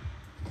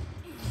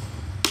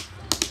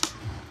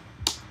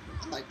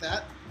 I like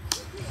that.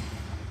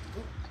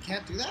 Oh, I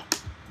can't do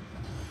that.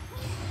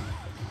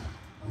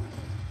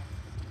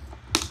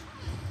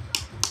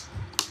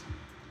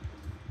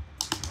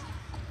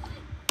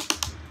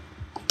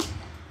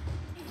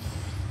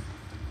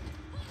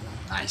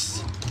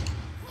 Nice.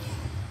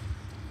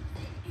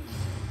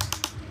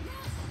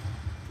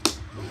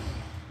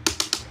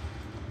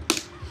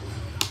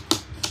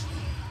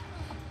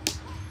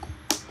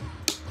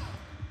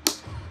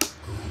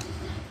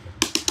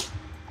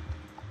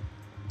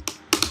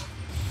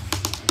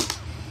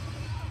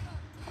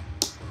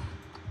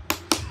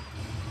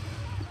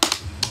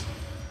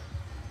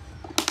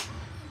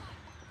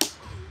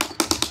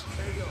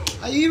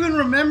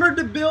 remembered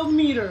to build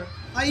meter.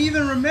 I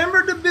even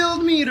remembered to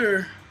build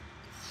meter.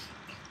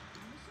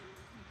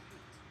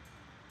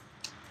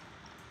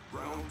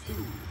 Round 2.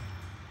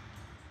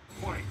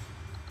 Fight.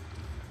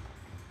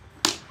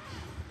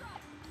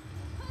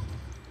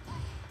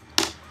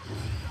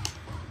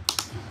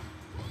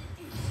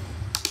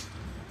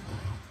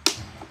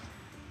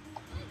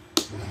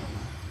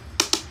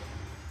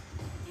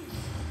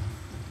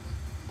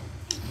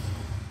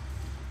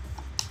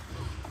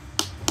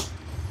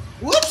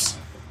 Whoops!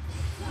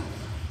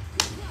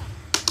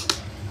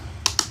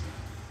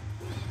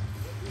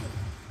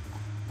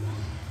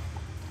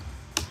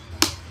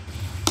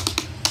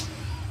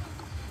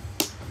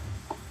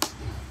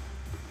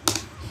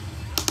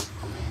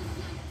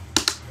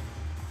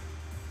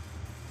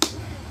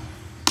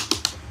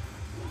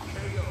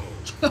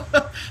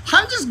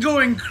 I'm just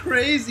going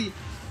crazy.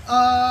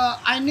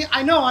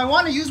 I know I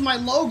want to use my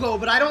logo,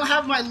 but I don't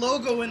have my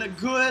logo in a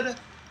good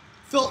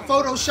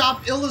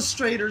Photoshop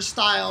Illustrator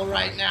style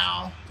right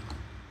now.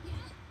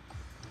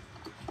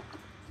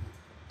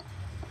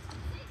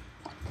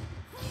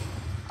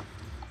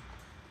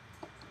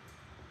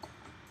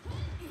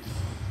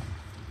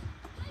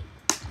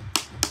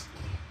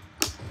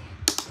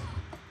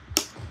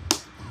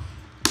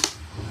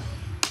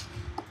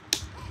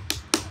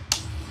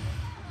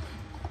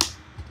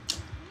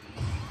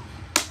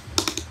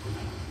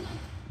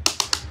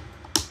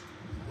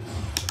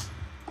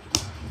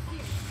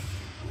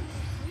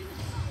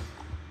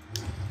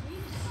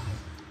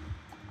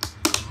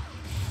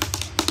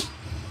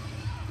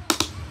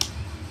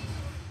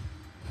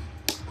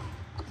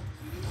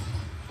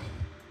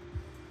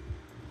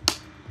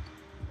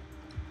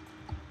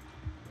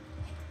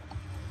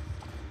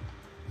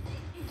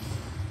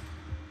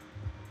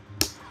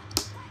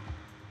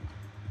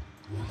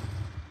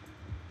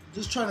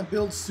 Just trying to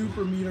build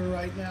super meter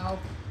right now.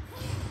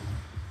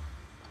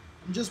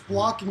 I'm just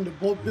blocking to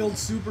build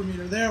super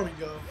meter. There we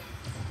go.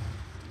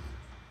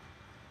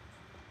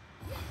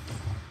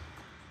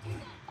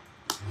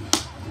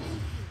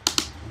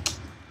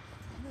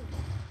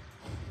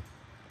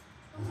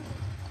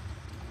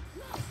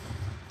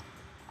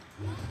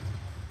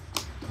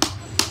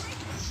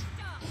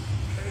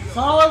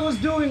 All I was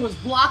doing was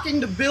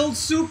blocking to build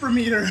super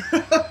meter.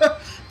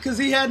 Because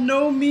he had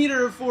no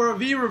meter for a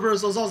V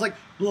reversal. So I was like,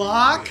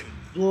 block,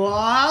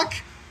 block,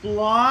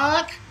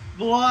 block,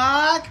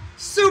 block,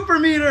 super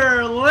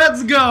meter,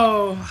 let's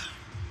go.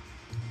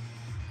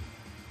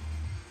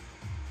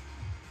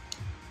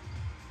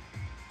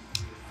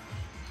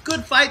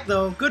 Good fight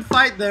though, good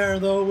fight there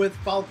though with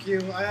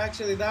Falcu.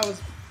 That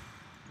was,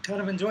 kind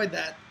of enjoyed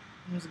that.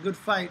 It was a good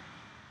fight.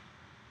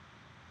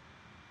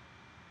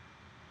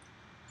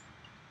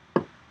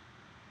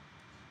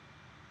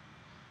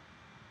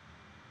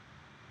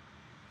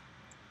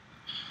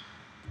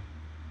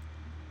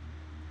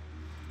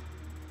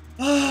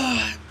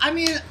 I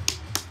mean,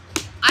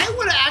 I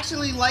would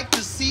actually like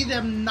to see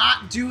them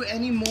not do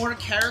any more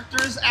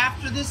characters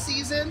after this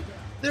season.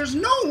 There's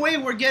no way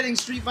we're getting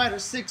Street Fighter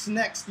 6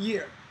 next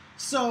year.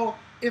 So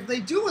if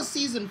they do a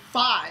season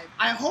 5,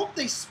 I hope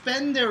they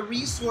spend their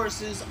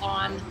resources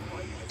on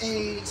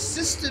a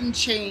system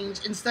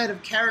change instead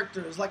of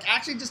characters. Like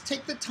actually just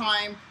take the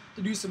time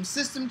to do some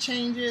system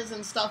changes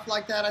and stuff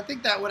like that. I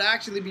think that would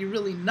actually be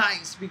really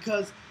nice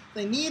because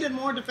they needed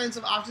more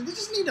defensive options. They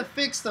just need to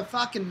fix the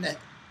fucking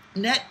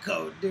net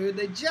code, dude.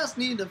 They just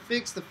need to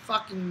fix the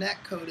fucking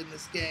net code in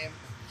this game.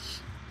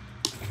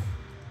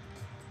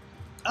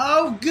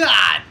 Oh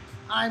god!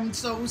 I'm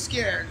so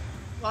scared.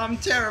 I'm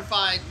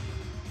terrified.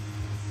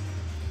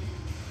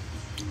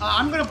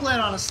 I'm gonna play it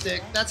on a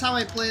stick. That's how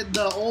I played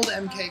the old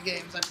MK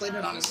games. I played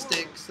it on a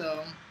stick,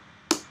 so...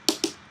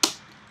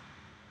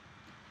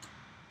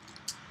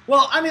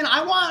 Well, I mean,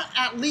 I want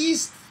at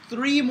least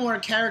 3 more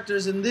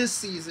characters in this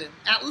season.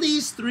 At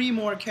least 3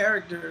 more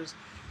characters.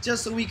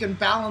 Just so we can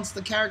balance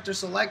the character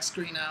select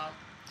screen out.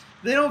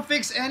 If they don't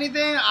fix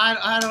anything,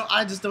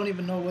 I just don't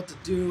even know what to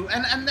do.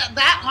 And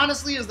that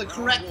honestly is the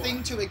correct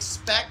thing to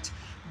expect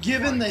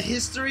given the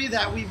history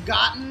that we've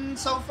gotten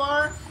so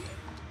far.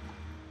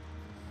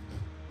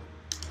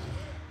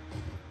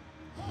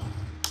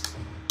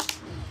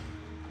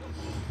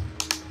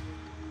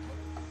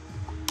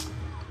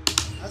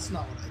 That's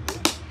not what I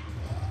did.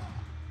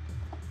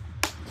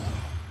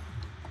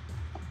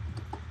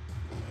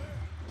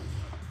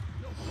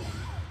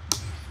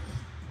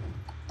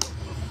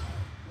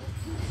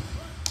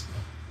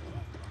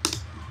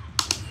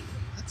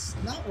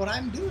 Not what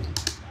I'm doing.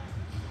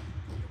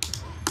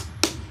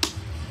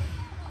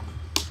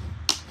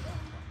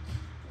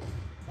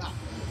 Wow.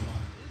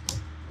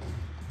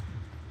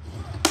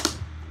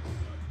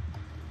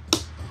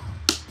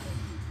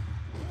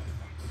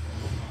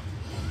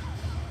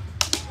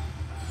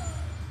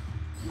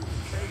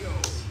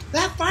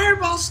 That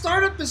fireball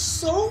startup is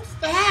so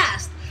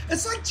fast.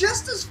 It's like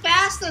just as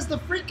fast as the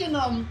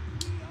freaking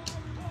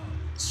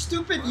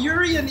stupid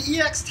Urian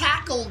EX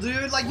tackle,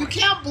 dude. Like you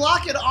can't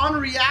block it on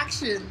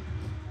reaction.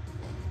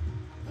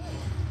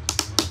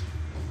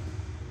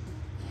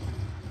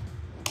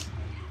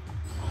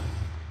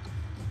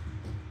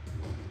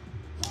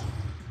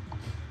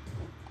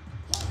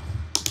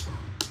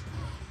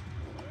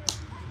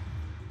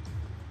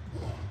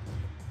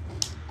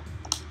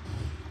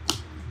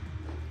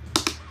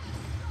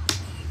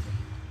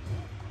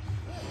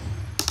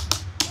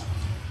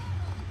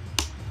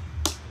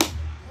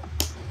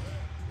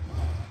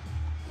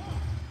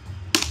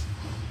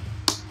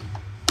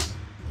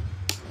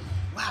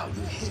 Wow,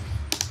 you hit.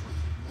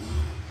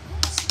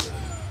 That's good.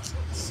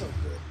 That's so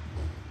good.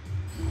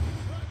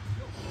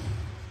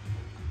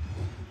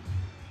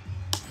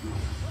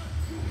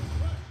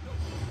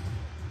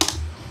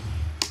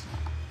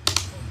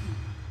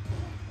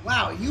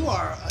 Wow, you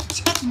are a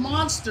tech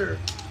monster.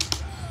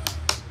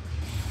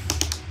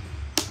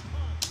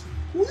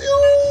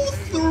 Whew,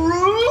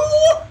 through?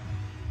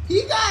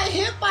 He got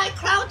hit by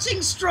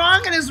crouching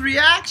strong and his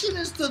reaction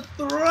is to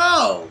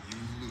throw.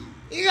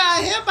 He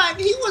got hit by,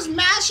 he was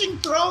mashing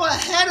throw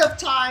ahead of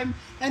time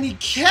and he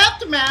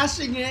kept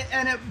mashing it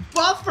and it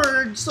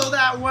buffered so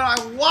that when I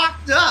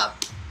walked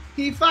up,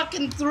 he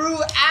fucking threw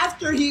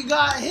after he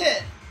got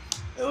hit.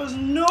 There was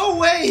no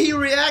way he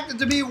reacted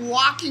to me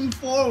walking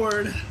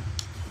forward.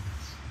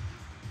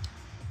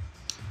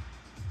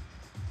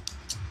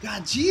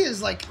 God, G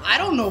is like, I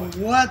don't know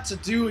what to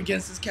do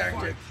against this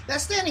character. That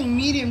standing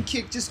medium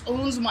kick just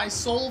owns my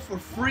soul for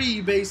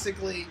free,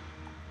 basically.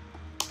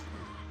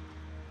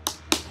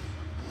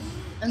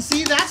 And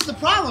see, that's the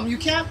problem. You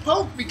can't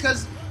poke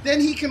because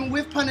then he can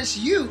whiff punish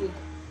you.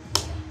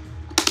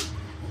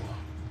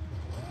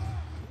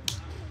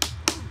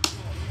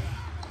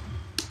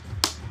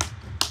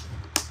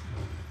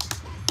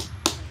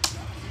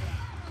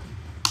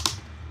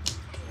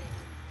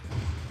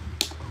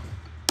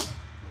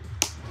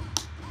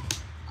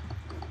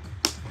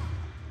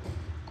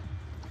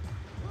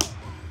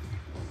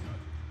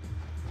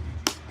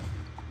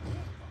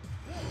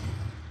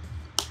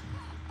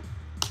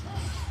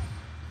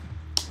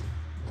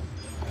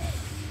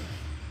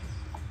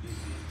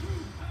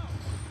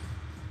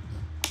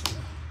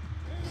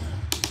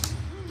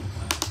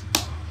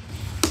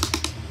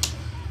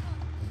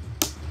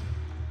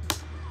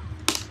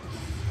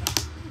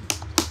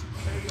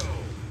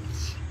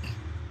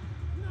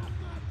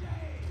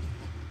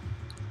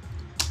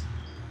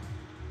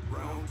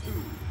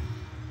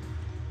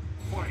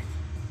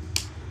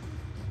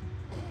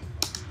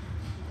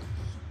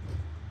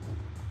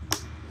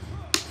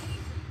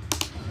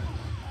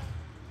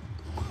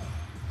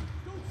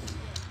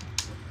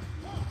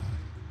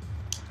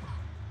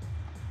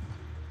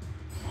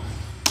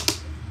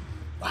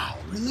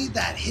 Really?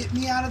 That hit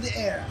me out of the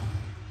air.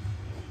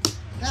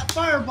 That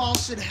fireball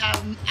should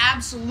have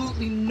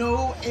absolutely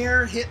no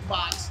air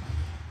hitbox.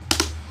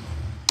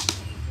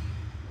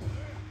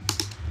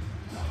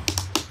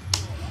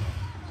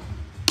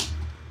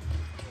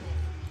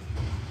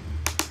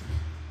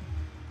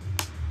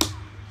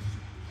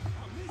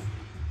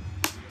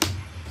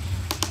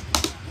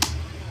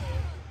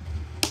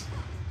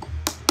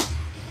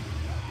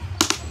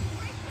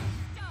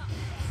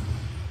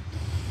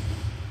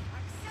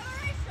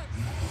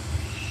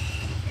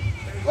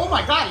 Oh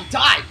my god, he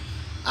died!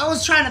 I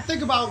was trying to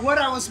think about what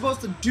I was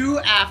supposed to do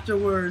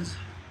afterwards.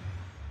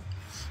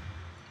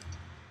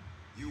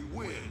 You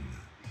win.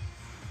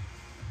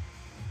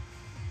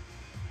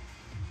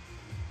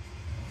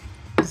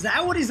 Is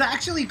that what he's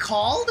actually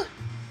called?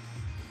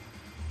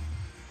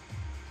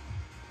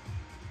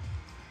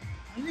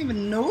 I didn't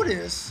even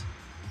notice.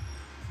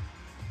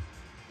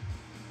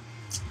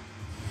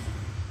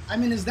 I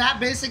mean, is that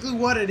basically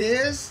what it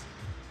is?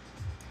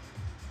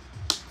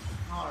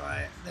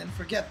 Alright, then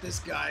forget this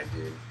guy,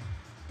 dude.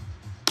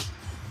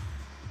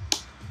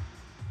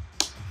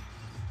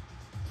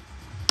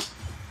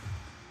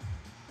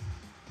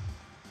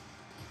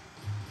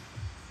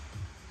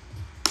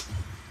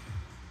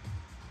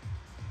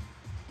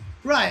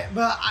 Right,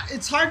 but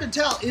it's hard to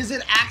tell. Is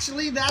it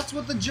actually that's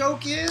what the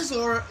joke is,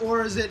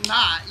 or is it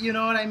not? You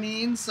know what I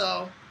mean?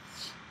 So...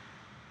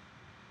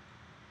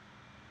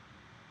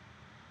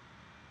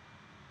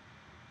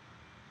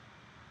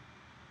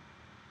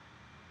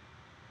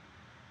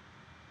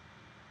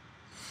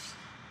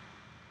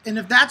 And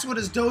if that's what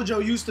his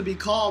dojo used to be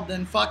called,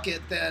 then fuck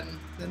it, then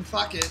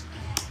fuck it.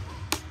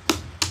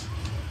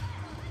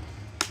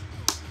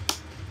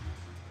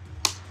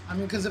 I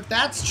mean, because if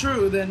that's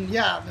true, then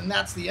yeah, then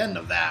that's the end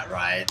of that,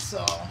 right?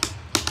 So...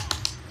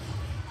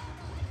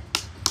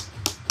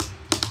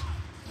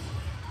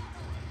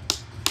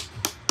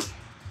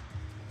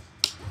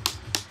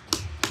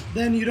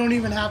 then you don't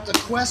even have to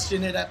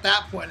question it at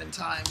that point in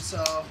time,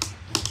 so...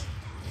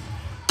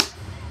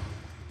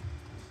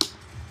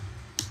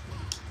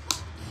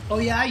 Oh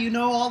yeah, you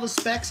know all the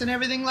specs and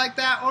everything like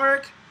that,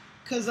 Oric?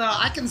 Because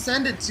I can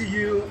send it to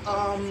you.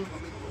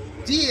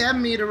 DM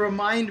me to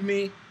remind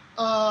me.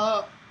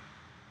 Hado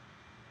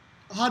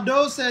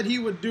said he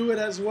would do it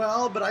as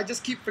well, but I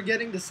just keep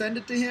forgetting to send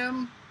it to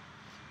him.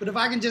 But if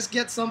I can just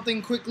get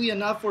something quickly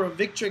enough for a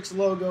Victrix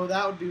logo,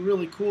 that would be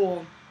really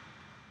cool.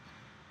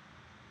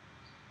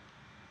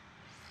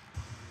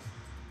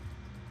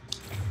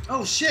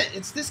 Oh shit,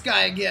 it's this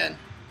guy again.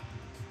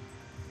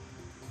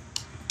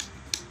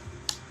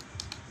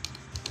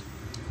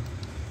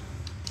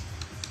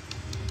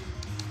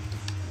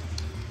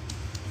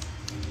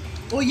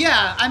 Well,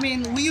 yeah, I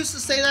mean, we used to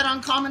say that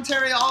on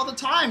commentary all the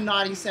time,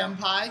 Naughty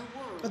Senpai.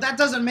 But that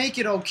doesn't make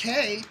it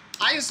okay.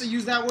 I used to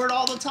use that word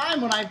all the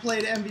time when I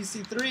played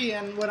MVC3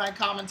 and when I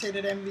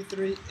commentated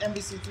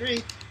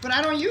MVC3, but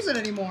I don't use it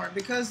anymore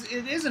because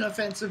it is an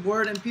offensive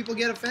word and people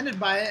get offended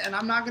by it, and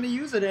I'm not going to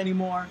use it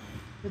anymore.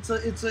 It's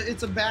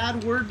a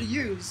bad word to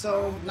use,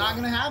 so not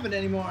going to have it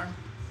anymore.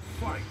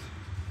 Fight.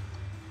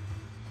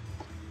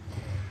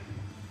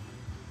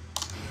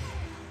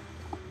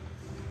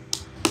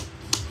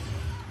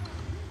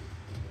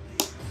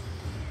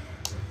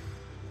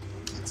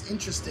 It's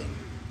interesting.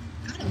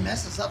 Kind of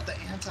messes up the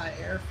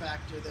anti-air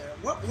factor there.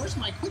 Where's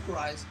my quick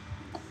rise?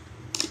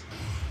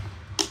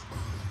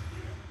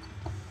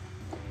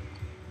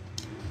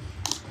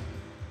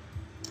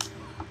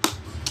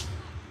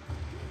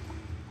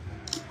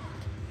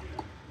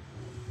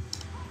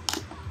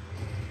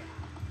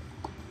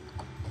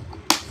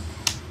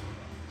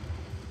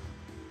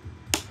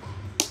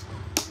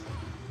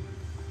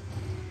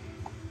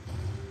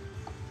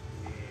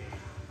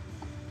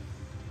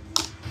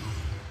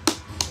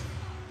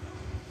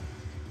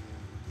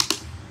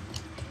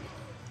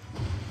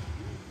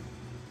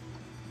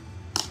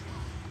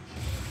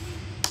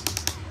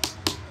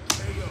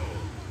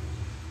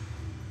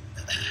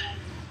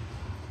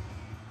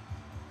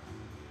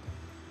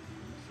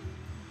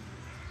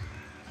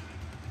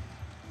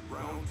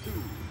 Round 2.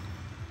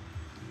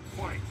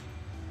 Fight.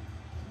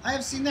 I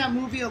have seen that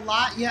movie a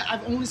lot, yet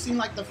I've only seen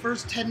like the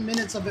first 10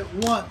 minutes of it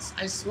once,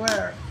 I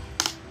swear.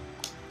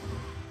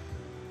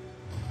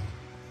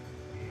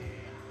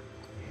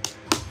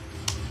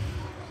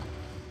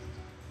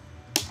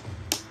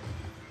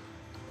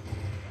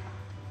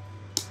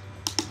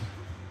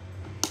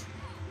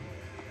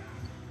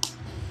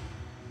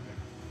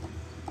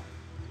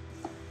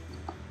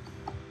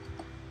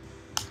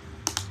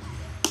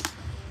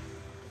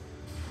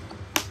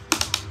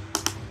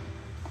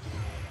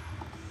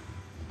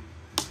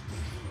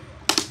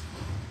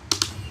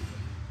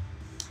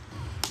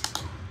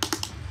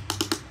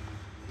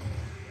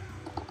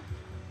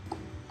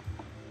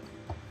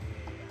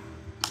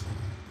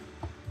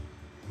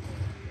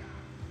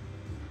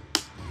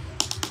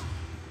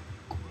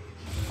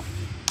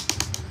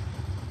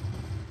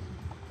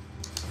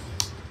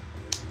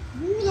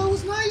 Ooh, that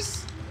was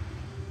nice.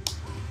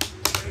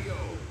 KO.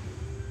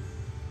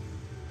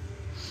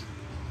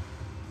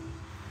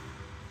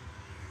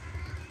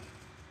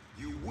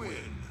 You win.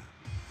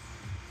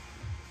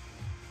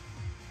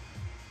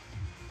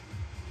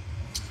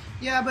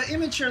 Yeah, but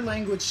immature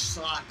language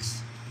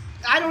sucks.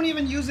 I don't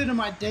even use it on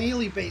my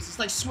daily basis.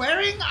 Like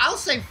swearing, I'll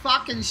say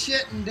fucking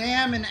shit and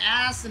damn and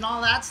ass and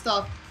all that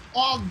stuff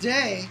all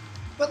day.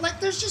 But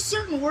like there's just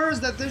certain words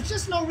that there's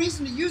just no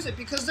reason to use it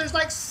because there's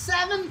like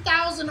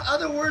 7,000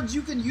 other words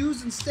you can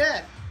use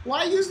instead.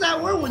 Why use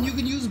that word when you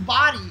can use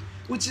body,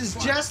 which is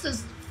just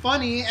as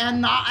funny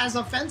and not as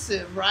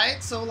offensive,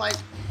 right? So like,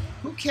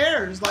 who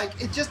cares? Like,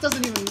 it just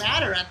doesn't even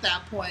matter at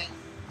that point.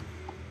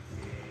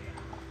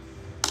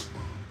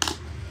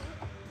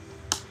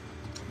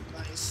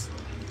 Nice.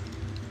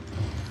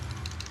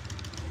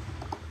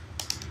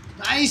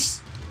 Nice!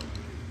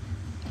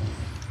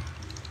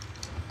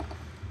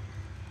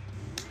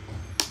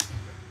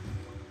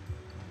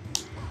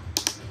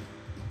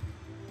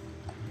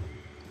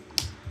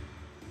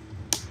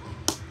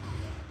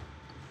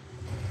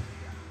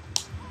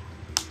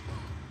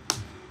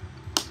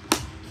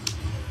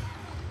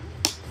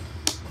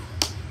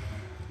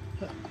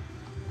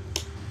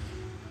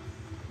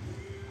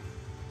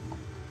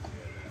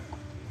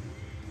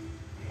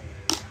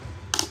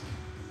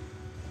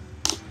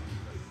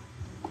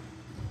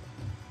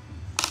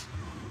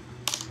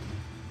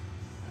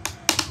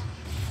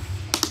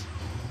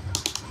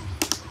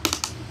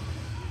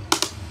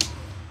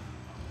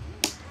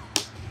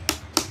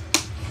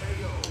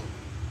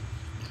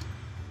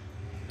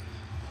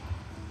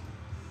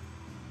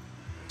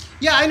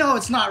 Yeah, I know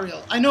it's not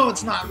real. I know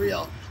it's not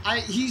real.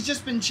 He's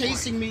just been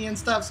chasing me and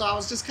stuff, so I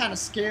was just kind of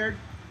scared.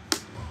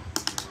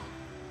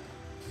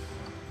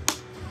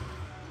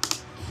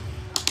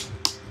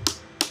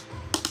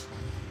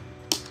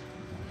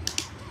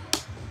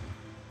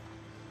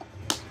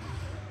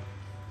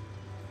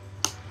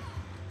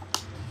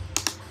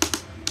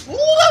 Ooh,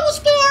 that was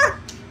far!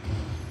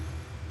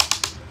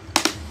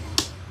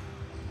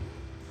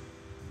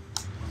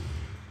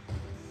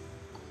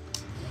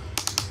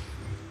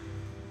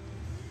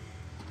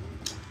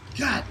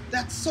 God,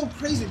 that's so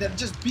crazy that it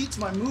just beats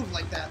my move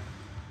like that.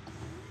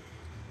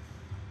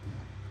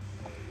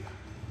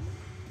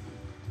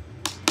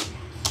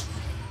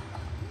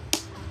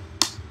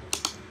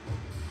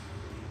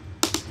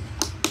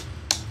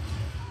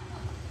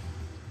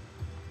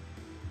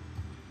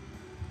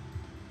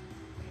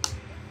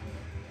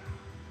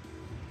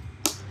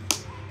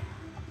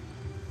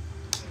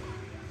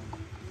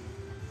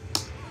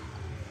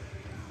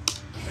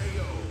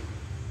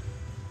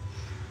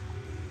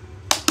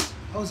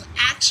 I was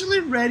actually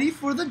ready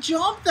for the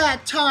jump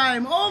that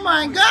time. Oh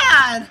my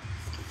god!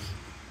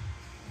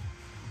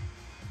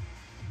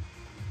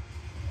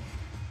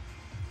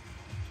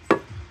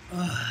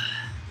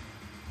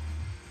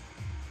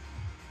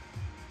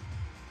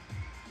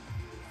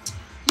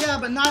 Yeah,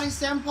 but Nani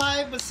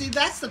Senpai, but see,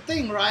 that's the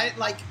thing, right?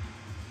 Like,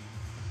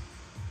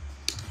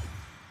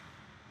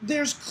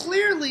 there's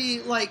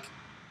clearly, like,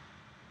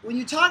 when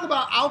you talk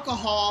about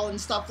alcohol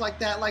and stuff like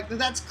that, like,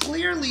 that's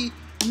clearly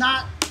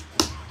not,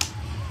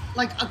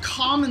 like, a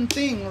common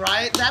thing,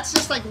 right? That's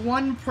just, like,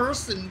 one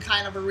person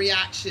kind of a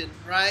reaction,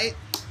 right?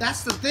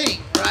 That's the thing,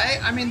 right?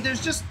 I mean,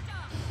 there's just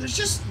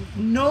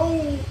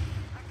no...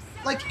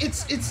 Like,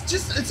 it's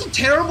a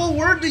terrible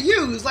word to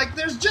use. Like,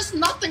 there's just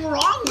nothing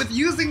wrong with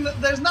using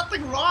there's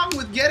nothing wrong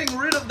with getting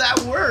rid of that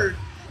word.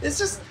 It's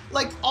just,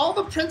 like, all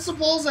the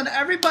principles and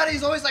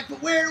everybody's always like,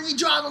 but where do we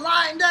draw the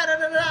line? Da da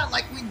da da.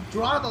 Like, we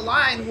draw the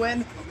line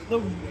when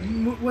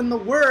the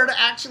word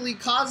actually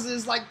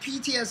causes, like,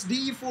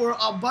 PTSD for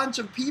a bunch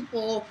of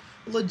people,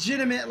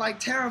 legitimate, like,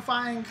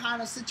 terrifying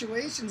kind of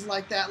situations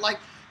like that. Like,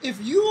 if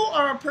you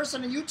are a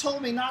person and you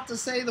told me not to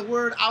say the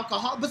word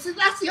alcohol, but see,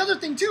 that's the other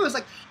thing too, is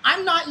like,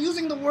 I'm not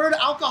using the word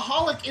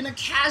alcoholic in a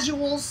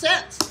casual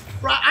sense,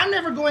 right? I'm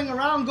never going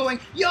around going,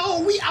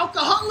 yo, we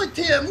alcoholic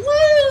him,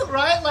 woo,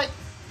 right? Like,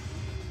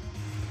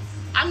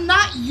 I'm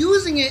not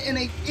using it in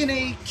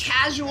a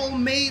casual,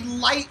 made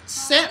light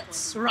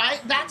sense, right?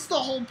 That's the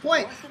whole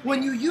point.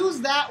 When you use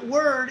that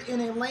word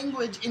in a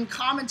language, in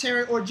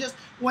commentary, or just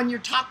when you're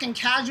talking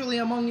casually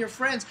among your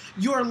friends,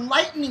 you're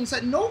lightening.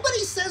 So nobody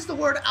says the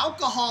word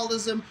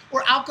alcoholism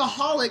or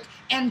alcoholic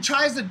and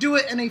tries to do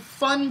it in a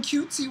fun,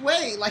 cutesy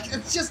way. Like,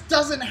 it just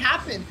doesn't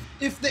happen.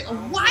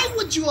 Why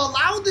would you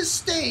allow this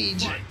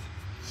stage?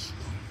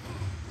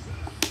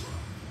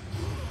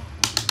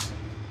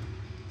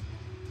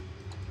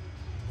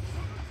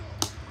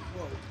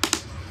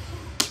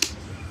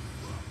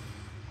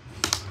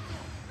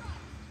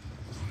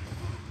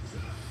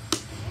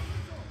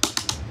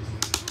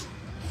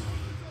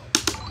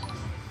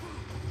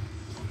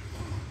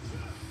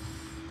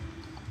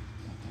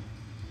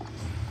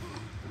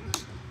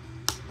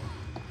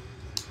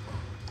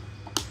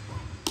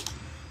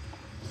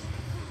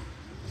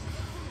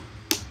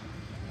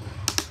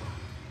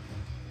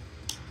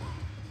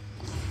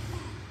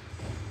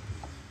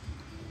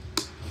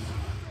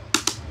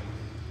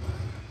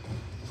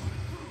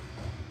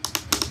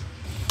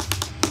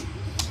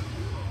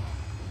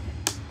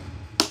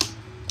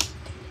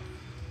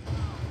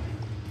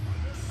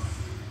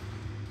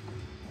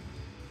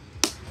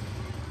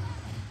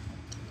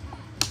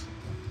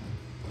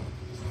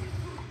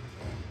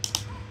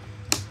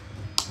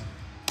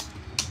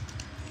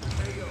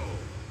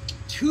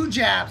 Two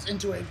jabs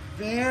into a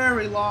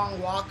very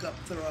long walk-up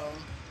throw.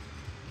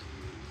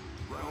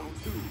 Round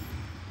 2.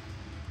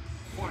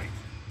 Fight.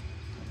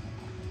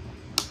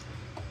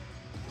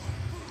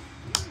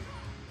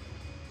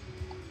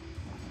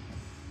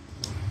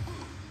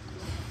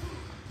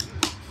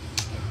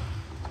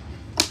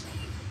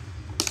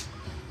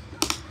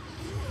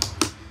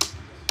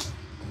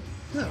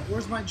 Huh,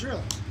 where's my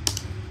drill?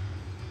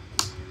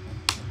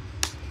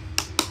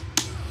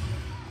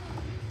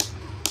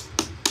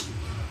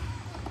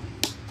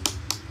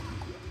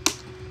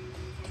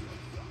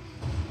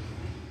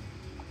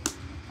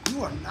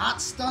 You are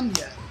not stunned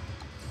yet.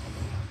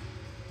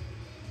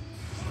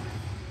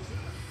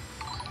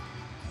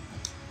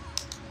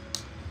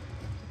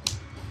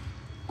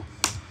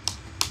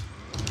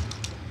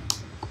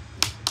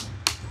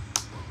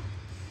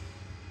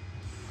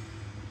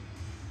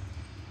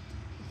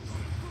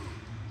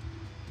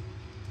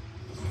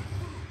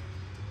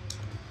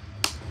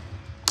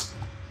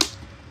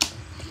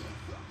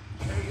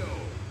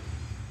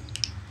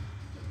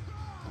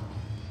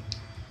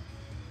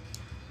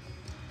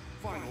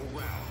 Final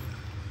round.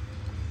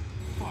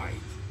 Fight.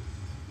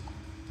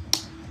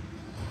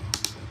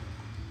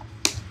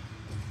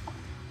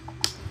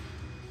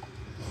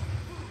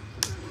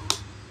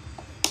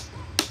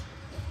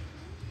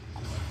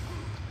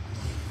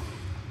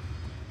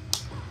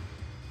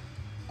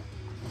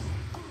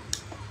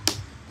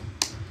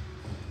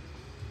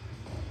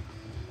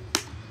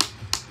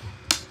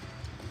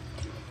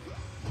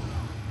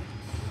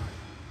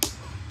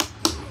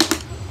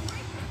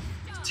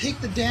 Take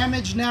the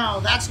damage now.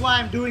 That's why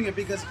I'm doing it,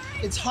 because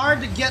it's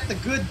hard to get the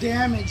good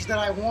damage that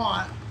I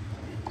want.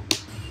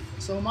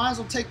 So might as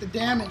well take the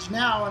damage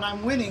now, and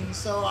I'm winning,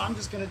 so I'm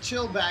just gonna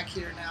chill back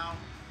here now.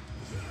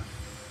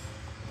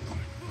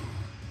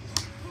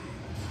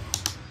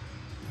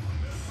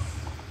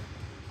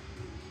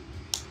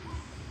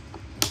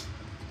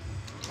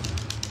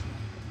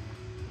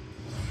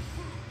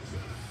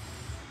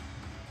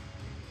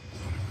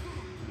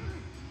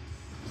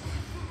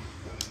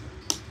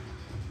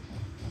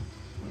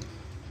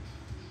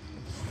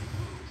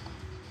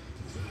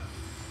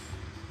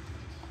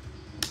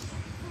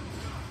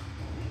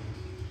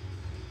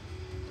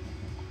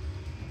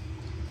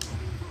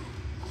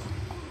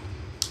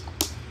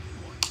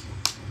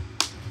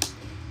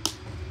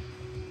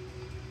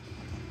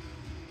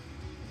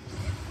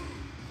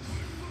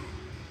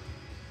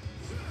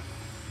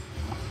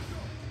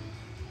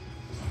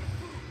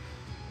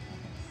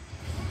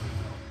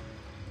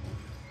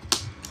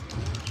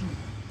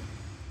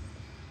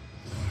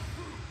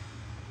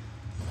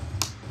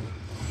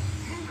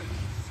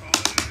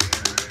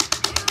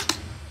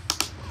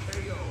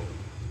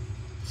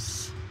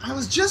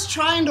 just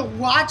trying to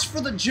watch for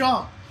the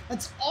jump.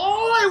 That's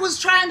all I was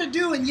trying to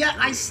do, and yet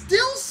I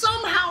still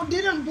somehow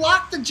didn't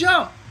block the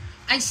jump.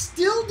 I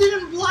still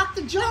didn't block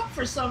the jump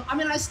for some,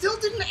 I still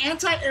didn't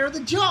anti-air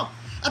the jump.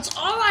 That's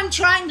all I'm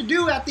trying to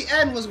do at the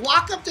end was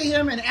walk up to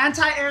him and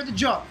anti-air the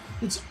jump.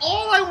 It's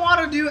all I want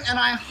to do, and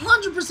I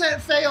 100%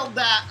 failed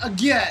that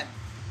again.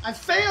 I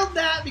failed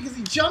that because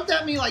he jumped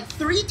at me like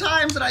 3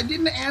 times and I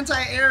didn't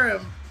anti-air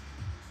him.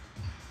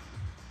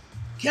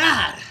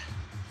 God.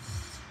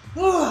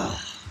 Round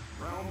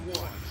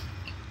 1.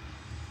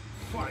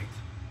 Fight.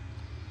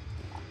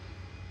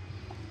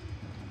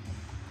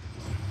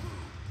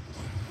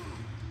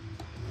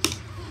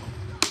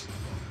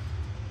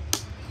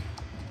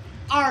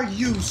 Are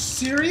you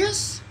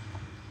serious?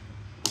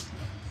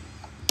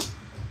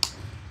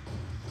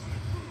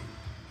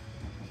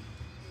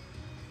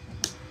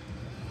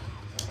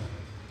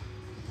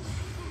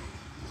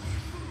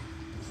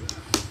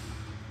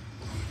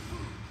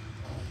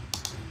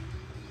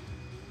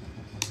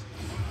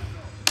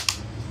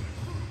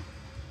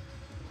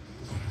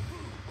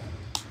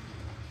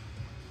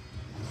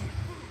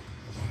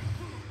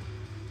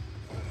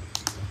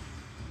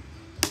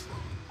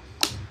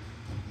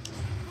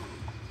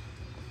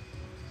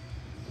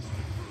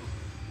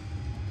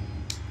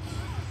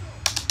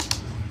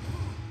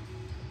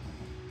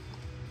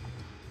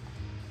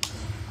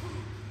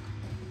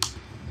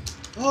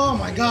 Oh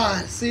my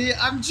God, see,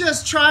 I'm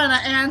just trying to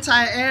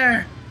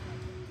anti-air.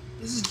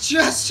 I'm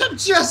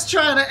just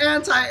trying to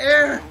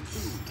anti-air. Round 2.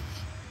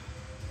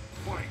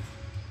 Fight.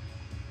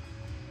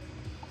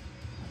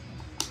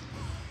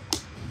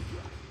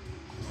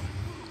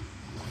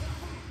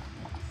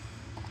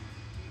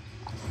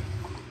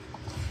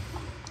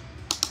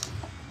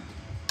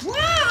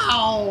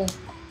 Wow!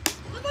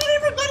 I thought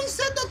everybody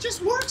said that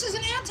just works as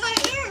an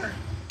anti-air.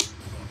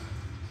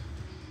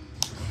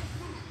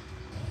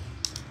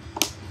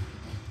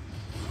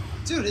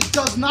 Dude, it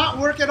does not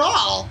work at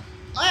all.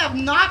 I have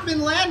not been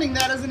landing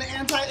that as an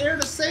anti-air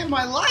to save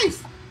my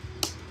life.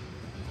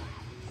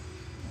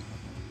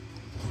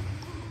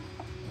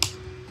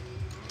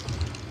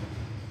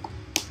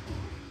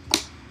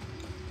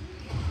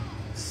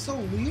 It's so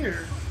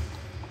weird.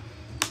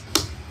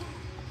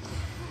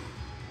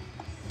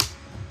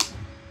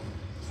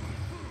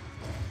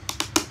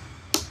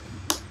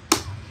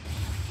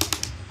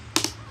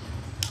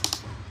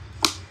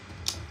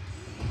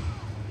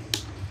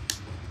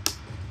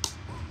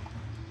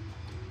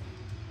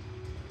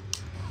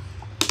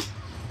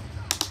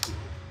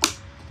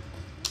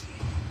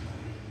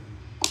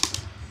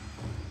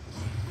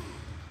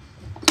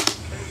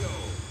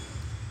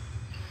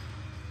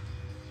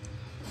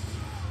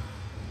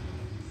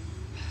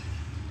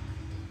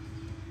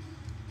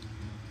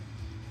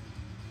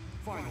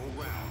 Final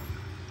round.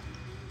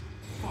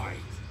 Fight.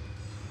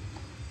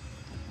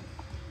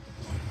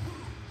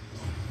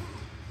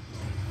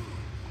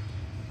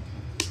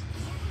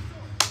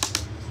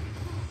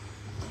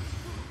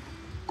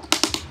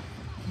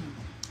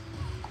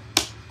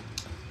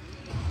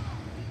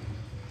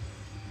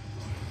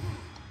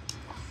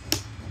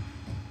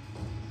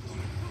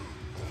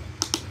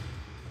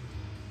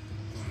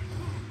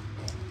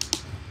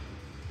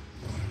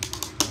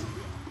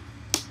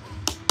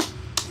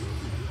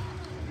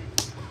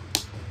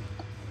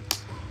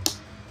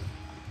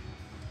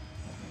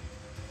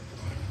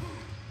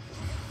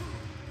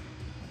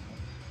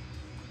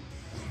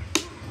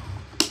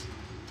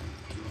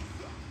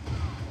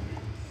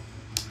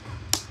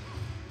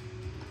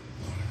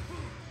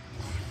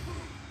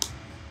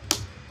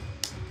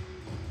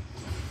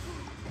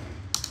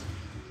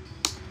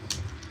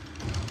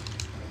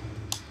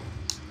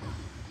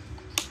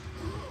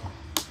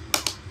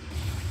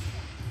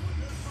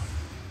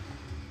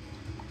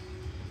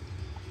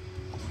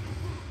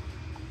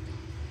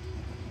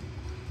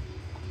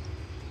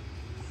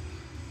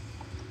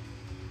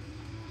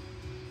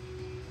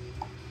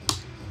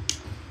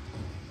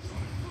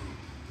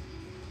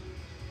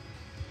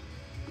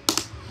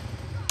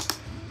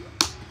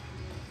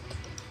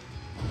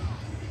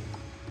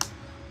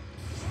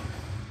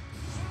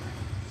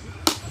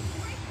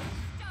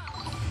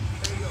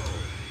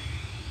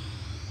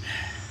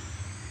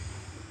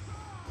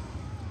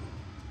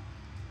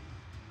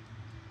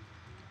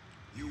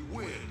 You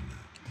win.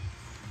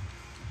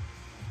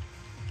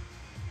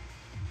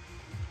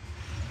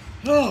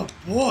 Oh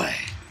boy.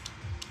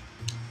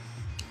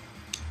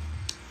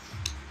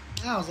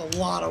 That was a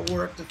lot of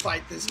work to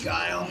fight this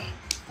Guile.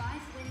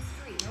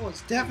 That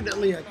was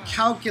definitely a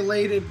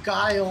calculated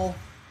Guile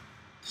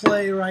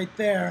play right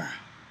there.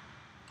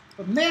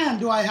 But man,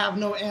 do I have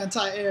no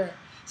anti-air.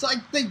 So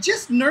they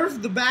just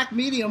nerfed the back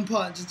medium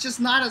punch. It's just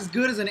not as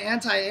good as an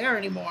anti-air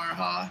anymore,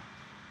 huh?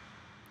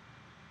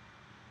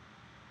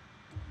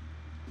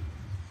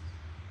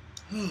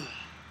 Because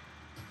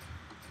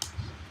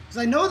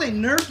I know they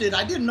nerfed it.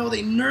 I didn't know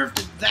they nerfed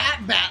it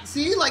that bad.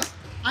 See, like,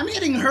 I'm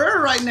hitting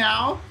her right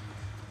now.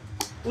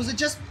 Was it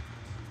just,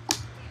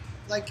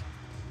 like,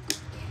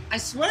 I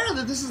swear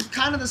that this is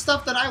kind of the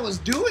stuff that I was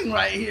doing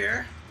right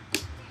here.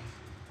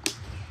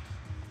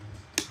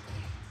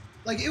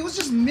 Like, it was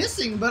just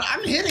missing, but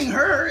I'm hitting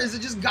her. Is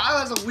it just Guile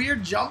has a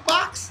weird jump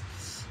box?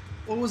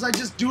 Or was I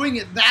just doing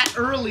it that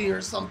early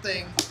or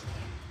something?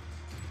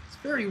 It's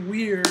very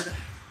weird.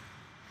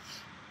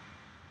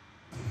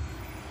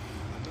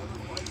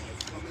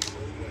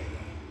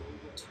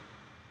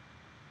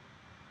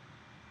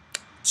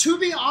 To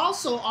be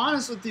also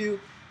honest with you,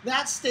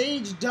 that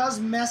stage does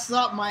mess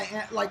up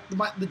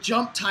the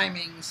jump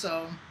timing,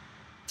 so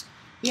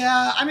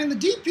yeah, I mean the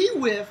DP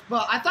whiff,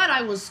 but I thought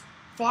I was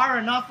far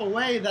enough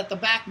away that the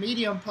back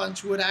medium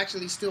punch would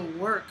actually still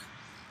work.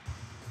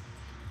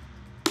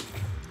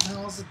 And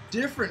it was a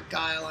different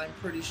Guile, I'm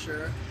pretty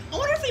sure. I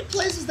wonder if he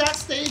places that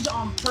stage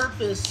on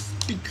purpose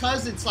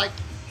because it's like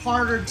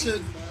harder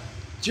to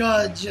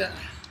judge. You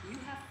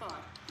have fun.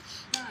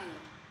 Guile.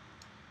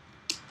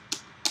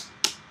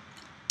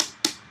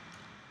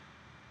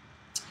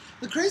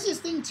 The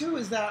craziest thing too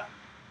is that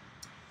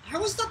I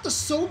always thought the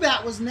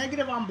Sobat was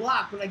negative on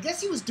block, but I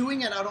guess he was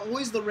doing it at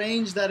always the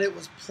range that it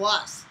was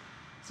plus.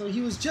 So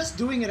he was just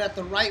doing it at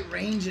the right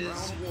ranges.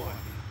 Round one.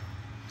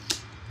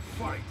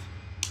 Fight.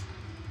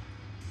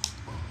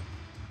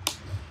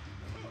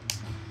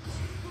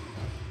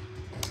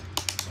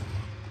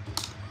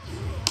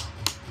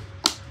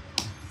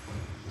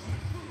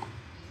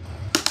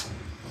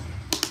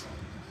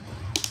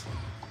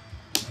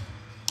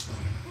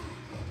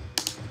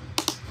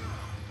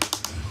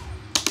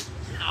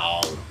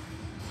 Ow.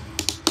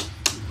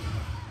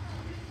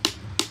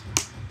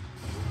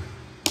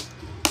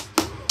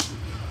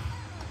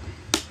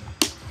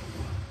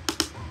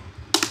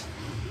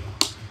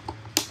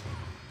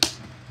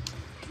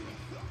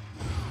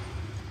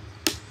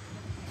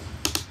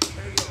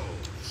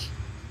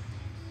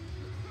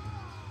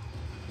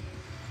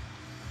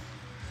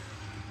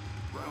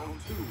 Round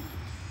two.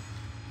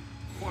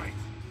 Fight.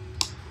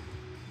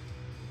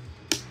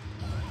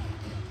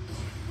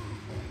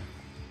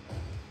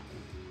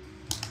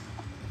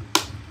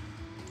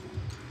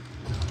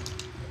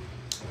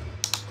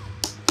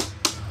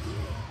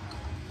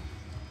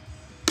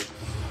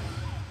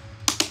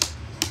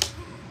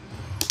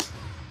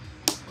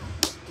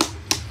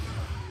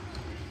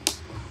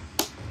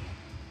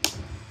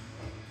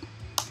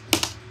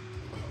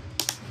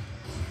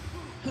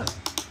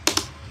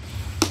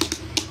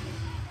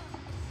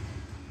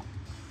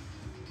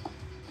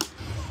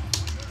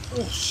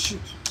 Oh shoot.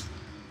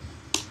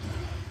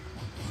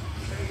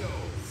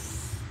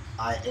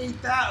 I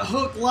ate that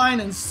hook, line,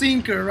 and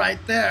sinker right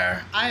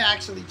there. I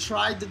actually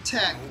tried to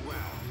tech, Final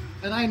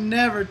round. and I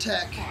never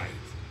tech. Fight.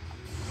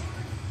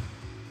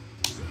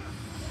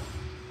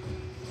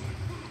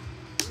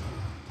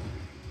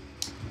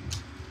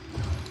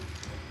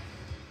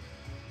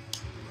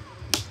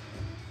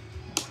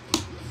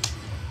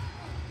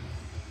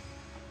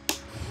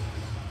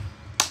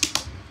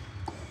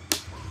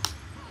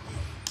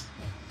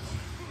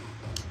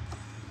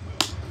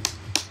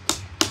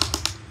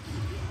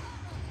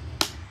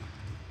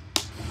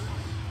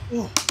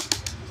 Oh.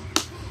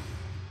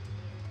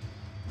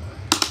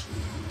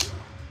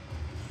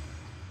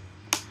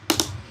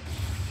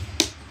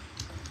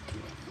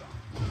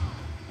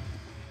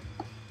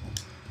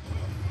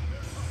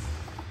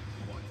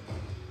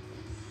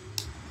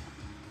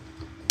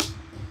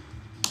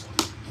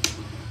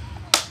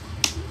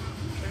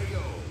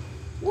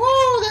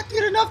 Whoa, that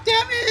did enough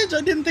damage!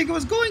 I didn't think it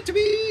was going to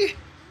be!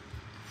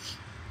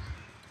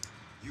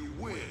 You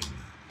win.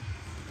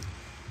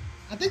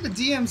 I think the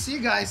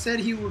DMC guy said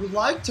he would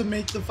like to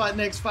make the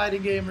next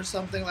fighting game or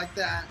something like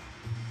that.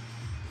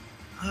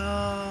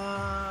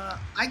 I'm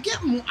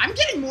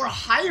getting more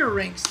higher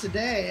ranks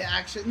today,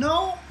 actually.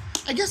 No,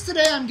 I guess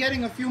today I'm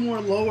getting a few more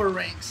lower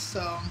ranks,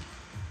 so.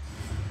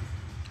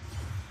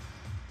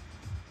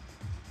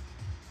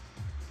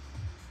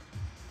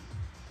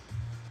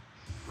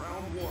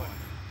 Round one.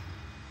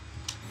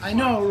 I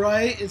know,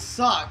 right? It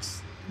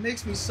sucks. It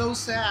makes me so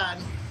sad.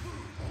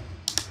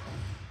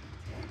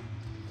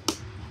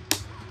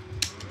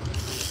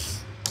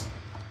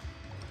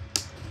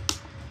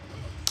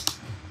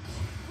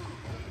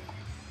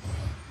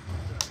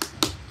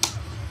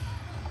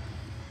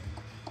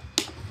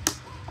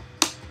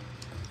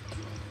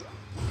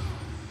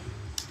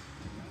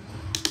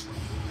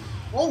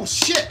 Oh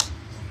shit!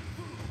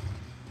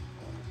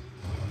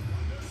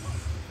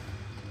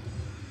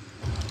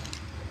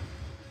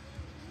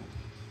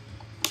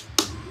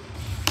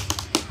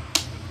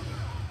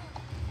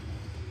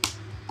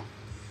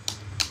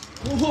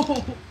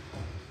 Whoa.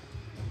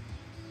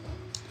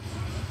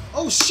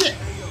 Oh shit!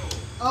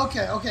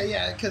 Okay,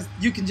 yeah, because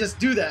you can just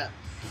do that.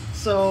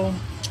 So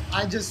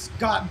I just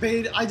got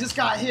baited. I just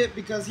got hit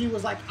because he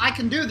was like, I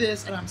can do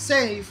this and I'm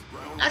safe.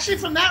 Actually,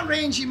 from that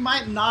range, he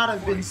might not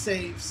have been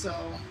safe, so.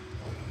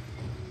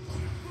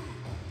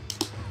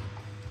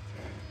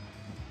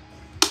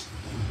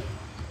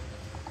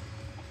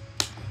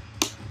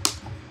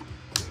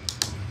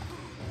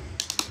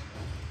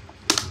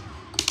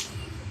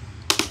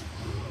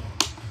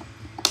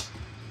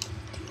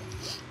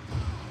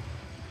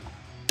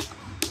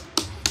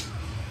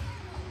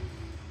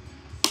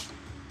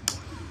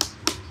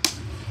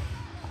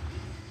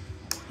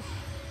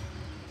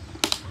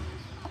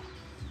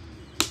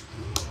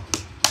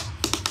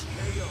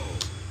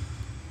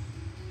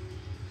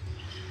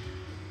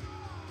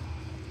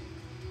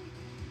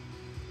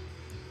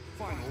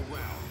 Final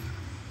round.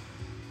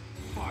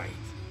 Fight.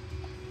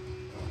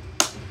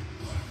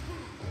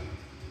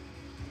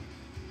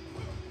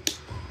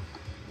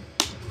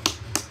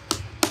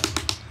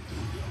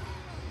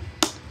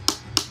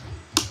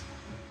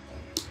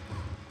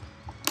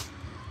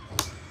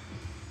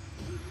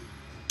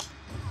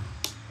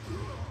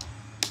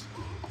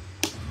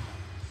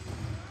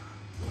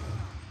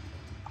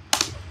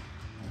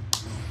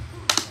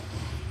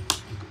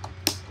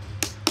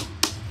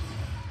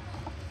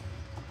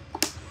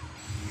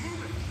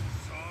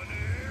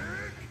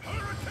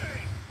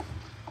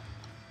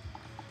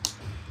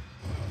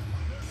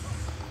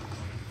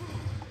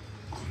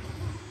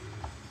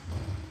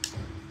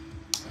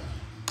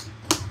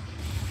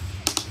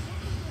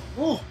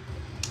 Oh.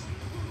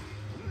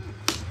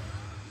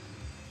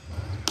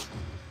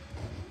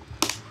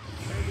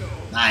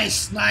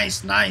 Nice,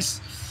 nice,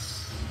 nice.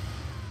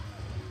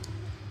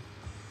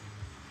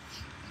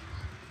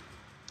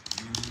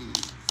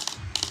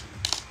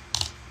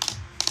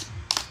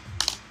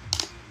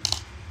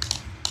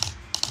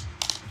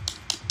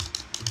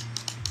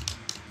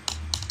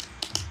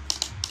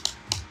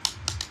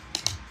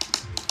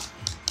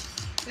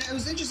 It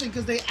was interesting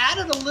because they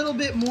added a little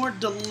bit more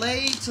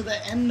delay to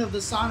the end of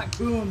the Sonic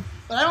Boom,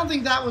 but I don't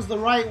think that was the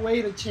right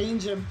way to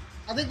change him.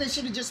 I think they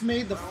should have just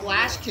made the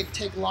flash kick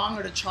take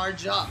longer to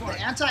charge up. The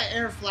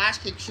anti-air flash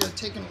kick should have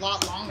taken a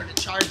lot longer to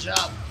charge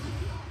up.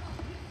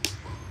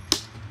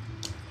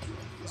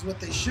 That's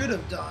what they should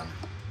have done.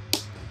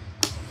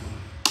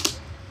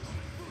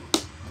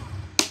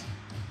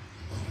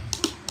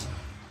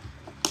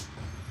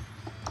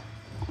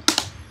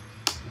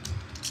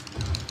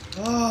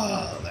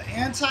 Oh, the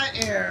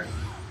anti-air.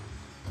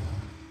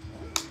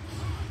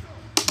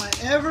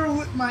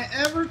 My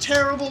ever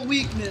terrible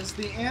weakness,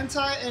 the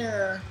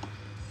anti-air.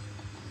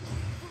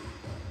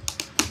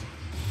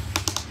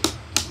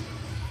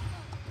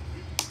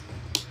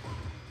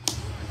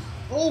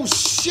 Oh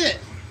shit.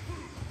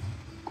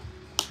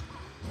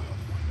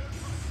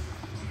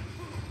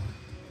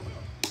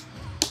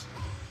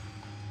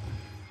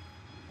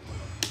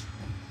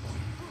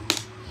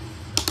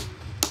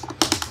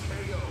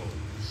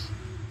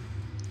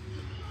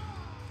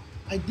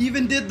 I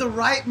even did the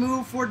right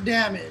move for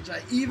damage.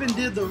 I even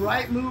did the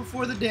right move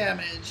for the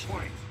damage.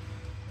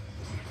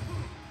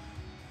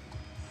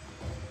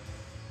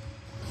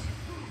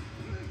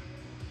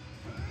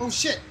 Oh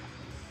shit.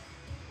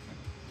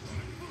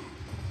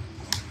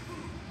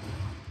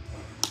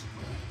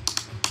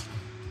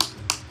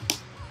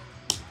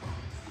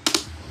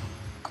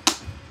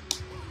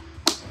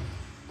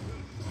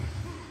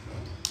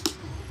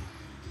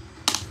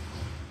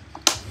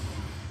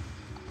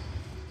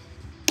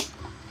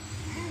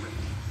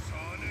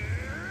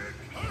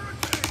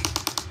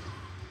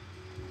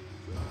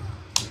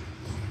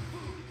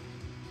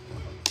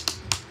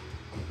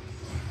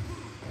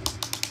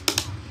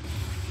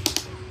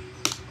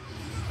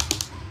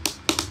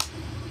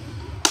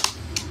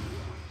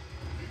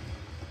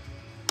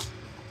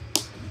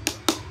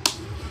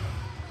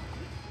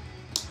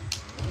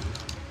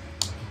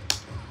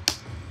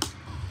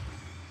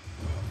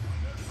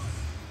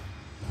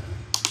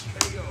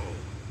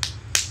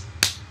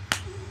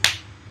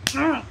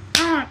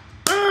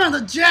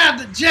 The jab,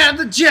 the jab,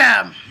 the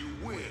jab.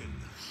 You win.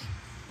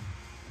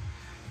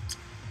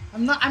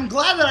 I'm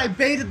glad that I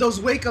baited those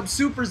wake-up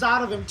supers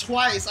out of him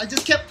twice. I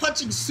just kept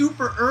punching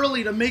super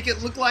early to make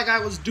it look like I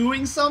was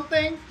doing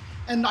something,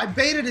 and I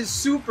baited his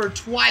super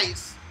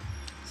twice.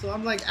 So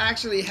I'm like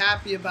actually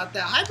happy about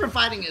that. Hyper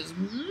fighting is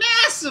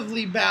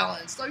massively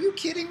balanced. Are you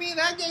kidding me?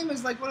 That game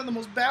is like one of the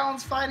most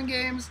balanced fighting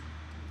games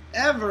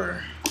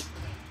ever.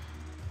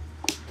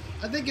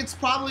 I think it's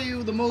probably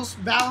the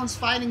most balanced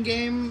fighting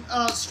game,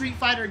 Street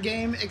Fighter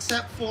game,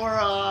 except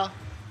for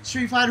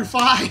Street Fighter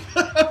V.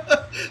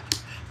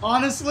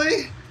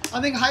 Honestly,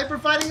 I think Hyper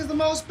Fighting is the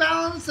most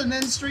balanced, and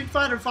then Street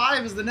Fighter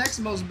V is the next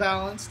most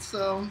balanced.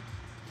 So,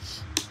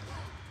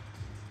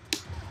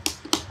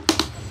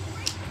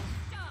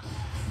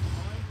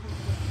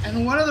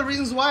 and one of the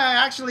reasons why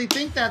I actually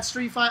think that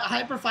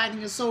Hyper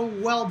Fighting is so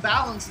well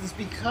balanced is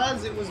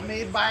because it was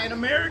made by an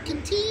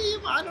American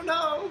team. I don't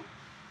know.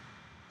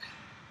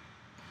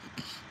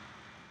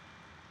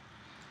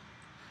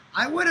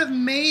 I would have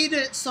made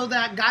it so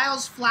that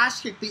Guile's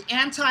flash kick, the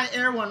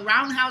anti-air one,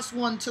 roundhouse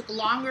one, took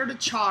longer to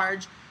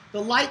charge. The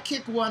light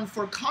kick one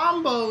for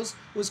combos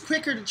was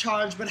quicker to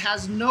charge but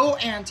has no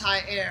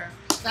anti-air.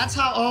 That's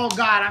how, oh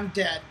god, I'm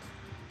dead.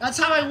 That's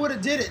how I would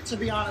have did it, to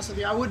be honest with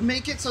you. I would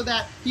make it so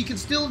that he could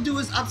still do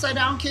his upside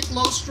down kick,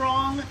 low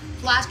strong,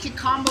 flash kick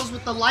combos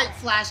with the light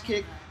flash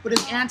kick, but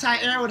his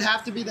anti-air would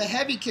have to be the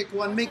heavy kick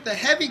one. Make the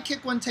heavy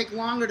kick one take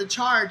longer to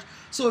charge,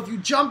 so if you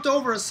jumped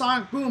over a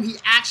Sonic Boom, he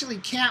actually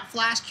can't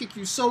flash kick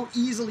you so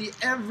easily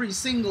every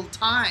single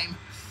time.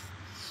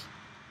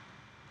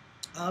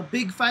 A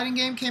big fighting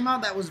game came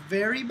out that was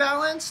very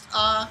balanced.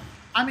 I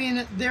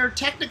mean, there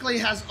technically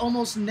has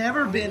almost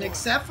never been,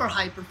 except for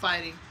Hyper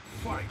Fighting.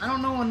 I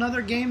don't know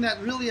another game that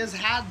really has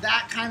had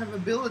that kind of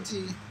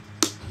ability.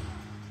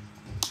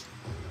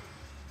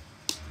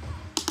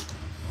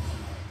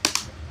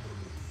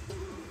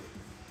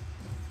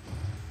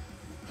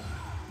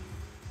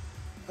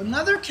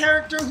 Another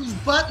character whose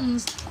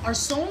buttons are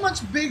so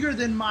much bigger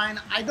than mine,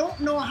 I don't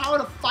know how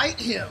to fight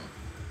him.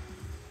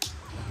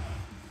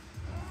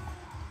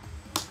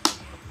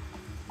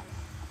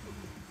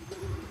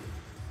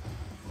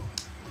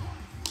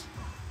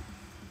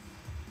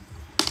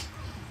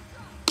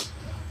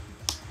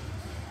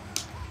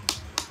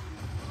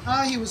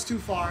 Ah, he was too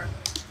far.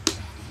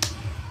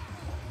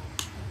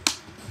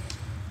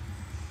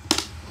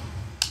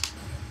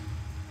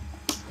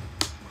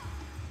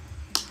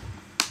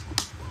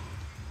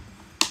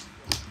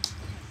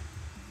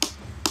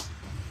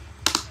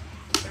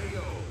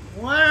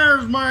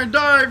 Where's my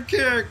dive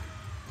kick?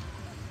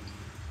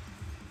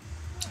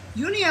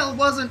 Uniel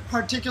wasn't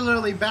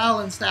particularly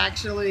balanced,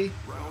 actually.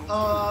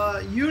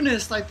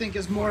 Eunice, I think,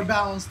 is more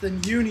balanced than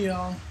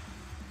Uniel.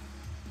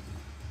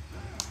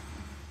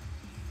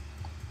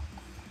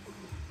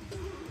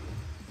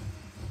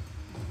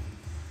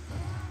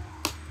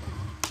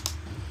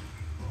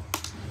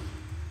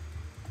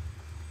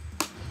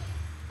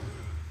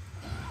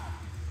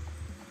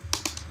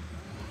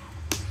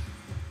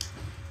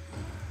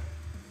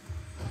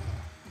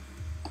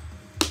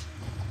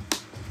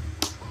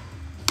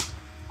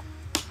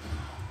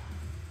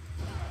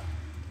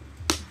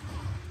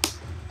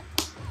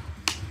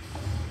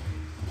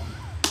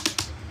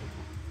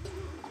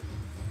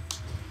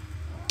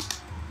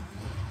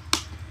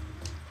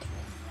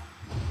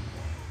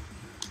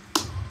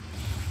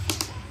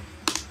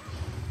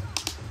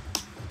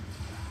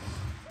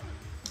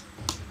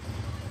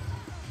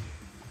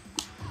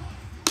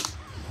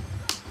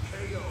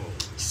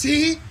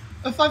 See,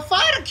 if I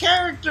fight a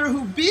character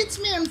who beats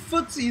me in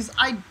footsies,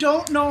 I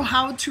don't know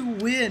how to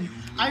win.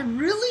 I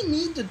really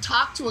need to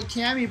talk to a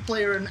Cammy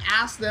player and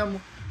ask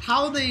them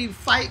how they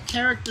fight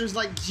characters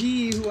like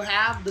G, who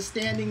have the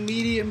standing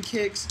medium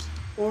kicks,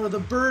 or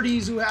the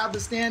Birdies, who have the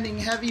standing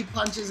heavy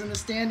punches and the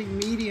standing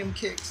medium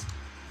kicks.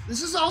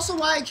 This is also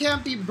why I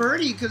can't beat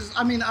Birdie,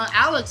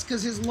 Alex,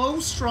 because his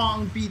low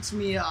strong beats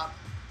me up.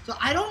 So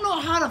I don't know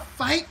how to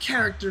fight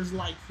characters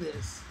like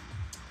this.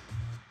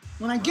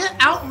 When I get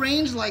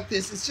outranged like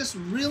this, it's just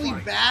really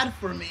bad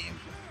for me.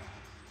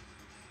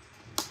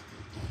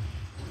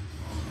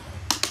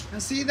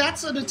 And see,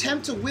 that's an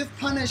attempt to whiff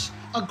punish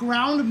a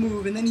ground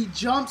move, and then he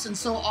jumps, and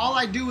so all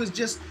I do is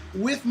just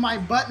whiff my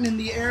button in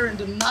the air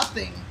into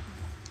nothing.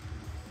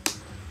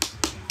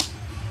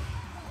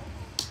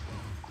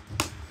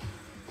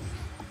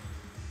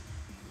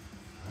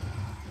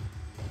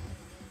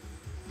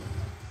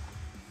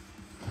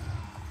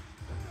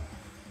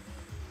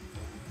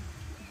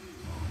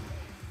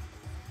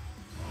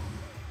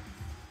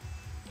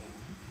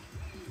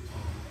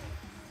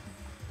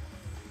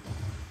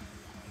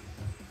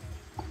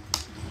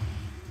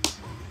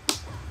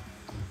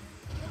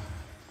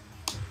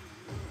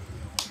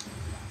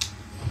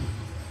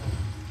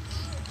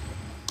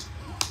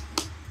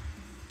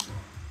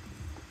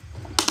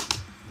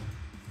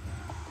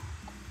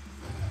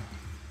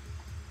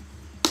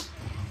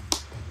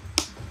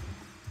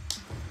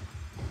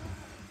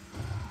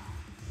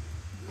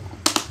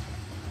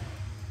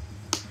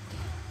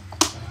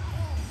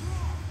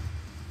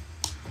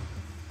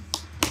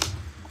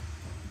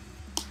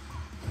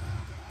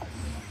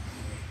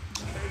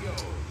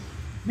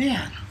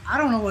 Man, I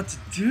don't know what to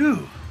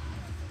do.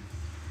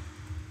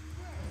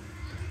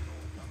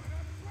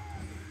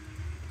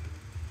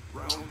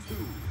 Round 2.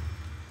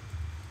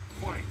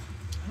 Fight.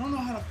 I don't know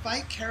how to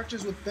fight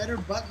characters with better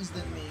buttons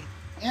than me.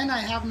 And I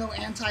have no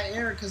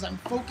anti-air because I'm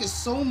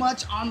focused so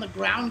much on the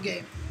ground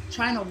game,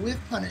 trying to whiff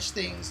punish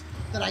things,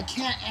 that I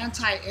can't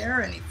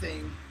anti-air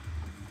anything.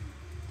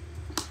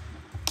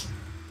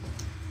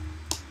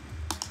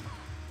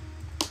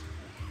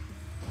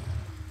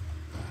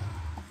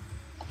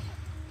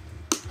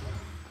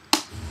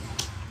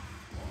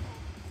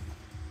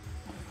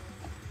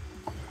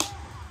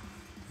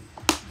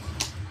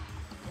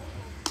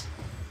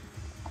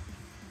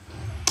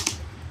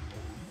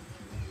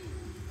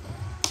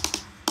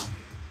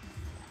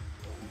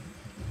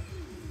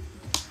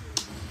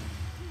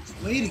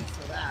 Waiting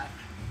for that.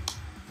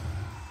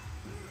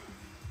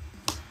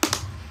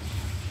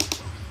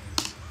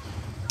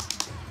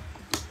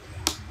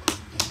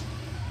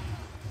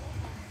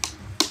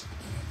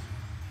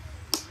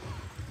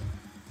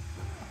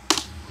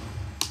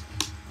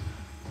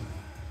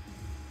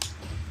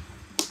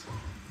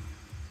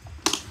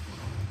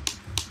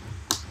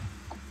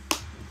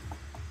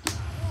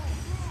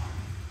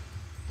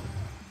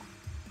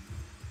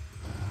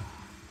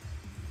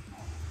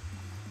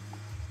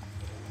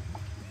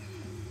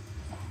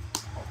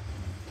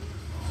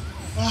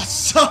 Oh, it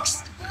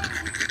sucks.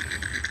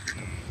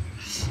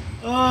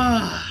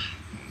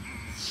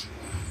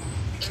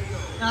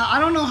 Now, I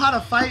don't know how to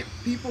fight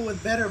people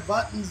with better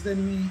buttons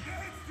than me.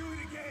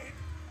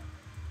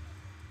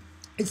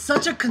 It's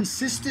such a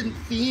consistent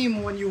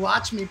theme when you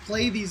watch me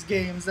play these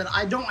games that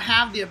I don't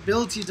have the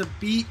ability to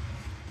beat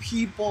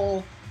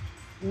people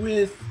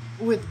with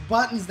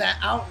buttons that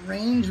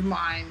outrange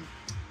mine.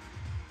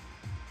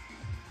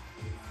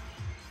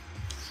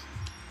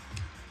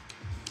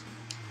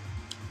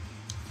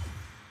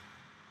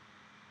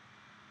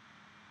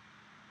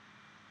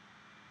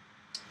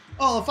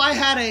 Oh, if I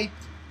had a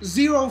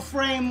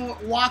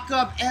 0-frame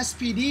walk-up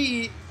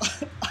SPD,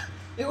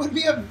 it would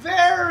be a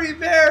very,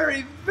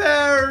 very,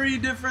 very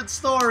different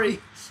story.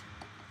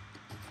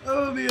 It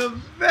would be a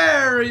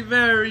very,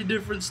 very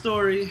different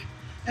story.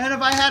 And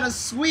if I had a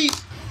sweep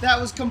that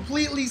was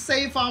completely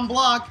safe on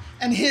block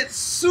and hit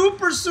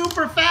super,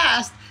 super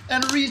fast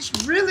and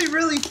reached really,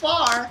 really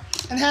far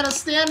and had a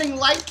standing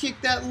light kick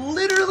that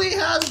literally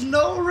has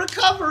no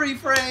recovery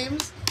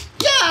frames,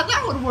 yeah,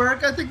 that would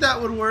work. I think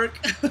that would work.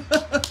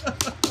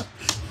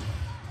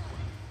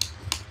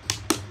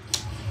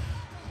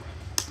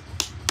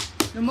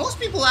 Now, most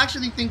people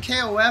actually think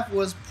KOF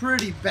was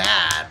pretty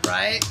bad,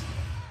 right?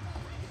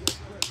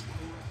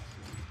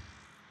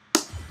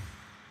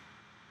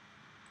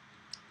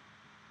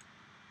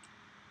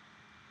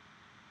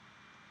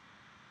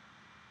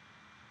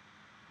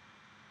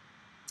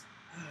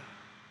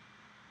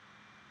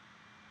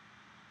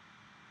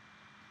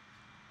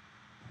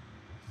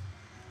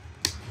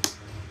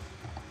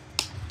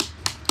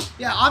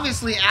 Yeah,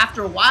 obviously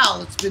after a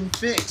while it's been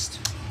fixed.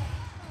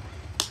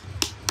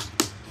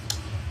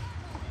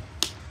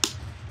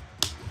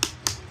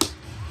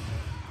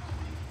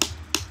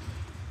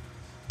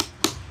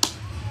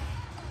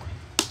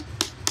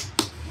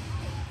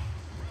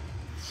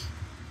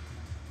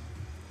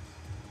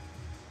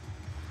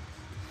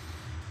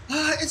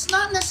 It's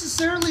not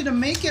necessarily to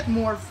make it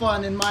more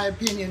fun, in my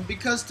opinion,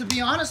 because to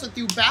be honest with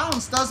you,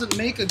 balance doesn't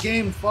make a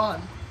game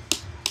fun.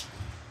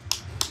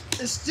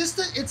 It's just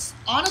it's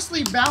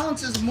honestly,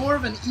 balance is more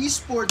of an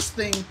esports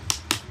thing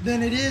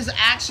than it is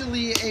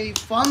actually a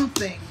fun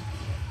thing,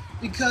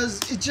 because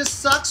it just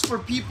sucks for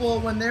people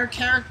when their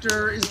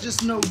character is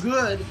just no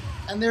good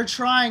and they're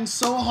trying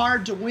so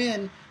hard to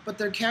win, but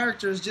their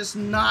character is just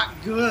not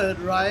good,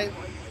 right?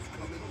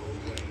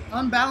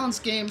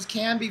 Unbalanced games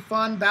can be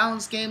fun.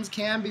 Balanced games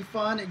can be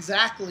fun.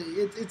 Exactly.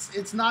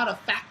 It's not a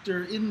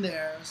factor in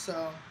there.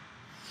 So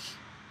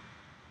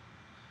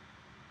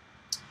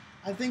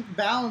I think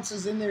balance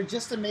is in there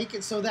just to make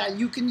it so that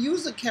you can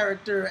use a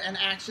character and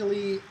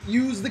actually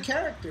use the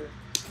character.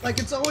 Like,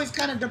 it's always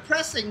kind of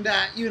depressing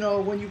that, you know,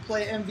 when you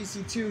play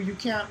MVC2, you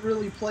can't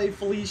really play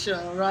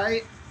Felicia,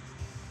 right?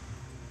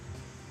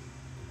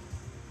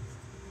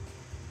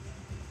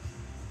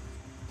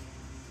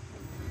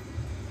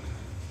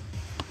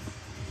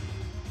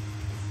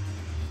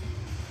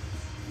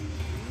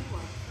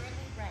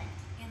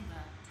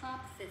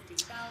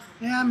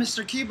 Yeah,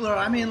 Mr. Keebler,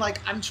 I mean,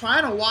 like, I'm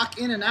trying to walk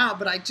in and out,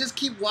 but I just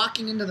keep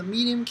walking into the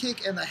medium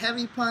kick and the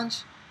heavy punch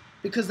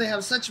because they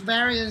have such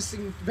various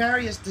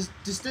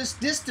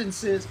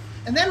distances.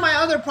 And then my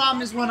other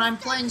problem is when I'm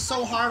playing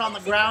so hard on the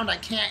ground, I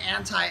can't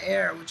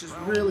anti-air, which is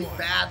really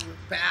bad.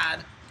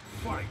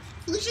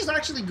 Felicia's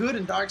actually good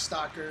in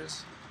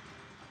Darkstalkers.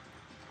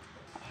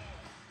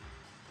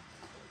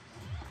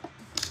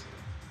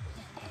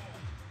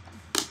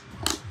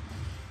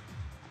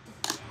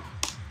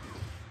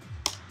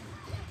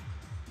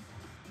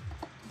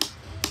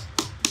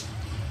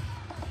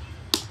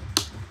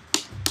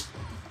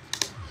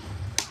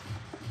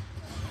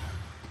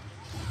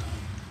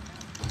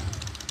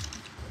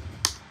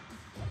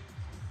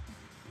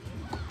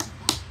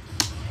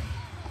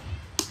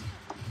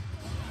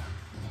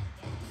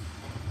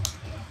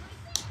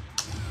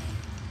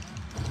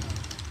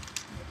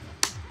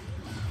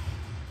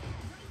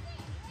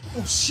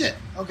 Oh shit,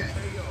 okay.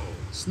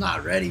 It's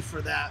not ready for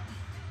that.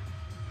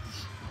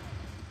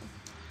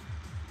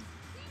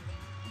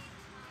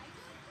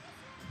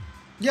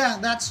 Yeah,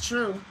 that's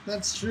true.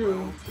 That's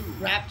true.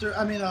 Raptor,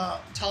 I mean,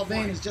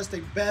 Talbane is just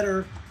a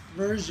better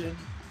version.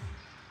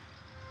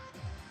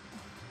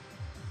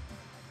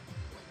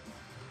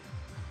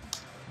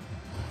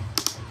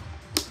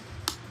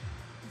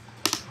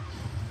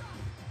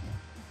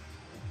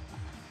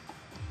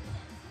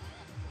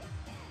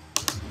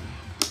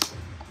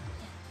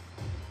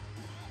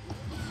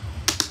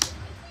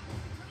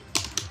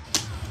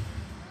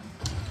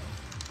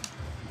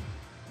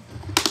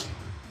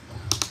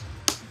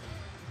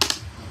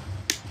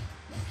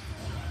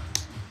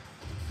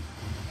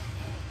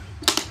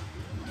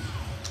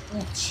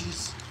 Oh,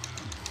 jeez.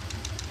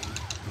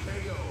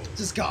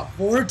 Just got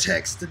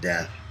vortex to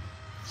death.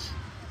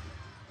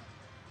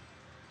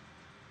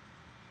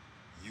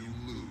 You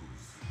lose.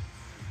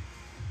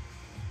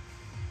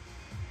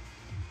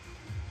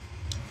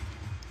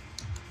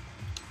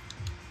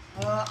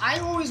 I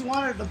always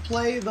wanted to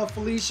play the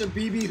Felicia,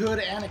 BB Hood,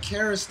 and a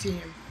Karis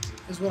team,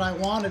 is what I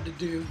wanted to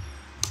do.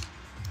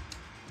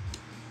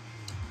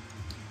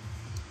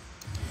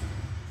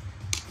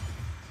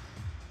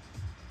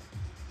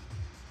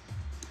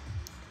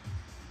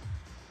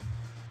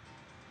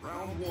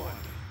 Round one.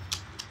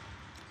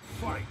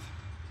 Fight.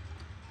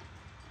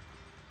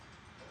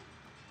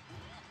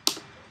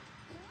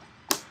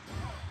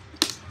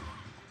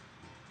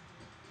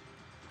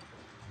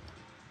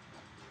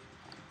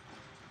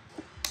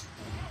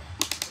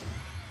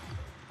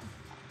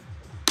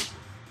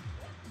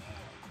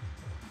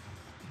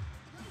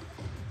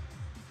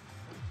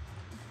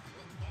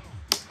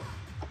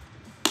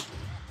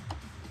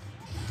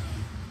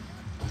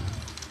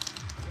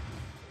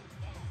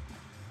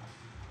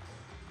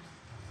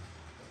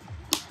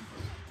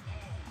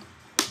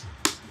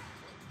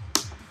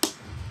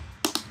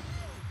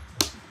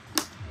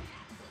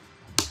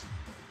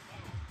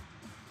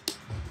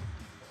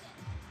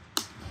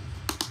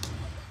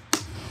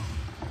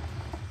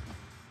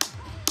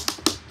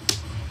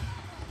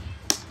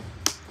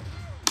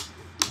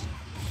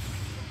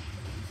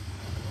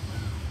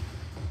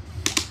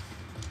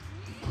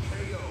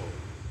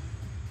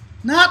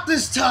 Not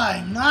this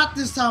time. Not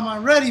this time.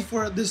 I'm ready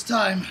for it this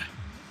time.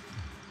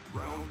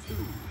 Round 2.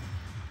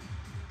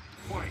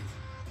 Fight.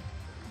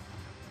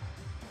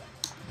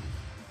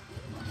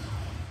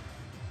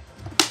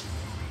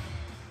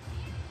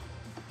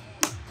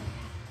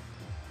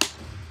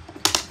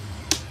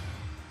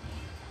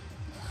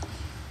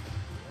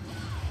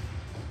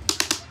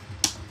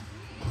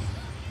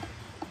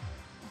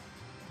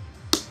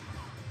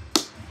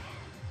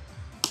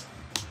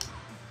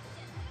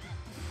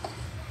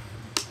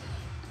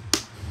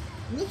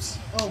 Whoops.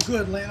 Oh,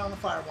 good. Land on the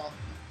fireball.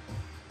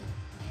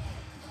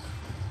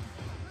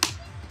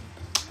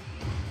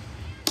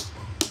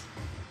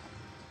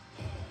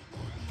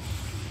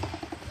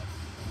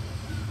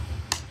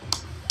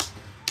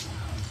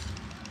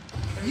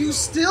 You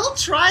still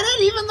tried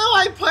it even though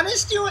I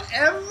punished you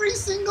every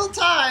single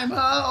time,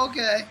 huh?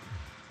 Okay.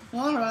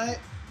 Alright.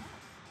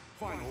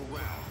 Final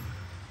round.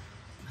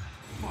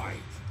 Fight.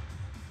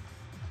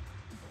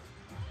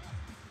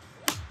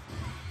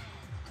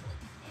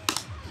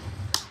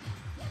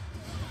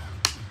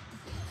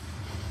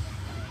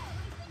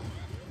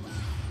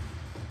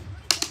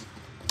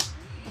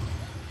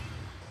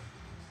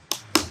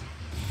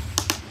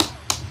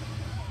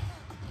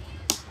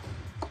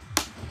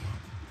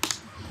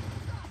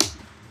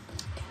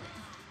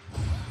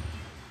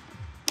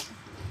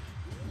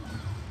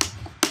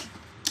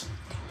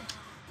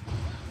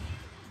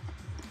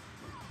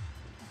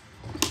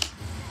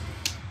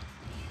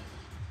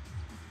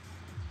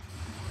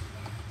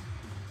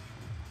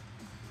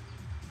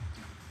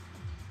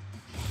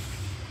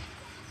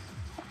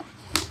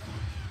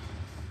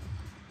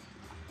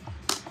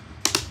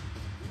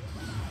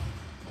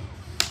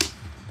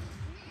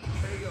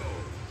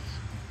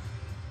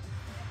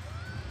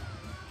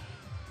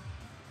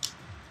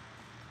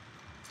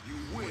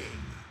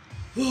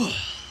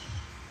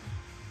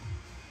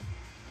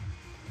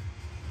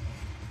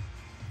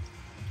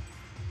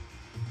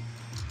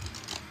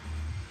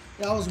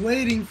 Yeah, I was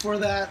waiting for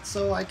that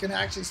so I can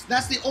actually...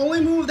 That's the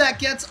only move that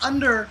gets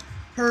under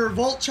her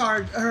Volt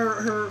Charge,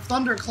 her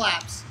Thunder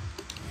Claps.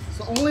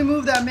 So the only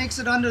move that makes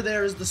it under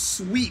there is the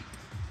sweep.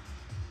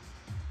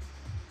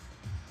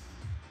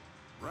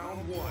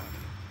 Round 1.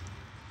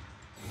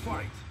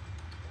 Fight.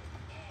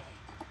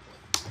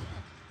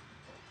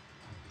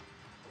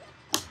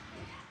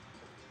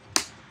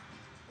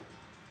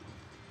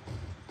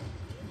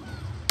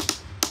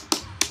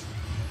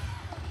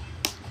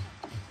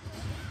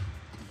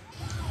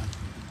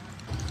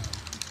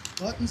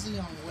 Buttons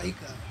on wake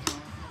up.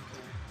 Oh,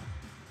 okay.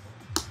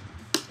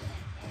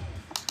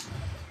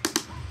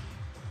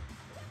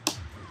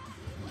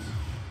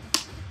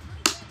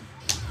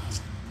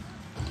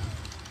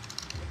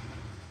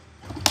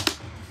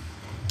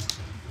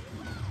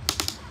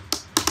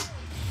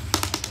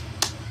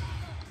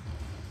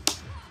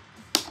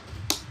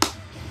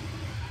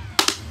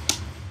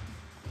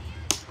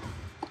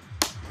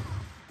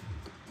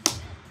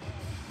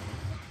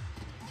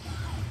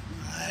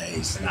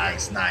 Nice,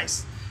 nice,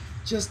 nice.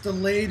 Just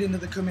delayed into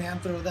the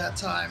command throw that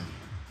time.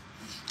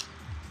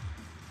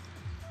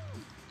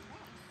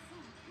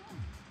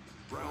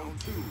 Round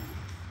 2.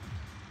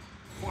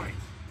 Fight.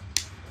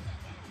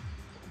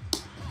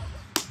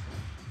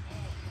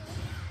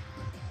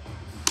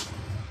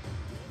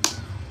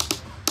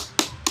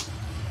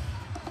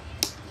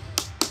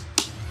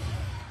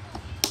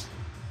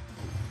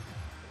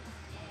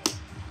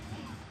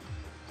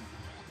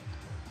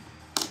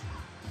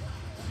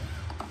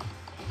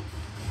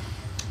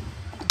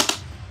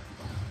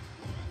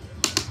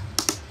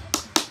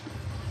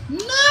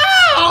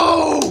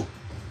 No!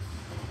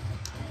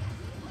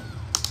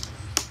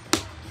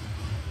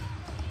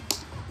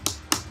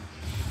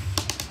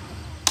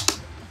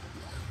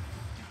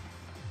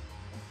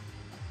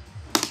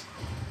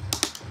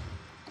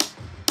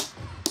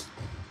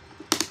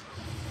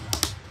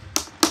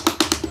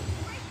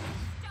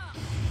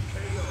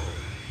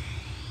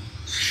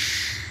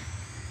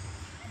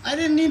 I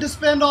didn't need to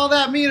spend all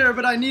that meter,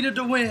 but I needed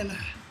to win.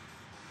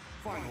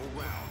 Final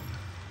round.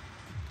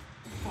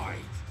 Fight.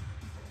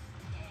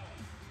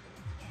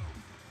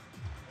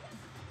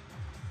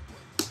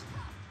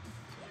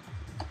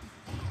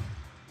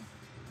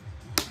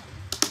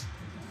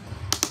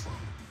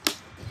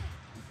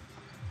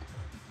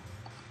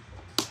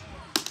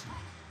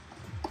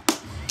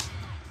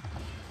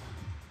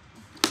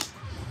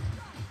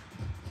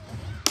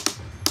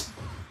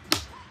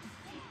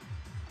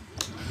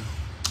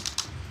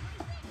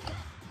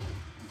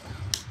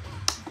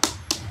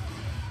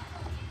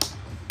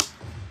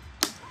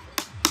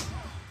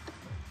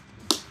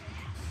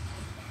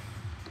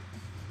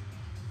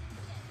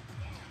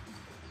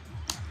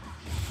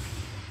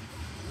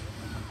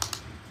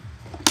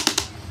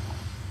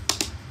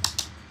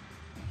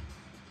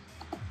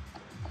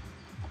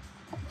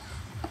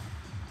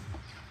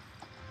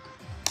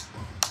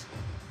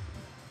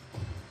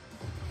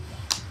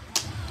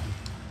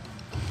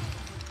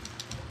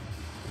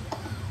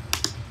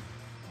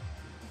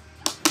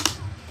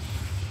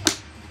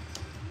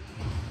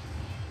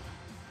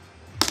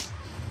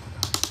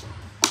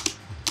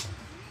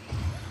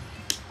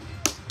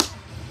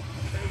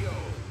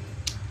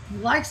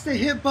 likes to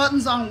hit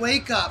buttons on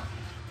wake up.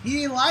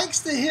 He likes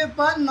to hit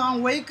button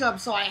on wake up,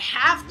 so I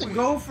have to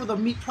go for the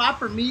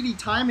proper meaty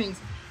timings.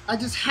 I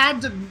just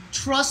had to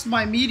trust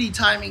my meaty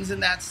timings in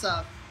that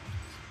stuff.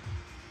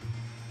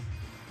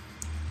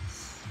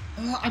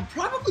 I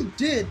probably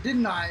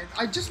didn't I?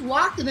 I just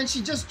walked and then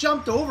she just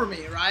jumped over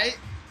me, right?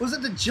 Was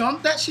it the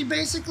jump that she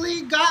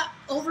basically got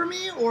over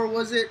me, or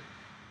was it,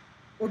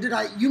 or did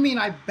I, you mean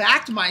I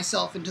backed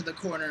myself into the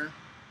corner?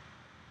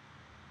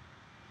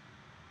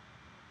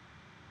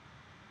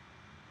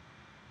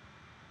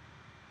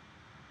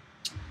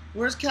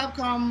 Worst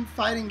Capcom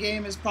fighting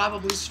game is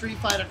probably Street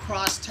Fighter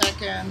Cross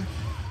Tekken,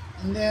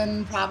 and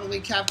then probably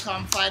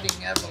Capcom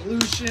Fighting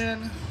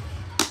Evolution.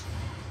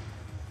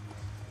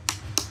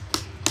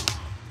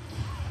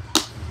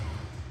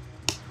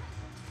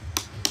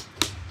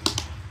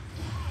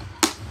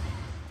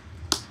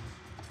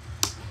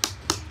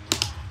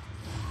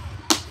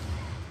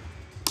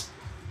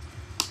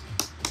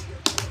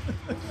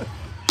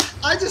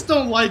 I just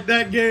don't like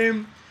that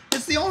game.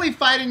 It's the only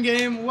fighting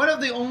game, one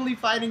of the only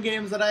fighting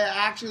games that I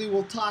actually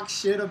will talk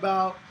shit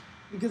about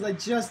because I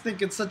just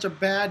think it's such a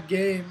bad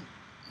game.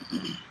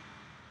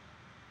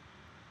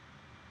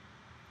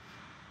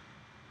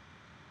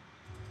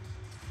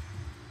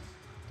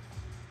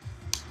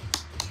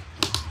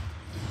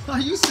 Are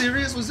you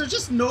serious? Was there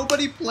just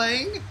nobody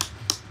playing?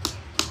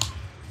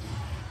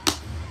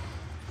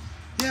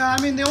 Yeah,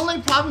 I mean, the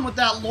only problem with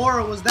that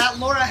Laura was that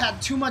Laura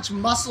had too much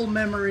muscle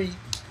memory.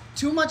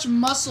 Too much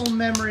muscle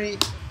memory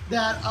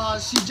that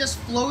she just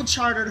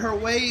flowcharted her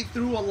way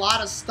through a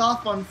lot of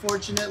stuff,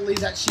 unfortunately,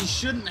 that she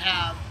shouldn't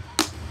have.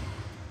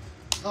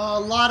 A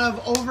lot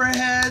of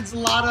overheads, a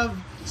lot of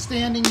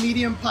standing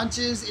medium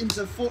punches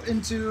into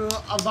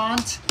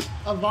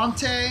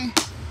Avante,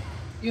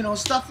 you know,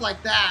 stuff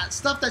like that.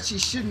 Stuff that she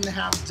shouldn't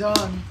have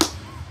done.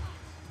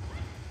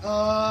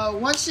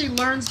 Once she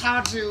learns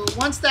how to,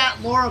 once that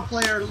Laura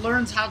player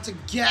learns how to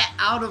get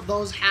out of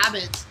those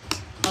habits,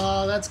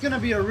 that's going to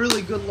be a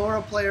really good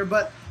Laura player.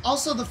 But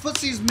also the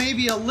footsie's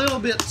maybe a little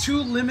bit too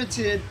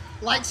limited,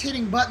 likes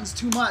hitting buttons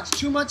too much.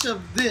 Too much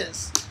of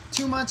this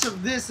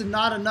and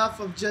not enough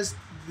of just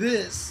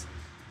this,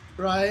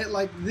 right?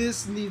 Like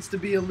this needs to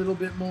be a little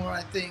bit more,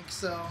 I think.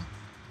 So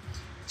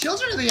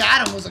Children of the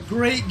Atom was a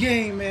great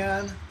game,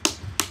 man.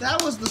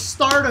 That was the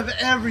start of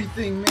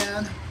everything,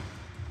 man.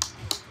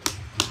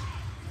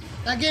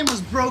 That game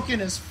was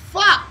broken as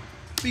fuck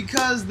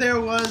because there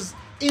was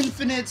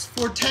infinites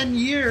for 10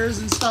 years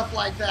and stuff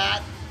like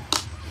that.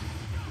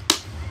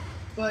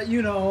 But,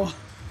 you know,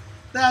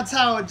 that's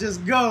how it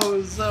just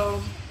goes,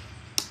 so.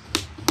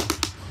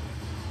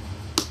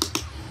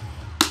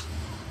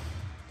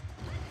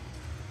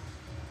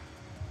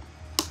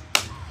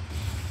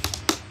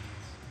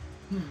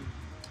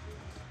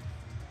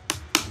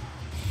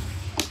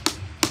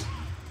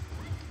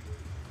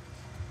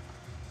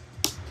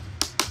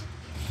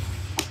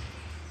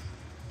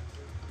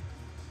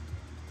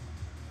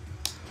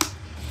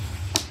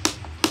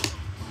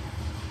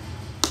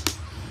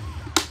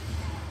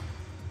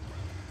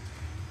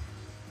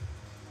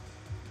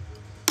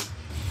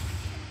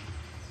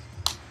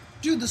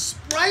 Dude, the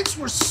sprites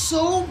were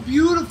so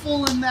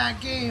beautiful in that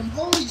game.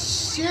 Holy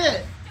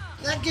shit.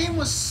 That game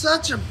was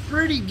such a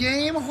pretty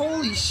game.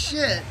 Holy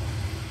shit.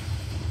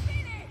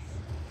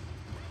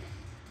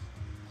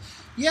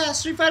 Yeah,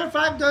 Street Fighter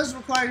V does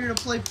require you to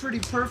play pretty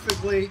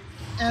perfectly.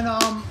 And,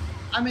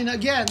 I mean,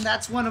 again,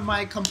 that's one of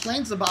my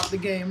complaints about the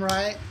game,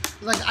 right?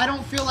 Like, I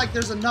don't feel like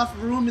there's enough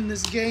room in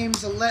this game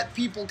to let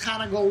people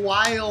kind of go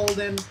wild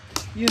and,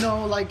 you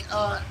know, like,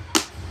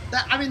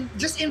 I mean,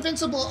 just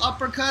invincible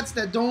uppercuts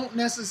that don't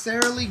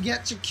necessarily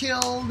get you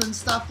killed and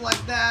stuff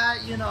like that,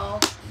 you know.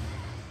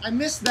 I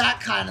miss that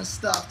kind of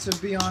stuff,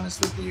 to be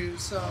honest with you,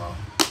 so.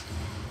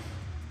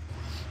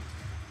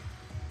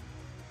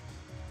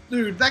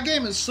 Dude, that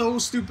game is so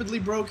stupidly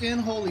broken.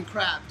 Holy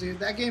crap, dude.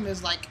 That game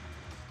is like,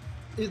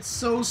 it's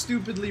so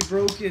stupidly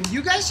broken.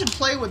 You guys should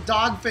play with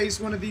Dogface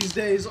one of these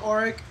days,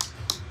 Auric.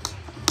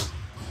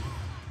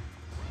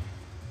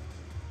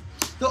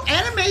 The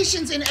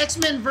animations in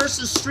X-Men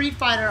vs. Street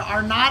Fighter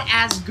are not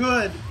as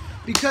good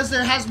because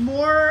there has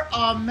more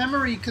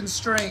memory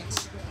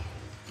constraints.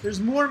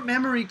 There's more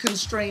memory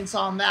constraints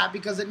on that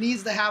because it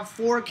needs to have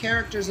 4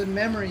 characters in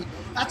memory.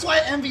 That's why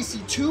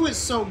MVC2 is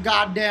so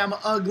goddamn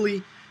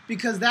ugly,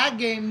 because that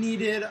game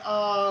needed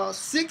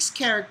 6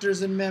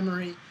 characters in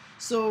memory.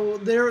 So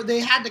they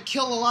had to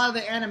kill a lot of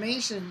the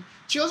animation.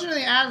 Children of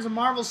the Atom and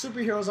Marvel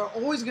superheroes are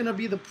always going to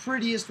be the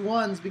prettiest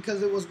ones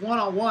because it was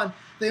one-on-one.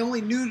 They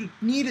only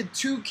needed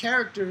 2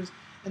 characters.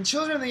 And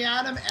Children of the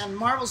Atom and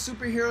Marvel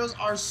superheroes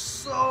are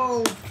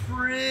so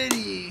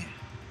pretty.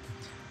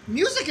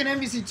 Music in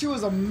MVC2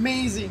 is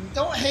amazing.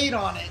 Don't hate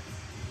on it.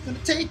 Gonna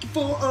take you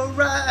for a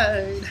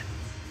ride.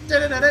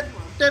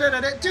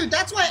 Dude,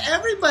 that's why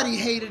everybody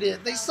hated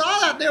it. They saw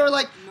that. They were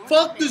like,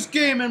 fuck this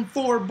game and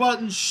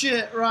 4-button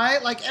shit,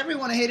 right? Like,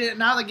 everyone hated it.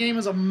 Now the game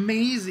is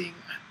amazing.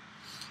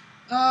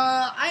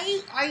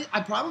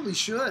 I probably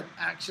should,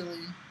 actually.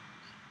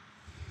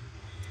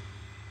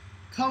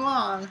 Come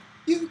on.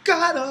 You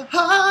got a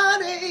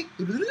heartache.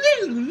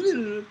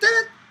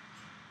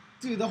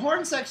 Dude, the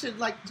horn section,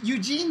 like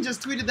Eugene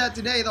just tweeted that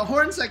today. The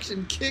horn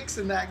section kicks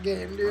in that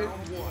game, dude.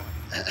 Round one.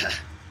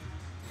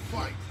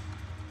 Fight.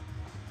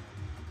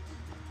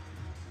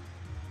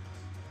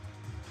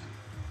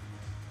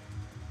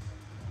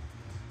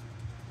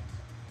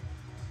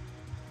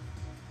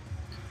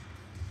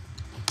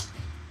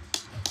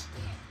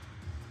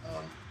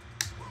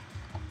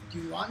 Do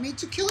you want me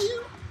to kill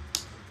you?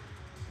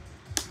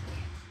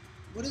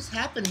 What is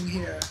happening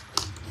here?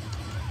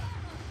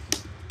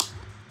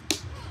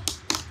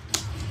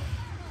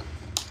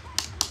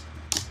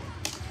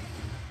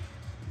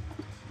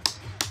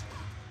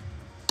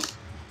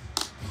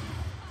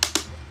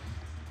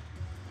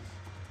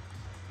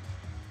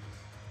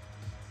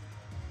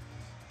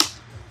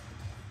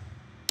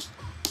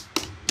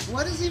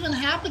 What is even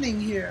happening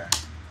here?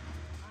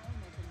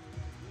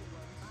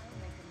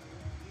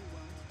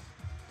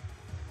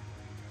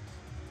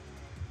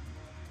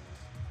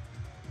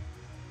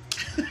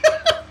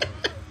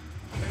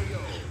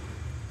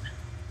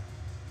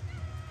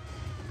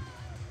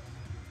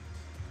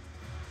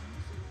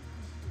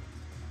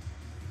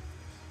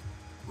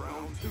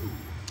 Round two.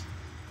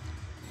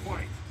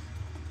 Fight.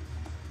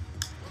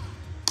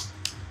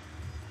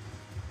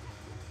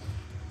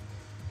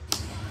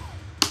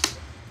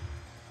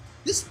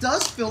 This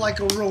does feel like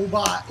a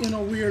robot in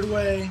a weird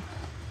way.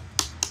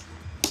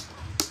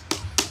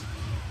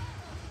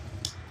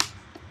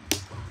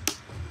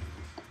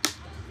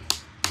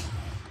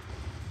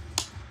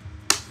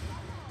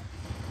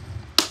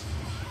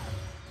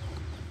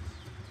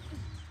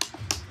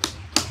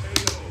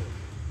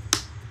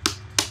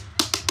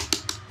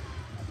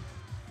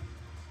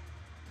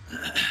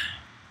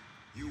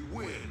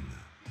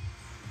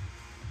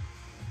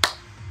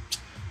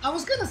 I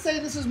was gonna say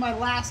this is my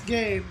last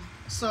game,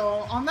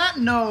 so on that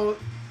note,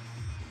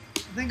 I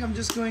think I'm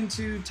just going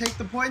to take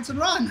the points and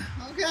run.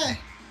 Okay.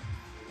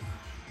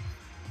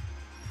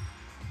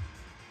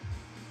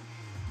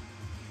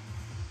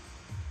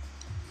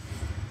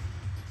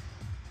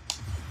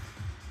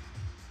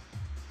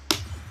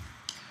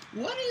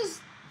 What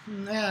is...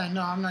 Yeah,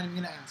 no, I'm not even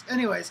gonna ask.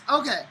 Anyways,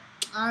 okay.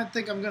 I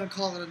think I'm gonna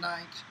call it a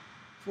night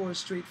for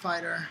Street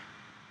Fighter.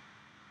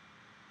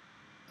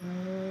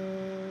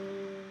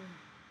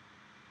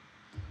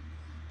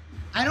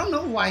 I don't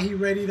know why he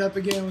readied up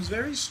again. It was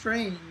very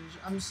strange.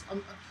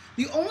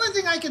 The only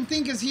thing I can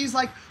think is he's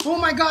like, oh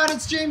my god,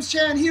 it's James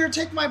Chan. Here,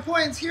 take my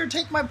points. Here,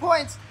 take my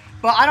points.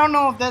 But I don't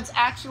know if that's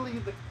actually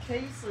the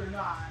case or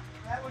not.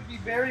 That would be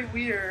very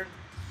weird.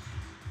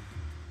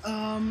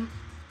 Oh,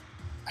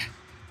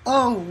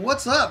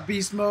 what's up,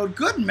 Beast Mode?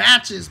 Good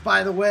matches,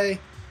 by the way.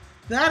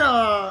 That,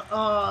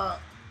 I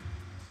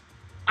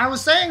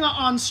was saying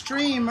on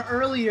stream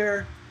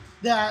earlier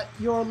that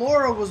your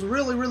Laura was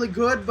really, really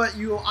good, but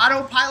you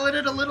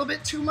autopiloted a little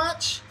bit too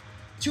much.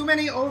 Too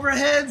many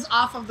overheads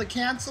off of the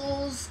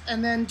cancels,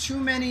 and then too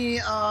many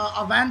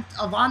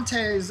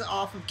avantes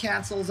off of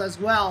cancels as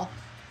well.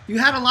 You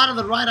had a lot of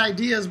the right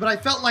ideas, but I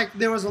felt like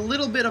there was a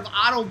little bit of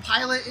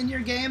autopilot in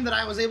your game that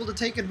I was able to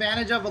take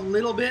advantage of a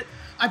little bit.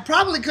 I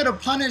probably could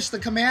have punished the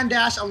command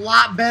dash a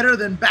lot better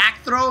than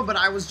back throw, but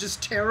I was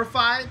just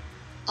terrified.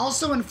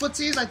 Also in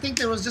footsies, I think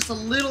there was just a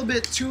little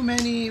bit too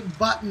many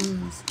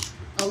buttons.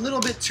 A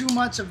little bit too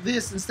much of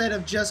this instead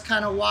of just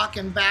kind of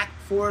walking back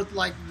and forth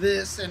like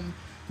this and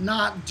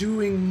not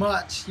doing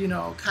much, you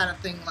know, kind of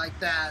thing like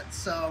that.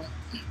 So,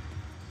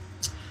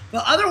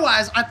 but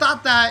otherwise, I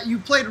thought that you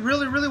played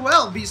really, really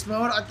well, Beast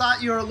Mode. I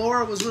thought your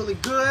Laura was really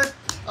good.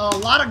 A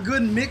lot of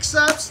good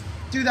mix-ups.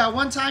 Dude, that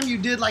one time you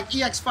did like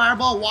EX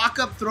Fireball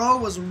walk-up throw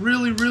was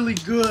really, really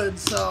good.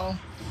 So,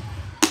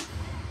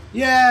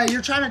 yeah,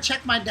 you're trying to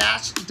check my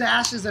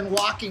dashes and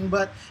walking,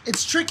 but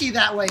it's tricky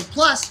that way.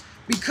 Plus,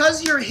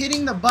 because you're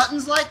hitting the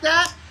buttons like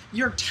that,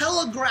 you're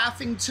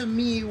telegraphing to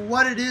me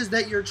what it is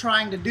that you're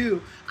trying to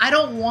do. I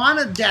don't want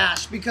to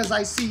dash because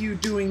I see you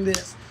doing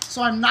this.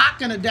 So I'm not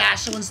going to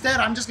dash. So instead,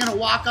 I'm just going to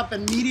walk up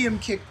and medium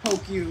kick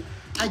poke you.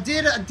 I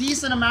did a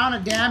decent amount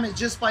of damage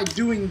just by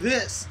doing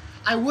this.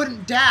 I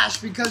wouldn't dash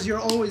because you're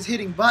always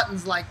hitting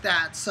buttons like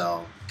that.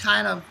 So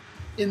kind of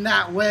in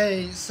that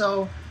way.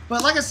 So,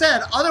 but like I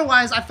said,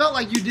 otherwise, I felt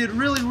like you did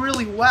really,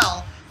 really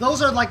well.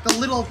 Those are like the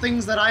little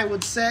things that I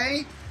would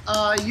say.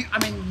 I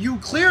mean, you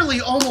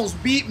clearly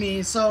almost beat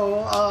me,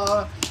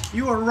 so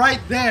you were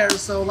right there.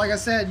 So, like I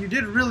said, you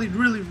did really,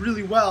 really,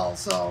 really well.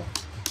 So,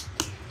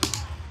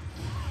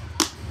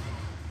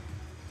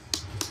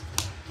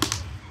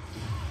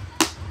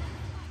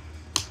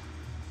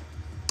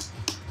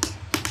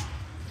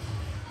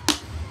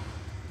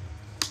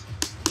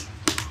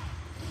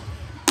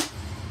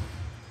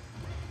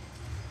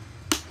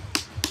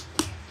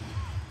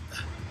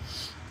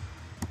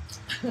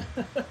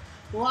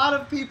 a lot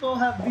of people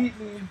have beat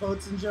me,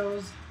 Boats and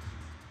Joes.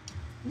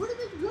 Where did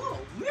it go?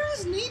 Where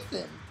is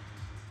Nathan?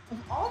 Of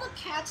all the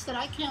cats that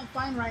I can't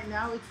find right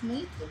now, it's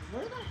Nathan.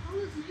 Where the hell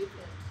is Nathan?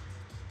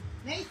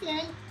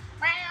 Nathan!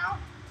 Meow!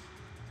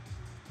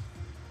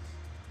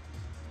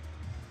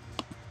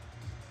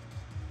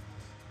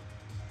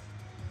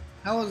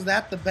 How is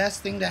that the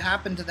best thing to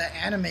happen to the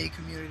anime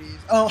communities?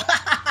 Oh,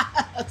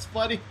 that's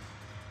funny.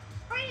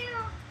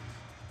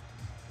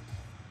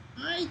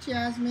 Hi,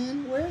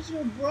 Jasmine. Where's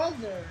your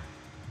brother?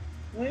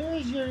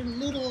 Where's your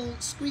little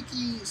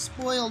squeaky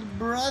spoiled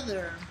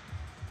brother?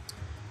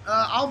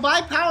 I'll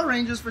buy Power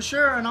Rangers for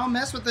sure, and I'll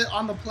mess with it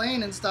on the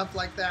plane and stuff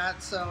like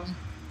that, so.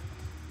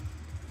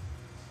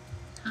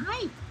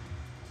 Hi.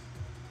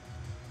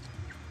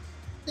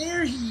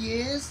 There he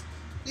is.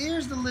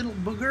 There's the little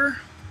booger.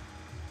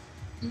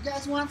 You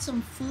guys want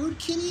some food,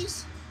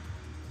 kitties?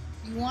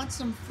 You want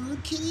some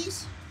food,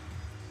 kitties?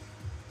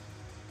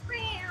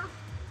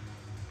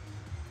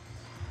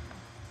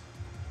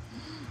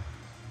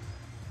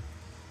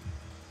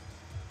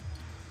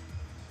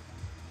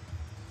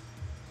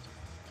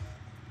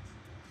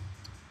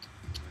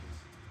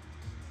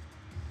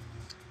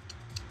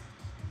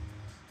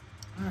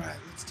 Alright,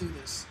 let's do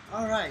this.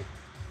 Alright.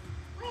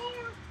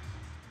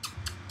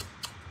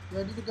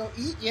 Ready to go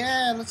eat?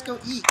 Yeah, let's go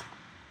eat.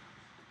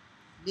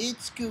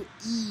 Let's go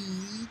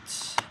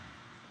eat.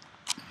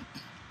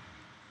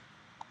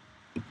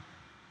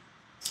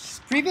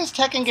 Previous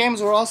Tekken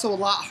games were also a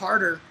lot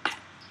harder.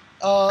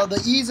 The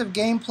ease of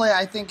gameplay,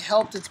 I think,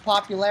 helped its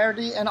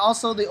popularity, and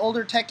also the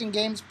older Tekken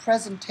games'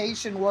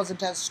 presentation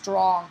wasn't as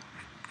strong.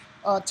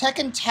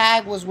 Tekken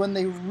Tag was when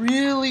they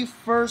really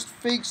first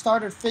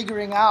started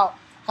figuring out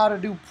how to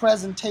do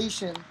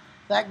presentation.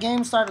 That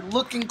game started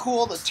looking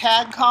cool, the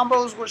tag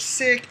combos were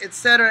sick,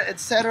 etc.,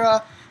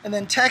 etc. And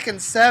then Tekken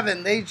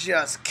 7, they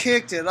just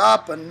kicked it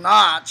up a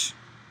notch.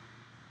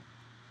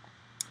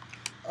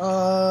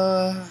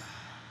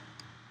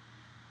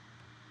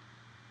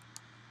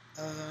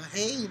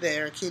 Hey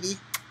there, kitty.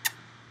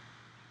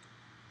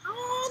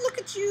 Oh, look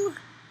at you.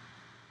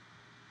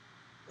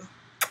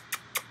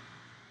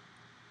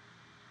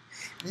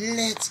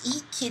 Let's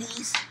eat,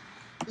 kitties.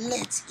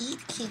 Let's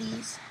eat,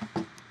 kitties.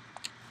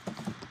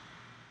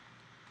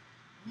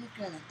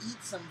 We're gonna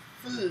eat some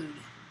food.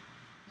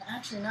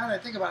 Actually, now that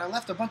I think about it, I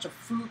left a bunch of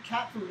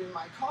cat food in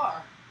my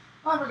car.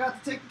 I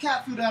forgot to take the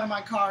cat food out of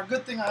my car.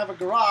 Good thing I have a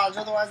garage,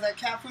 otherwise that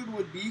cat food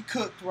would be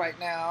cooked right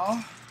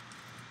now.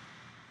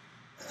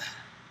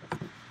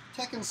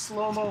 Tekken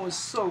slow-mo is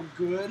so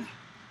good.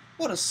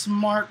 What a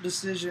smart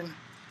decision.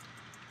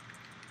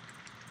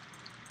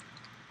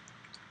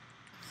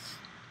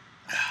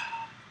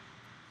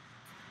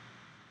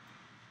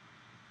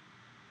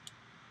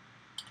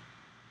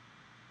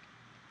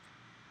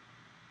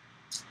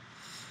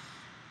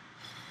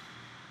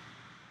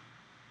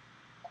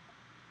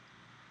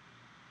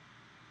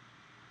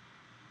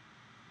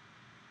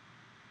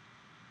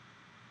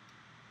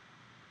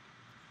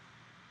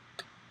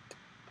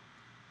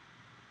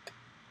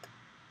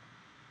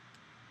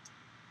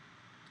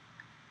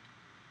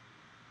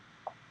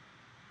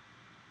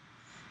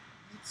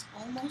 It's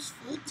almost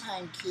food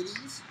time,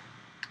 kitties.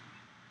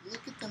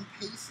 Look at them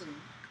pacing.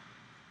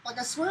 Like,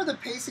 I swear the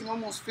pacing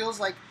almost feels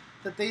like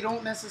that they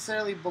don't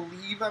necessarily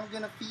believe I'm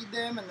gonna feed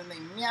them, and then they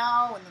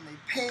meow, and then they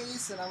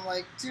pace, and I'm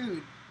like,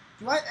 dude,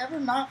 do I ever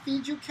not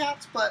feed you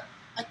cats? But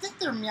I think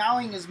their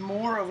meowing is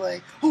more of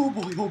a, oh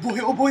boy, oh boy,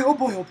 oh boy, oh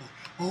boy, oh boy,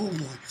 oh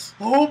boy,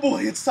 oh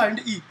boy, it's time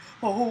to eat.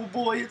 Oh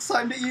boy, it's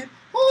time to eat.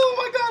 Oh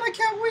my god, I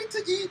can't wait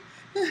to eat.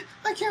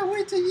 I can't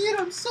wait to eat.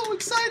 I'm so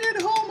excited.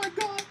 Oh my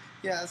god.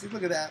 Yeah, see,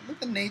 look at that. Look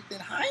at Nathan.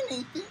 Hi,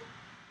 Nathan.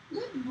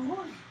 Good boy.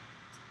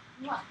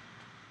 What?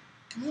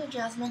 Come here,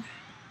 Jasmine.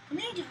 Come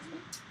here,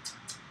 Jasmine.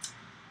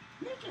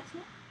 Come here,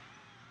 Jasmine.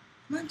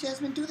 Come on,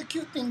 Jasmine. Do the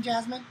cute thing,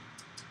 Jasmine.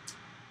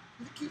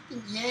 Do the cute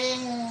thing.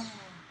 Yeah.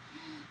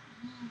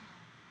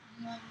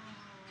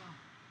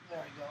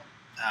 There we go.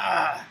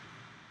 Ah.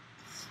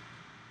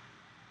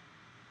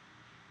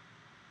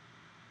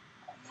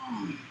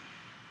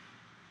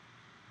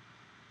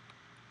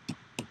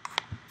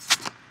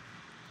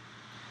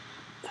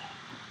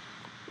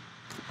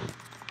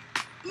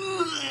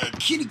 Ugh,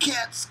 kitty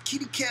cats,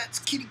 kitty cats,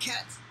 kitty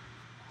cats.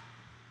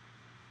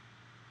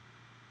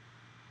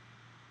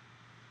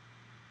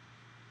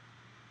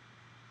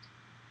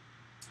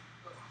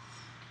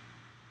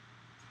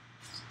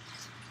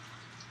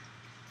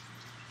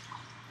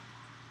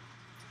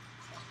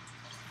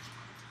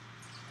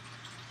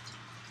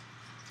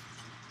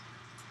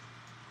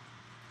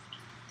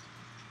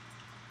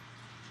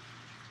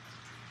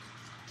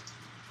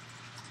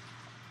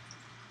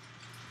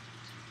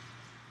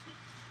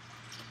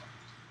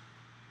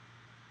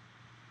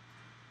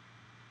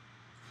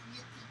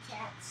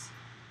 Cats.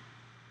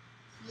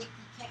 Yippee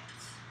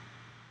cats.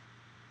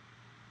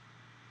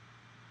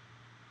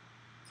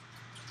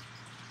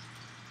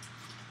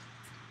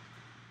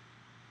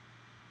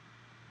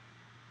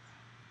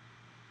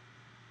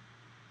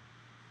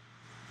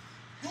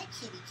 Hi,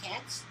 kitty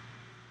cats.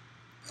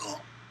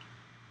 Oh.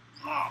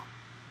 Oh.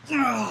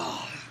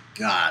 Oh,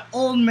 God.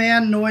 Old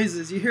man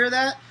noises. You hear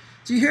that?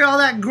 Do you hear all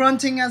that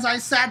grunting as I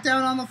sat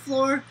down on the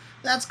floor?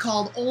 That's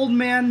called old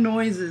man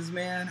noises,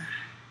 man.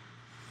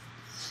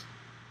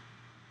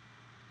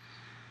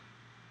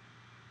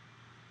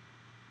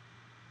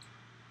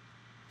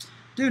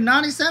 Dude,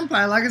 Nani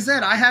Senpai, like I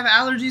said, I have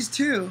allergies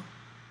too.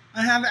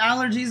 I have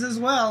allergies as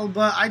well,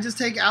 but I just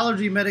take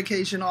allergy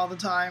medication all the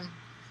time.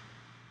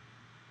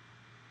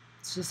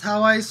 It's just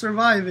how I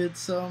survive it,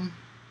 so.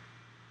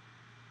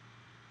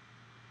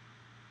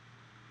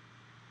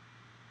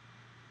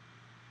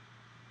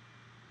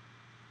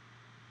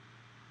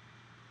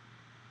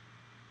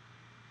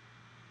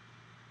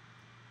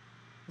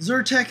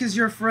 Zyrtec is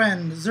your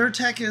friend.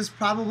 Zyrtec is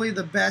probably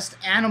the best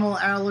animal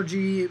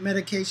allergy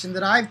medication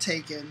that I've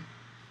taken.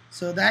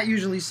 So that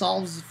usually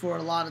solves it for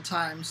a lot of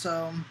times.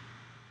 So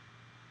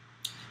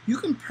you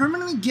can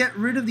permanently get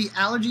rid of the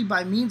allergy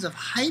by means of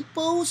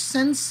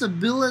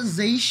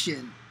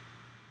hyposensibilization.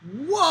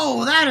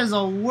 Whoa, that is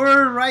a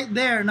word right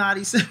there,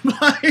 Naughty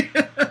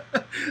Senpai.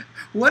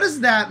 What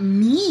does that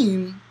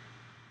mean?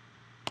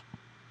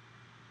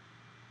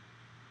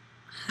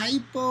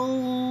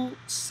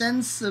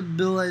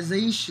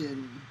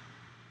 Hyposensibilization.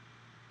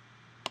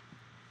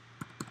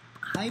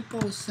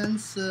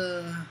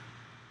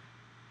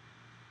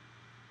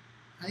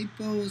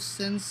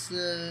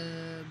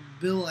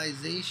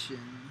 Hyposensibilization.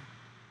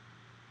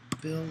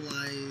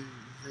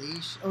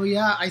 Oh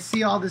yeah, I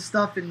see all this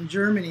stuff in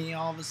Germany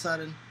all of a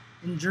sudden.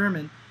 In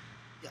German.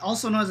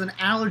 Also known as an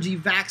allergy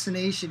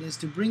vaccination is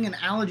to bring an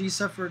allergy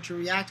sufferer to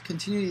react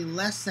continually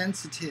less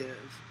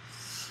sensitive.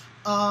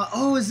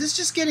 Oh, is this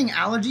just getting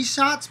allergy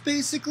shots,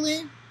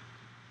 basically?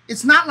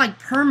 It's not like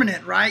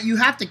permanent, right? You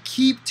have to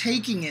keep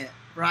taking it,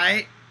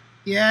 right?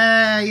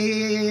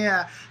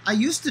 Yeah. I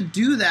used to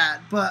do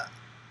that, but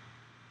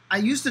I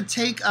used to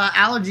take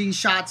allergy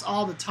shots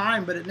all the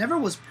time, but it never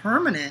was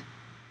permanent.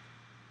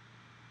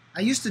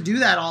 I used to do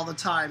that all the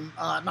time,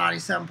 Naughty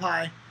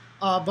Senpai.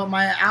 But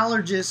my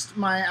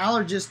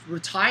allergist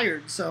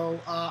retired, so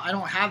I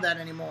don't have that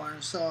anymore.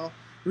 So,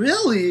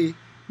 really?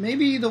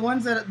 Maybe the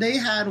ones that they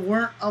had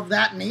weren't of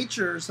that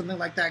nature or something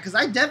like that. Because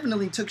I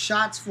definitely took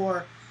shots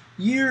for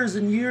years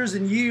and years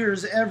and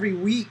years every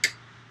week.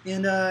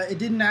 And it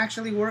didn't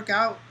actually work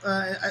out.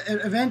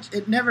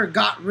 It never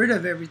got rid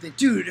of everything.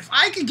 Dude, if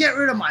I could get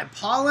rid of my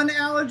pollen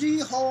allergy,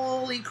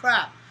 holy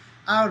crap.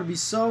 I would be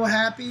so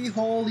happy.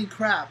 Holy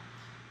crap.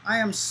 I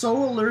am so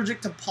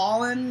allergic to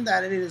pollen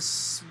that it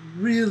is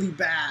really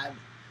bad.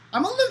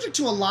 I'm allergic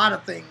to a lot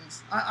of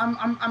things.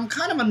 I'm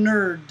kind of a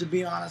nerd, to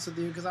be honest with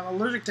you, because I'm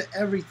allergic to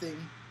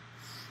everything.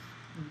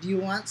 Do you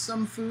want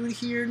some food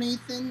here,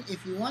 Nathan?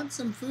 If you want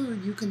some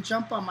food, you can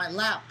jump on my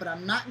lap, but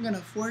I'm not going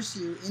to force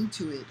you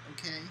into it,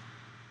 okay?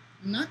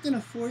 I'm not going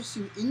to force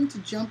you into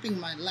jumping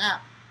my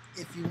lap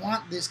if you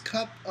want this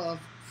cup of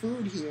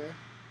food here.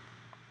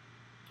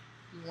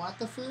 You want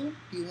the food?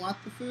 Do you want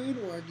the food,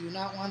 or do you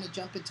not want to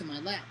jump into my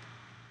lap?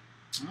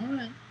 All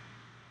right.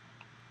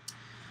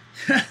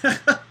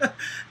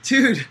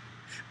 Dude,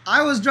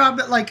 I was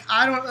dropping, like,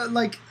 I don't,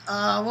 like,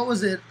 what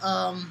was it?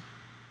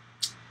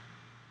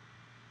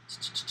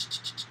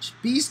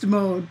 Beast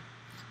mode.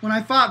 When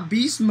I fought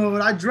Beast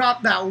mode, I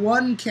dropped that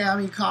one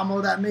Cammy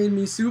combo that made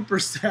me super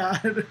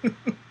sad.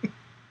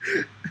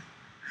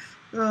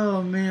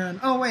 Oh, man.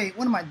 Oh, wait,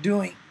 what am I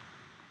doing?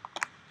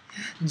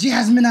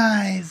 Jasmine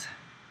eyes.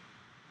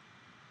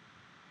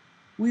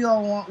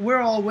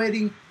 We're all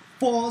waiting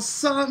for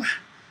some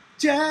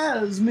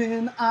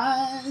jasmine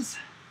eyes.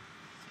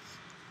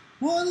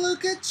 One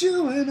look at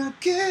you and I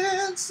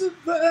can't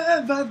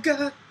survive. I've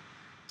got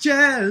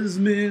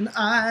jasmine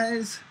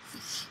eyes.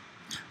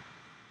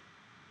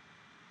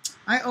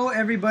 I owe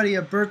everybody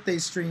a birthday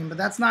stream, but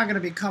that's not going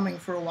to be coming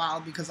for a while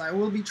because I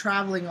will be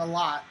traveling a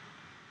lot.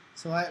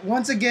 So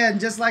once again,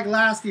 just like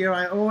last year,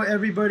 I owe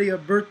everybody a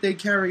birthday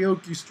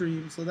karaoke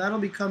stream. So that'll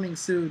be coming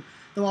soon.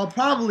 Though I'll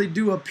probably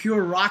do a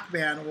pure rock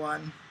band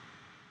one.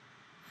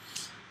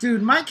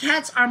 Dude, my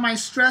cats are my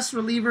stress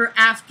reliever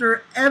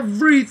after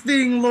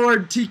everything,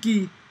 Lord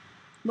Tiki.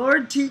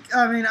 Lord Tiki,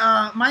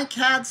 my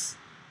cats,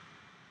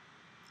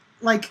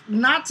 like,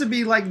 not to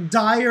be like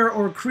dire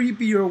or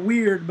creepy or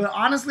weird, but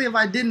honestly, if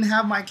I didn't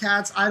have my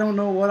cats, I don't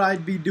know what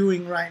I'd be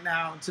doing right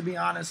now, to be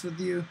honest with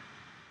you.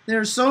 There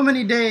are so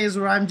many days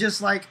where I'm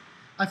just like,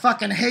 I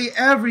fucking hate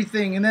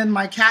everything, and then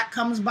my cat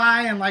comes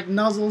by and like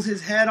nuzzles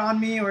his head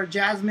on me, or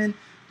Jasmine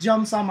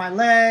jumps on my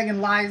leg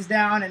and lies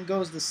down and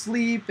goes to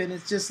sleep, and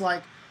it's just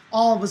like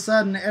all of a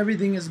sudden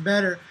everything is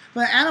better.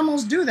 But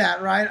animals do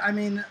that, right? I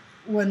mean,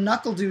 when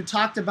Knuckle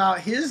talked about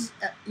his,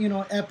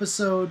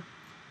 episode,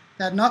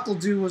 that Knuckle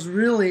was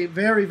really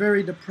very,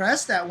 very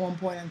depressed at one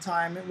point in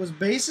time. It was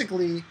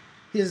basically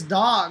his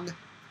dog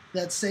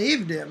that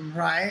saved him,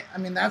 right? I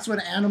mean, that's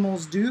what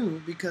animals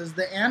do, because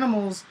the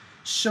animals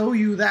show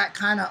you that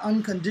kind of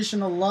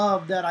unconditional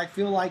love that I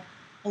feel like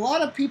a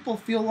lot of people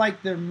feel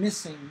like they're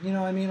missing. You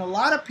know what I mean? A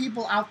lot of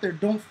people out there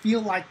don't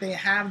feel like they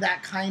have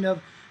that kind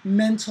of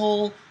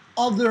mental,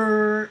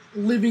 other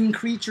living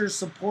creature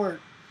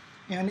support.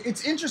 And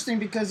it's interesting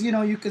because,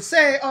 you could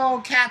say,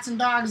 oh, cats and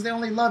dogs, they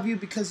only love you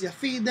because you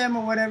feed them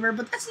or whatever,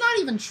 but that's not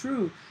even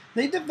true.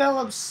 They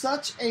develop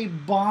such a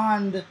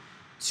bond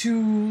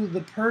to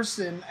the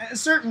person.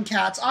 Certain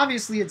cats,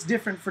 obviously it's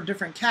different for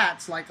different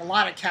cats. Like, a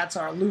lot of cats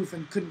are aloof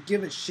and couldn't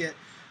give a shit.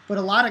 But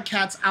a lot of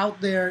cats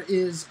out there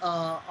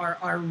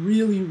are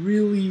really,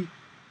 really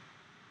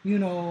you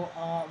know,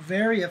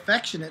 very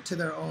affectionate to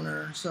their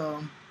owner.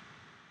 So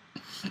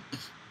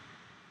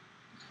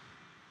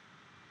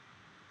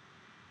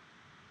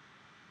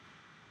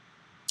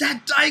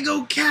that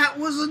Daigo cat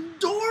was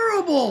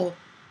adorable.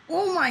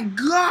 Oh my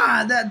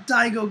god, that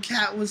Daigo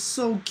cat was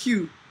so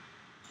cute.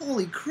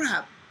 Holy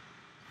crap.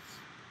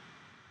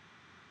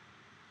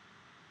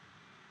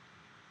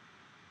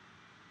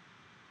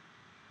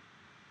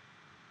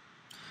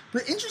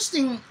 But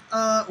interesting,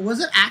 was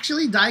it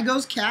actually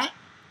Daigo's cat?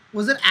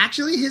 Was it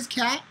actually his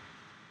cat?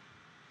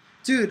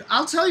 Dude,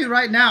 I'll tell you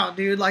right now,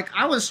 dude, like,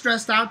 I was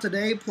stressed out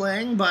today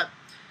playing, but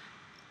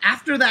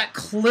after that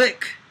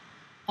click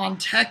on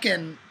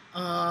Tekken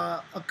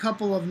a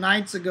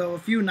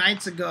few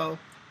nights ago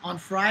on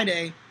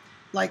Friday,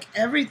 like,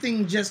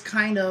 everything just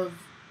kind of,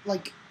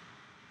 like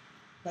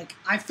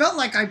I felt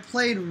like I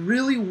played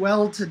really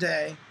well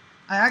today.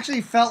 I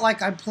actually felt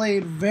like I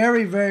played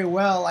very, very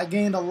well. I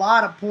gained a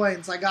lot of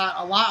points. I got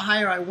a lot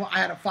higher. I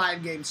had a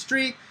 5-game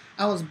streak.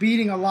 I was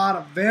beating a lot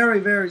of very,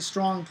 very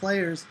strong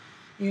players.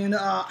 And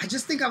I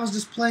just think I was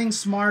just playing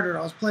smarter.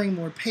 I was playing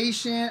more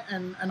patient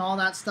and all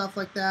that stuff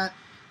like that.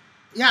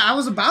 Yeah, I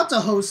was about to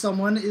host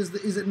someone.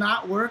 Is it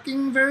not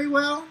working very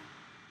well?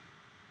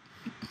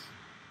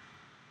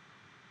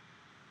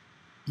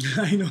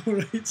 I know,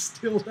 right?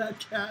 Still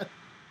that cat.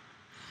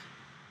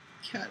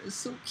 Cat is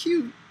so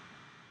cute.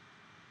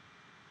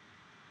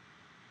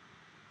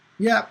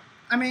 Yeah,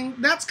 I mean,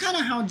 that's kind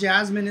of how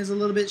Jasmine is a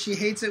little bit. She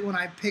hates it when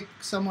I pick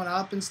someone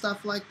up and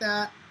stuff like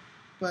that.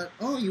 But,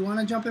 oh, you want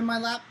to jump in my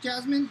lap,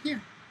 Jasmine?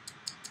 Here.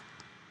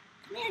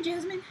 Come here,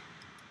 Jasmine.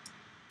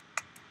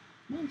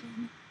 Come on,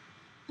 Jasmine.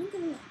 Onto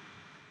the left.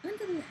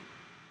 Onto the left.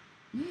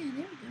 Yeah, there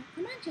we go.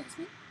 Come on,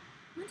 Jasmine.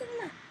 Onto the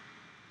left.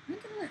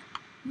 Onto the left.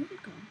 Here we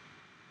go.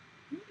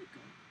 Here we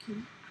go,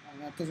 kitty. Oh,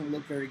 that doesn't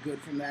look very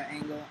good from that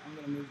angle. I'm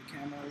going to move the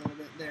camera a little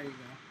bit. There you go.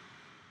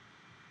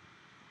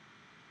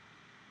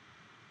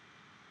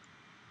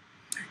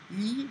 There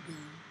you go.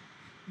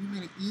 You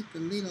want to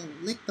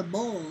lick the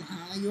bowl,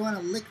 huh? You want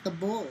to lick the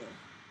bowl.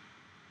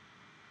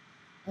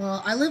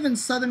 I live in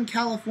Southern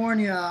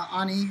California,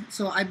 Ani,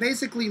 so I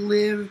basically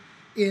live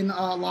in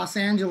Los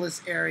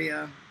Angeles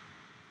area.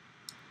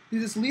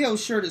 Dude, this Leo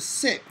shirt is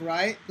sick,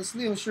 right? This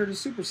Leo shirt is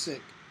super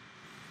sick.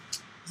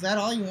 Is that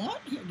all you want?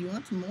 Here, do you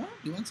want some more?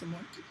 Do you want some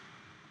more?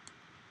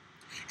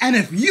 And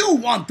if you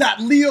want that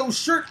Leo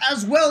shirt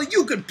as well,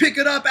 you can pick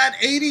it up at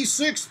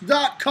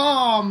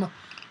 86.com.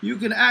 You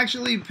can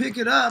actually pick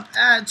it up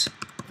at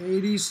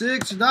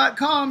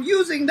 86.com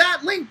using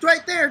that link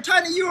right there,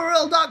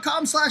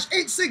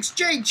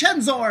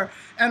 tinyurl.com/86jchenzor.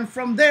 And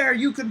from there,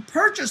 you can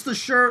purchase the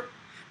shirt,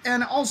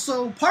 and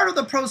also part of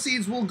the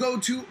proceeds will go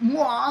to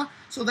moi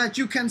so that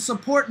you can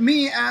support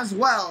me as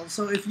well.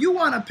 So if you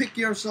want to pick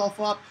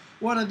yourself up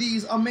one of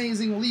these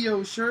amazing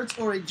Leo shirts,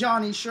 or a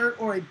Johnny shirt,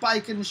 or a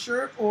Biken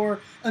shirt, or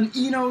an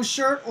Eno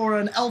shirt, or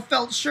an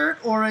Elfelt shirt,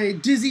 or a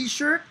Dizzy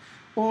shirt,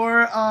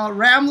 or a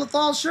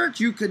Ramlethal shirt,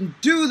 you can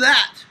do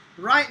that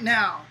right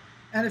now.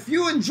 And if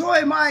you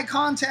enjoy my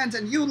content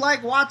and you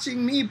like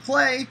watching me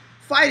play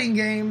fighting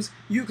games,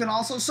 you can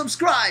also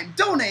subscribe,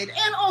 donate,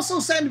 and also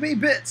send me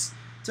bits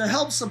to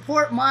help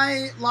support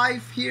my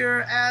life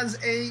here as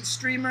a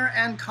streamer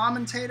and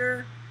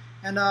commentator.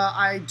 And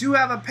I do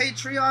have a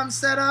Patreon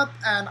set up,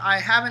 and I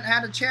haven't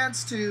had a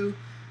chance to.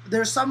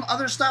 There's some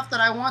other stuff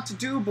that I want to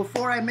do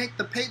before I make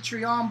the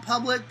Patreon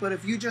public, but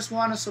if you just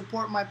want to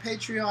support my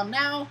Patreon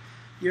now,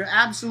 you're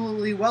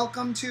absolutely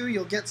welcome to.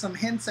 You'll get some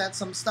hints at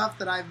some stuff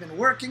that I've been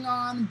working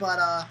on, but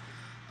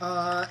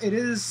it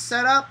is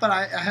set up, but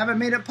I haven't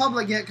made it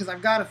public yet because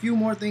I've got a few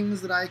more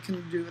things that I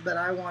can do, that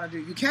I want to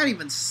do. You can't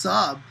even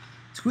sub.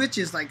 Twitch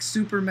is like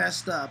super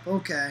messed up.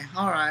 Okay,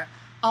 alright.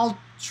 I'll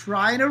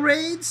try to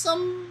raid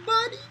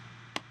somebody.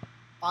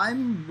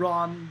 I'm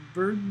Ron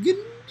Burgundy.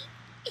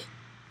 Okay,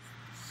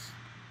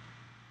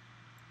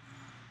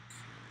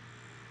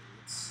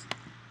 let's see.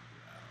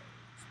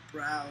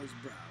 Browse.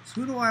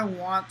 Who do I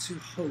want to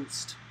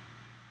host?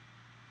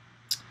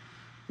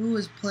 Who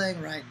is playing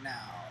right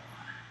now?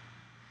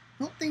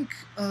 I don't think,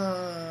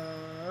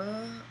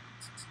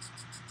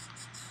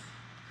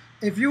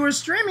 if you were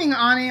streaming,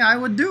 Ani, I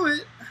would do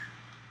it.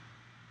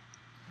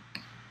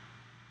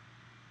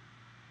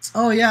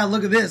 Oh yeah,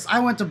 look at this. I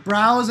went to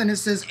browse and it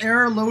says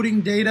error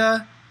loading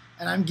data,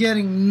 and I'm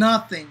getting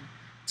nothing.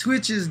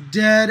 Twitch is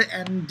dead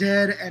and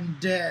dead and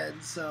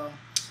dead. So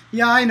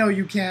yeah, I know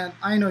you can't.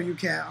 I know you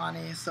can't,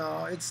 Ani.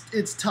 So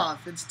it's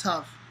tough. It's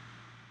tough.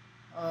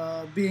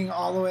 Being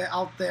all the way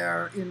out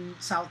there in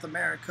South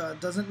America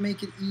doesn't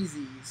make it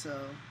easy.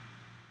 So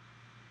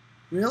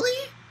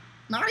really,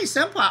 Nari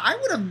Senpai, I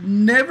would have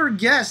never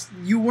guessed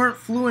you weren't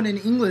fluent in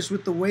English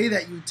with the way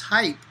that you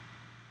type.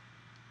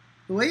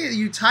 The way that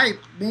you type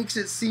makes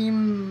it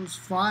seem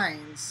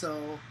fine.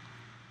 So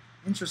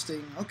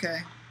interesting.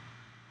 Okay.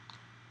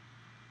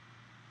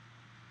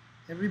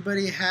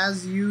 Everybody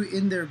has you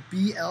in their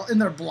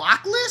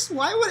block list?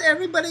 Why would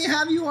everybody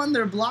have you on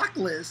their block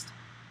list?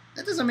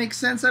 That doesn't make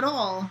sense at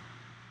all.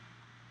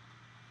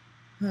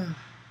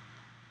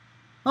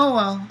 Oh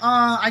well,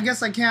 I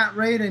guess I can't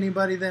raid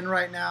anybody then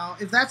right now.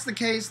 If that's the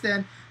case,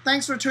 then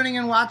thanks for tuning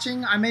in and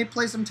watching. I may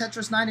play some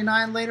Tetris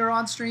 99 later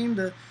on stream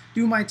to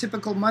do my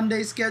typical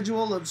Monday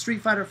schedule of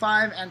Street Fighter V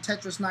and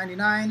Tetris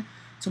 99.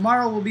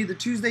 Tomorrow will be the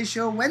Tuesday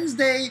show.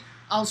 Wednesday,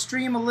 I'll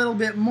stream a little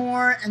bit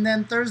more, and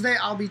then Thursday,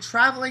 I'll be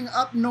traveling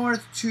up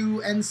north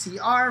to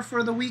NCR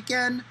for the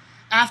weekend.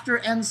 After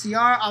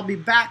NCR, I'll be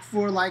back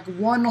for like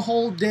one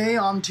whole day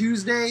on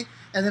Tuesday,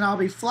 and then I'll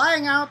be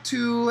flying out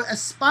to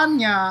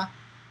España.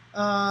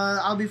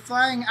 I'll be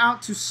flying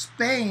out to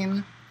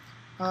Spain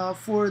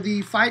for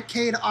the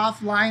Fightcade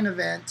offline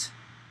event.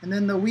 And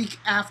then the week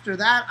after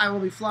that, I will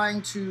be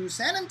flying to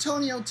San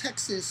Antonio,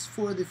 Texas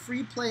for the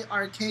Free Play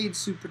Arcade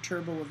Super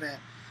Turbo event.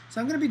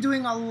 So I'm going to be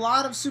doing a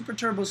lot of Super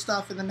Turbo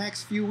stuff in the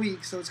next few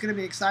weeks, so it's going to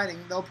be exciting.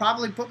 They'll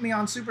probably put me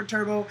on Super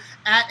Turbo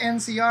at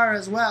NCR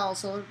as well,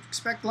 so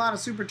expect a lot of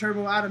Super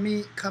Turbo out of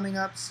me coming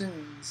up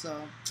soon.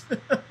 So,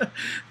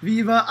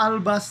 Viva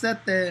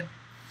Albacete!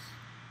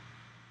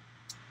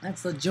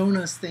 That's the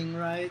Jonas thing,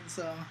 right?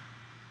 So,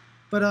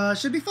 but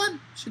should be fun.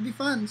 Should be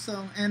fun.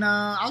 So, and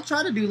I'll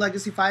try to do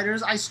Legacy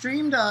Fighters. I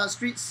streamed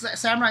Street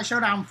Samurai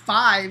Showdown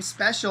 5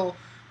 special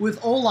with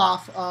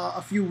Olaf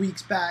a few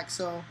weeks back.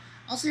 So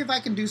I'll see if I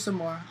can do some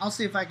more.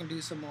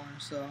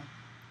 So,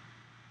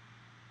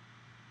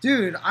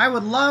 dude, I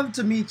would love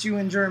to meet you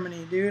in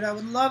Germany, dude. I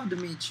would love to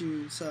meet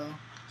you. So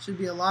should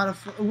be a lot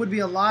of. It would be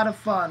a lot of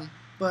fun.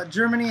 But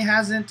Germany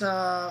hasn't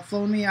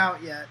flown me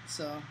out yet.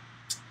 So.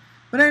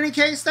 But in any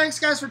case, thanks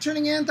guys for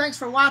tuning in. Thanks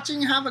for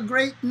watching. Have a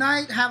great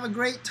night. Have a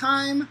great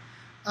time.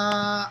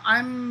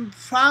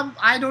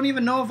 I don't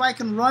even know if I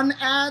can run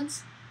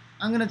ads.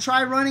 I'm going to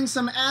try running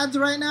some ads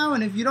right now.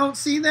 And if you don't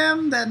see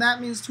them, then that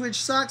means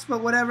Twitch sucks.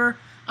 But whatever.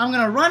 I'm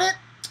going to run it.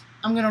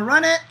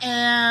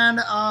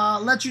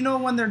 And let you know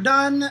when they're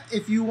done.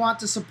 If you want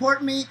to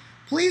support me,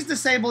 please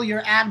disable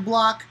your ad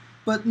block.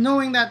 But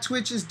knowing that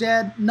Twitch is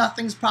dead,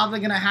 nothing's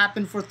probably going to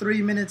happen for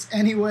 3 minutes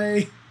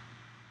anyway.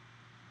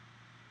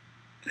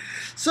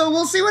 So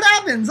we'll see what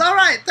happens. All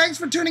right. Thanks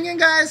for tuning in,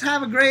 guys.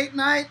 Have a great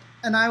night.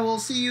 And I will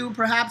see you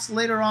perhaps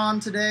later on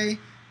today.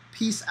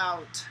 Peace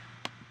out.